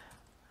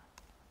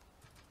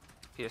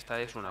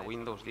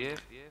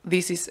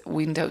 This is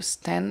Windows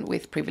 10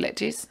 with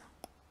privileges.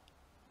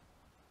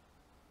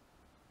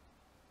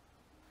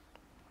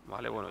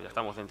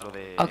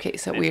 Okay,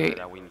 so we're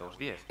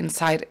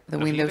inside the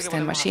Windows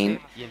 10 machine.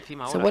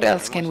 So what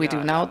else can we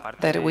do now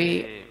that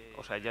we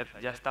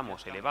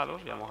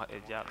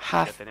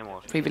have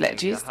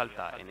privileges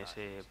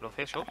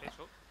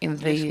in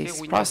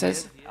this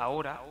process?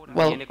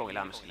 Well,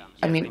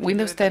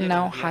 Windows 10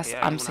 now has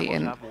INCIBE,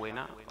 and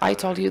I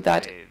told you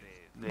that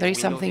there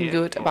is something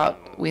good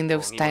about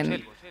Windows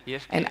 10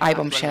 and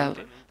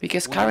iBombShell,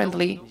 because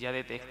currently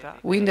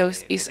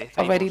Windows is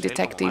already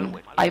detecting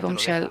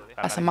iBombShell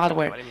as a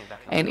malware,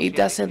 and it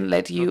doesn't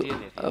let you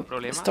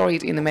store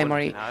it in the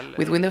memory.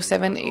 With Windows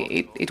 7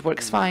 it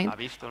works fine,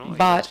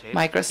 but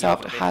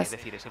Microsoft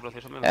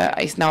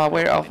is now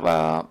aware of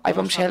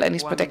iBombShell and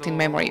is protecting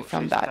memory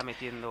from that.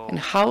 And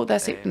how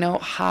does it know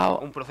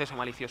how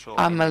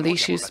a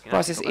malicious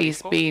process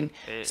is being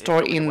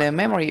stored in the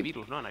memory?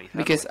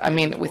 Because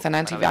with an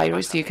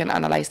antivirus you can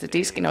analyze the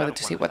disk in order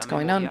to see what's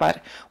going on,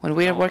 but when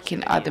we are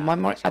working at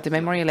the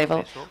memory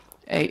level,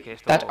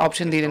 that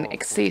option didn't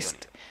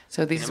exist.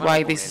 So this is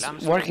why this is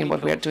working,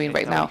 what we are doing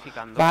right now.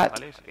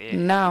 But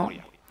now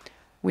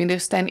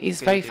Windows 10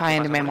 is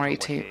verifying the memory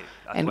too.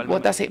 And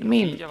what does it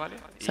mean?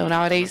 So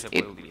nowadays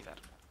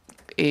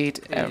it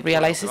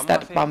realizes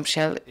that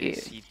bombshell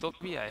is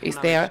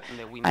there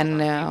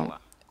and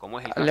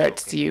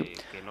alerts you.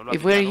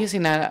 If we're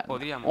using an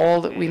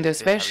old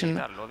Windows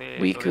version,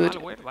 we could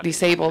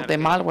disable the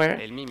malware.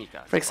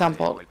 For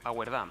example,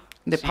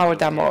 the power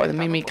dump or the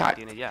mimic have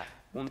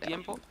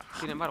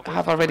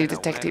already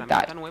detected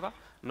that.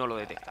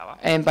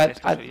 But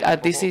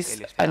this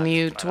is a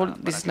new tool,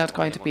 this is not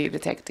going to be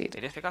detected.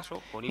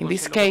 In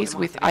this case,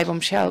 with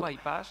iBombShell,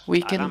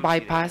 we can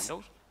bypass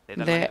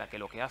the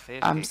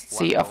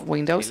INCIBE of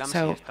Windows.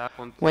 So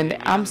when the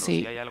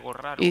INCIBE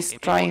is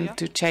trying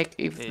to check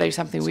if there is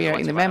something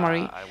weird in the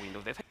memory,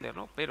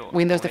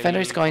 Windows Defender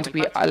is going to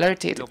be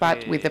alerted.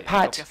 But with the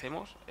patch,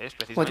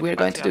 what we are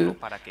going to do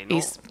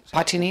is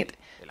patching it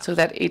so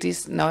that it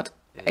is not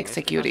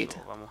executed.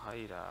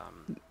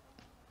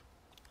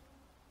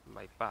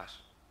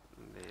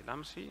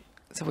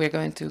 So we're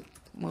going to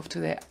move to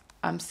the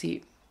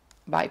INCIBE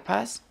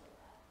bypass.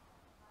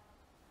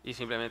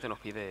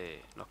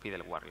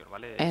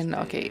 And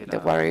okay,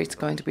 the warrior is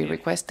going to be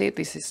requested.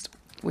 This is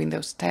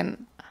Windows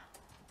 10.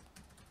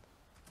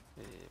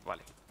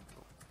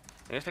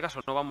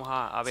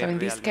 So in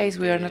this case,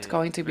 we are not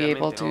going to be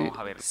able to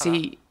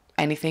see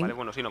anything.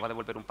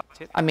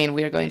 I mean,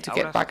 we are going to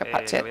get back a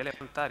patchet,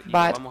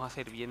 but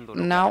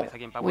now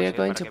we are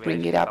going to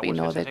bring it up in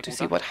order to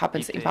see what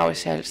happens in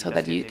PowerShell, so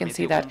that you can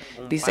see that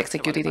this is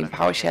executed in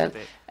PowerShell,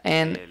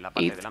 and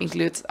it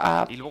includes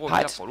a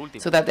patch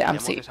so that the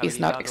INCIBE is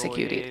not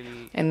executed.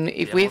 And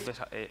if we've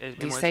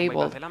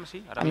disabled,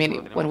 I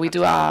mean, when we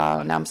do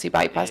an INCIBE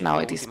bypass, now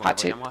it is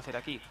patched.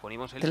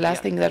 The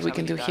last thing that we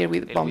can do here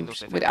with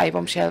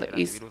iBombShell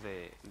is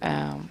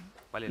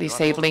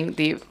disabling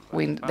the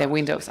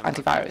Windows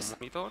antivirus.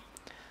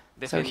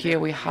 So here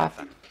we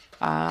have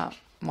a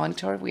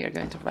monitor. We are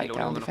going to write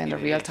down Defender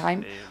real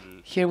time.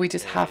 Here we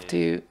just have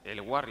to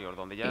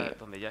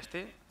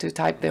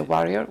type the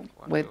warrior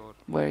with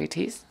where it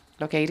is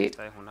located.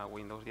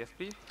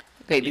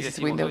 Okay, this is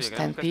Windows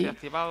 10p,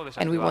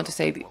 and we want to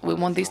say we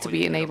want this to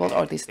be enabled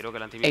or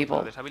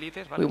disabled.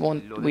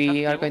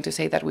 We are going to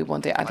say that we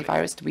want the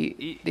antivirus to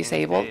be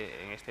disabled,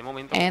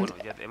 and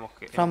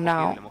from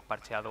now,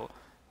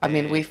 I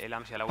mean, we've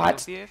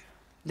patched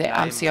the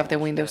INCIBE of the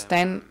Windows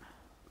 10,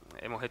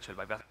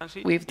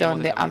 we've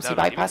done the INCIBE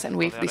bypass, and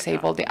we've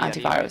disabled the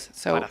antivirus.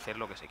 So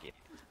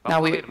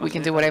now we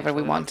can do whatever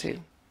we want to.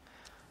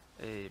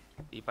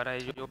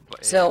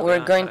 So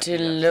we're going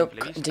to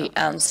look the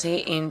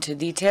INCIBE into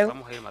detail.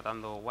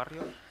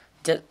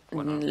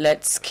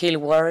 Let's kill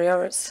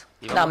warriors.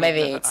 No,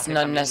 maybe it's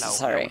not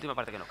necessary.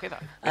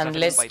 And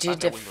let's do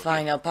the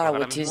final part,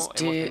 which is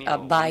do a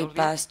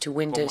bypass to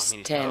Windows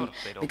 10,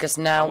 because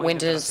now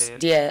Windows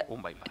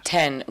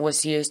 10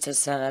 was used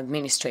as an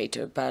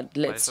administrator, but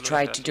let's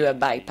try to do a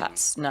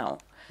bypass now.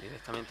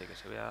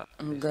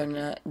 I'm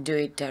gonna do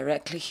it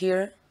directly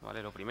here.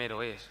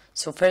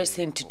 So first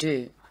thing to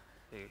do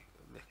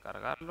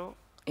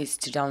is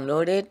to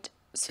download it.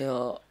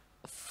 So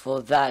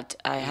for that,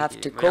 I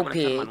have to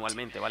copy it,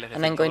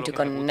 and I'm going to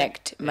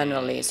connect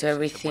manually, so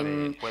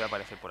everything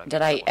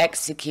that I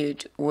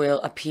execute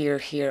will appear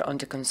here on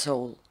the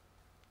console.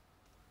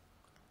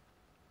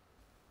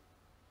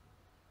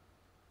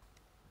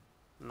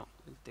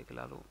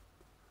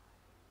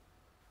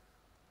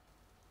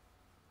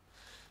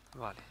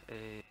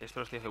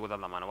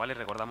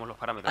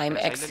 I'm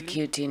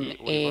executing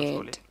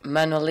it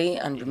manually,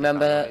 and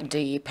remember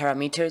the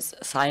parameters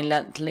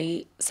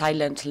silently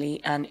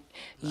and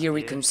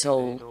URI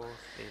console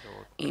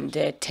in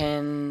the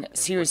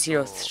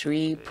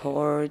 10003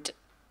 port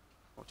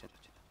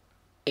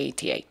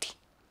 8080.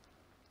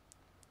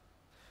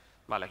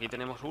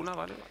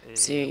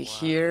 So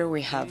here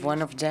we have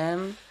one of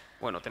them.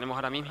 And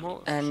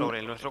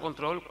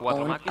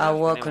on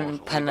our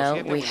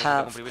panel we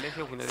have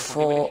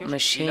 4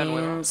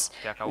 machines: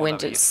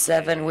 Windows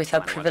 7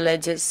 without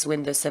privileges,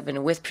 Windows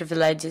 7 with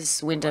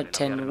privileges, Windows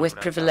 10 with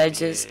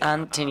privileges,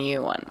 and the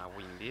new one.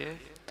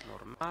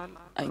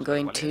 I'm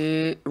going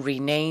to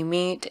rename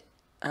it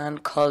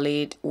and call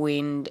it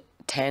Win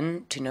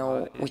 10 to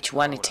know which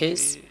one it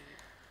is.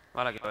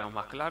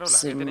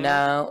 So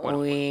now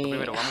we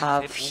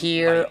have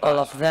here all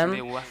of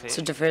them.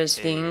 So the first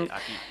thing,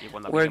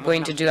 we're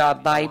going to do a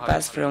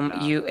bypass from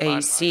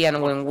UAC,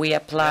 and when we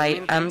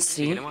apply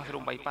INCIBE,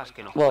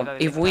 well,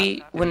 if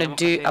we want to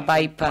do a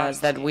bypass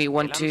that we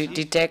want to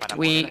detect,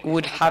 we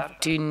would have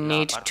to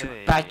need to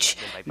patch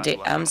the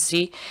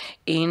INCIBE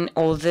in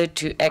order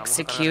to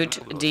execute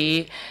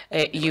the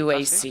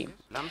UAC.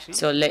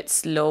 So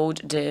let's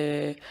load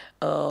the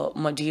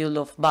module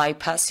of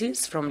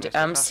bypasses from the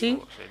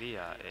INCIBE.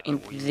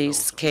 In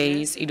this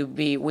case, it would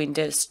be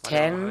Windows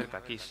 10.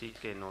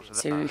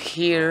 So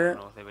here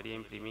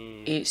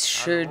it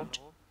should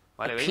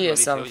appear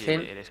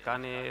something.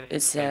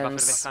 It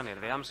says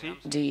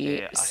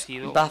the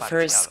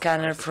buffer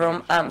scanner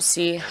from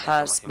INCIBE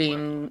has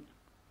been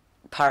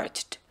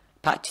patched.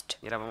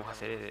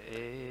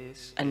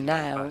 And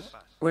now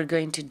we're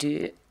going to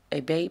do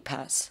a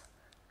bypass.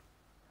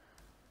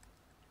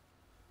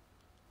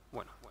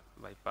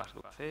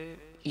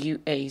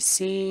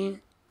 UAC.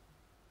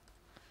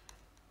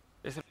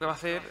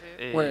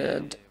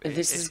 What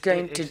this is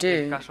going to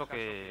do,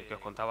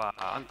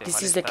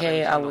 this is the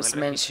case I was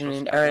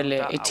mentioning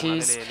earlier. It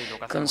is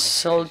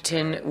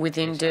consulting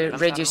within the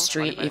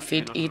registry if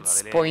it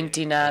is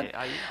pointing at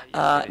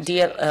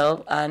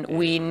DLL, and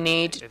we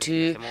need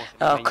to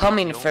come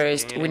in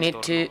first. We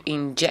need to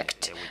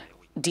inject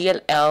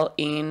DLL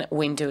in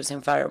Windows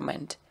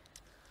environment.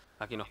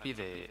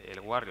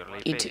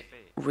 It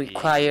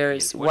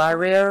requires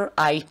warrior,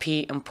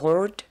 IP, and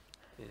port.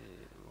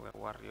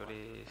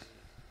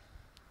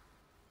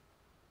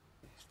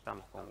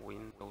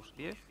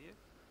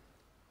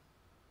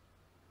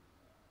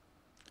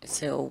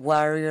 So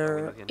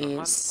warrior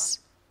is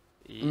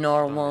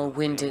normal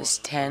Windows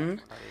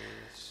 10,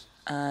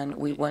 and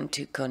we want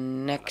to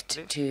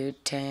connect to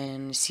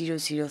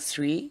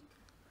 10003.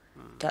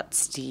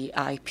 That's the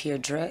IP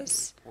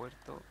address,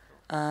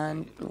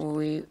 and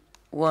we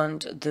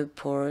want the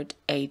port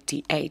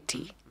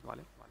 8080.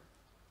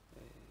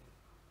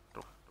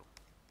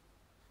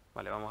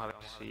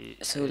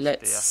 So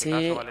let's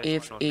see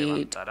if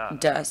it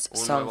does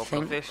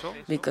something,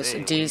 because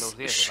this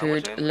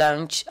should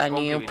launch a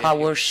new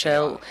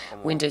PowerShell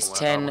Windows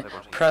 10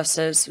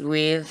 process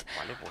with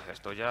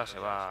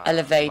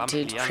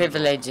elevated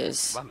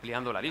privileges.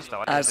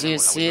 As you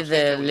see,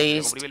 the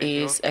list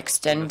is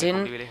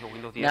extending.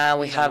 Now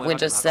we have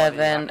Windows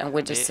 7 and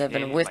Windows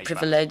 7 with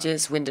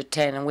privileges, Windows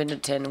 10 and Windows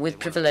 10 with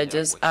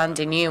privileges, and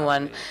the new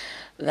one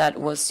that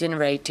was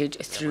generated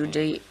through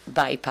the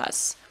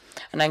bypass.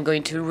 And I'm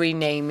going to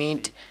rename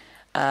it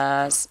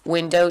as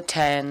Windows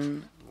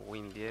 10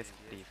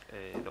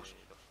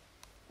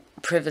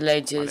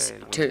 Privileges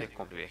 2.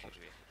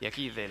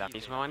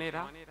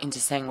 In the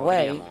same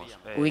way,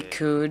 we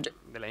could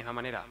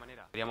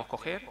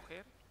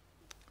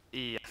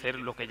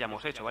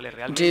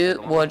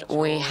do what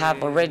we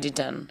have already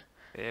done.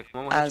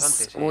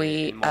 As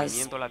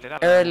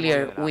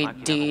earlier we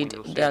did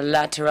the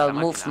lateral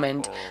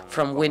movement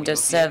from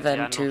Windows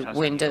 7 to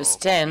Windows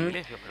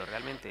 10,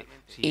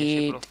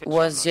 it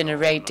was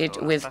generated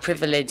with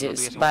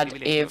privileges, but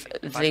if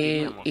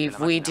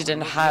we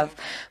didn't have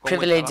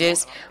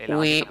privileges,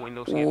 we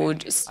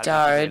would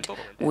start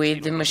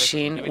with the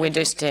machine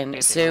Windows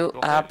 10. So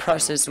a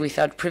process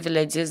without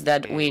privileges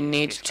that we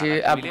need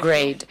to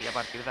upgrade,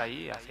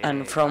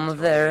 and from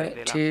there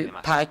to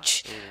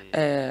patch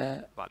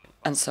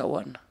and so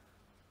on.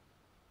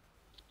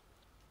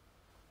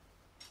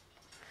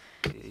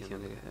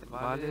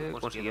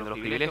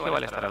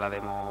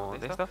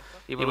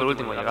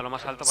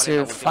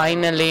 So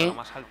finally,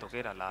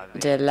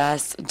 the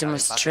last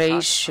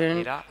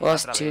demonstration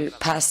was to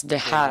pass the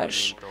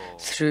hash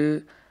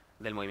through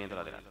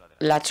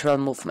lateral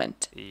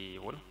movement.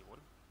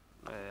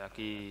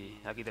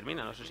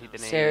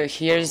 So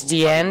here's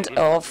the end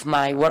of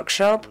my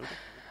workshop.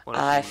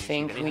 I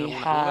think we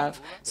have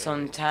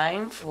some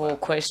time for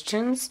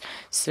questions,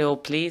 so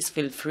please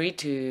feel free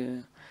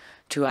to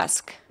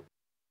ask.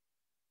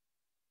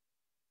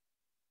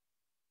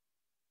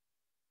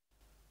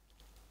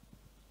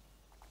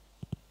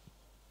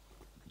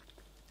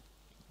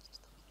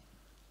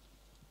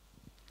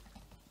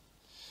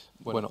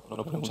 Bueno,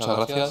 muchas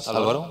gracias,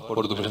 Álvaro,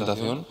 por tu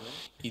presentación.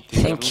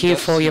 Thank you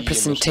for your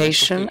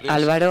presentation,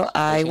 Álvaro.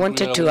 I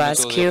wanted to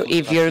ask you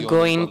if you're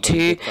going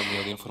to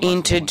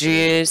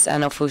introduce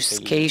an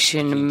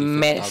obfuscation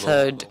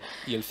method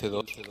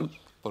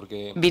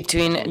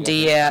between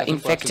the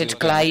infected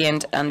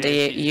client and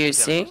the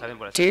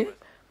UC too.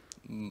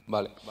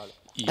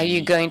 Are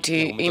you going to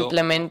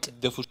implement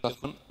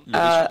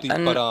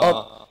an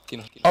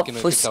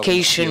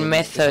obfuscation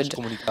method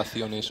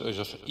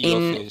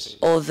in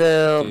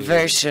other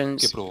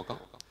versions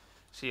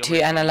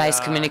to analyze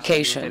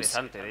communications?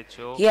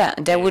 Yeah,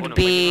 that would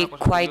be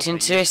quite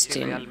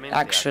interesting,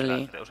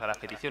 actually.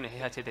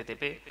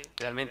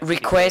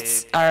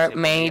 Requests are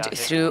made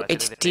through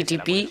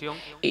HTTP.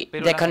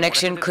 The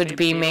connection could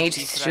be made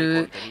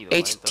through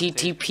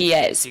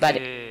HTTPS, but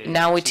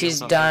now it is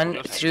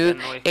done through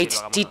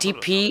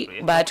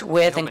HTTP, but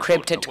with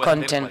encrypted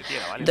content.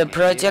 The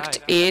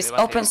project is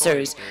open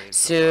source,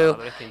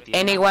 so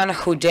anyone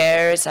who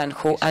dares and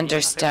who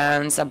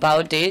understands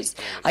about this,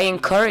 I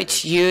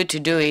encourage you to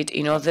do it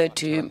in order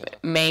to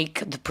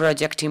make the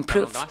project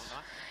improve.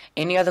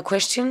 Any other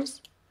questions?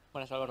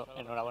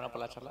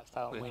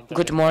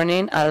 Good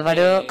morning,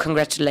 Álvaro.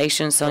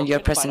 Congratulations on your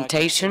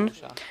presentation.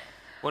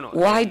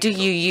 Why do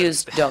you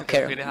use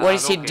Docker? What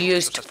is it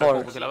used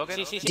for?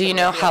 Do you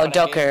know how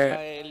Docker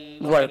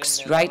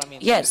works, right?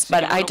 Yes,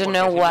 but I don't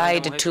know why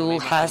the tool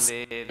has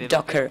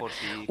Docker.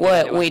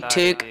 Well, we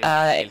took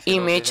an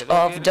image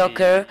of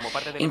Docker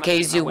in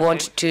case you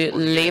want to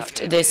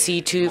lift the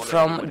C2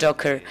 from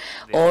Docker,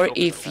 or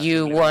if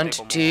you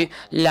want to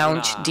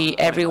launch the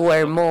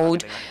everywhere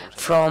mode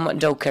from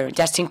Docker,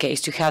 just in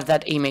case to have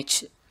that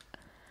image.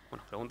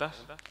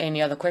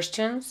 Any other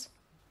questions?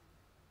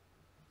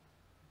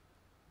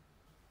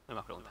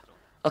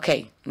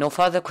 Okay, no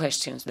further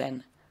questions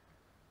then.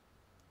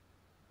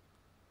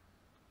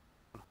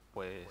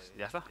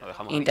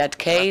 In that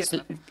case,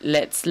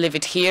 let's leave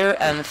it here,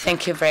 and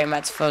thank you very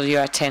much for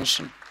your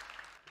attention.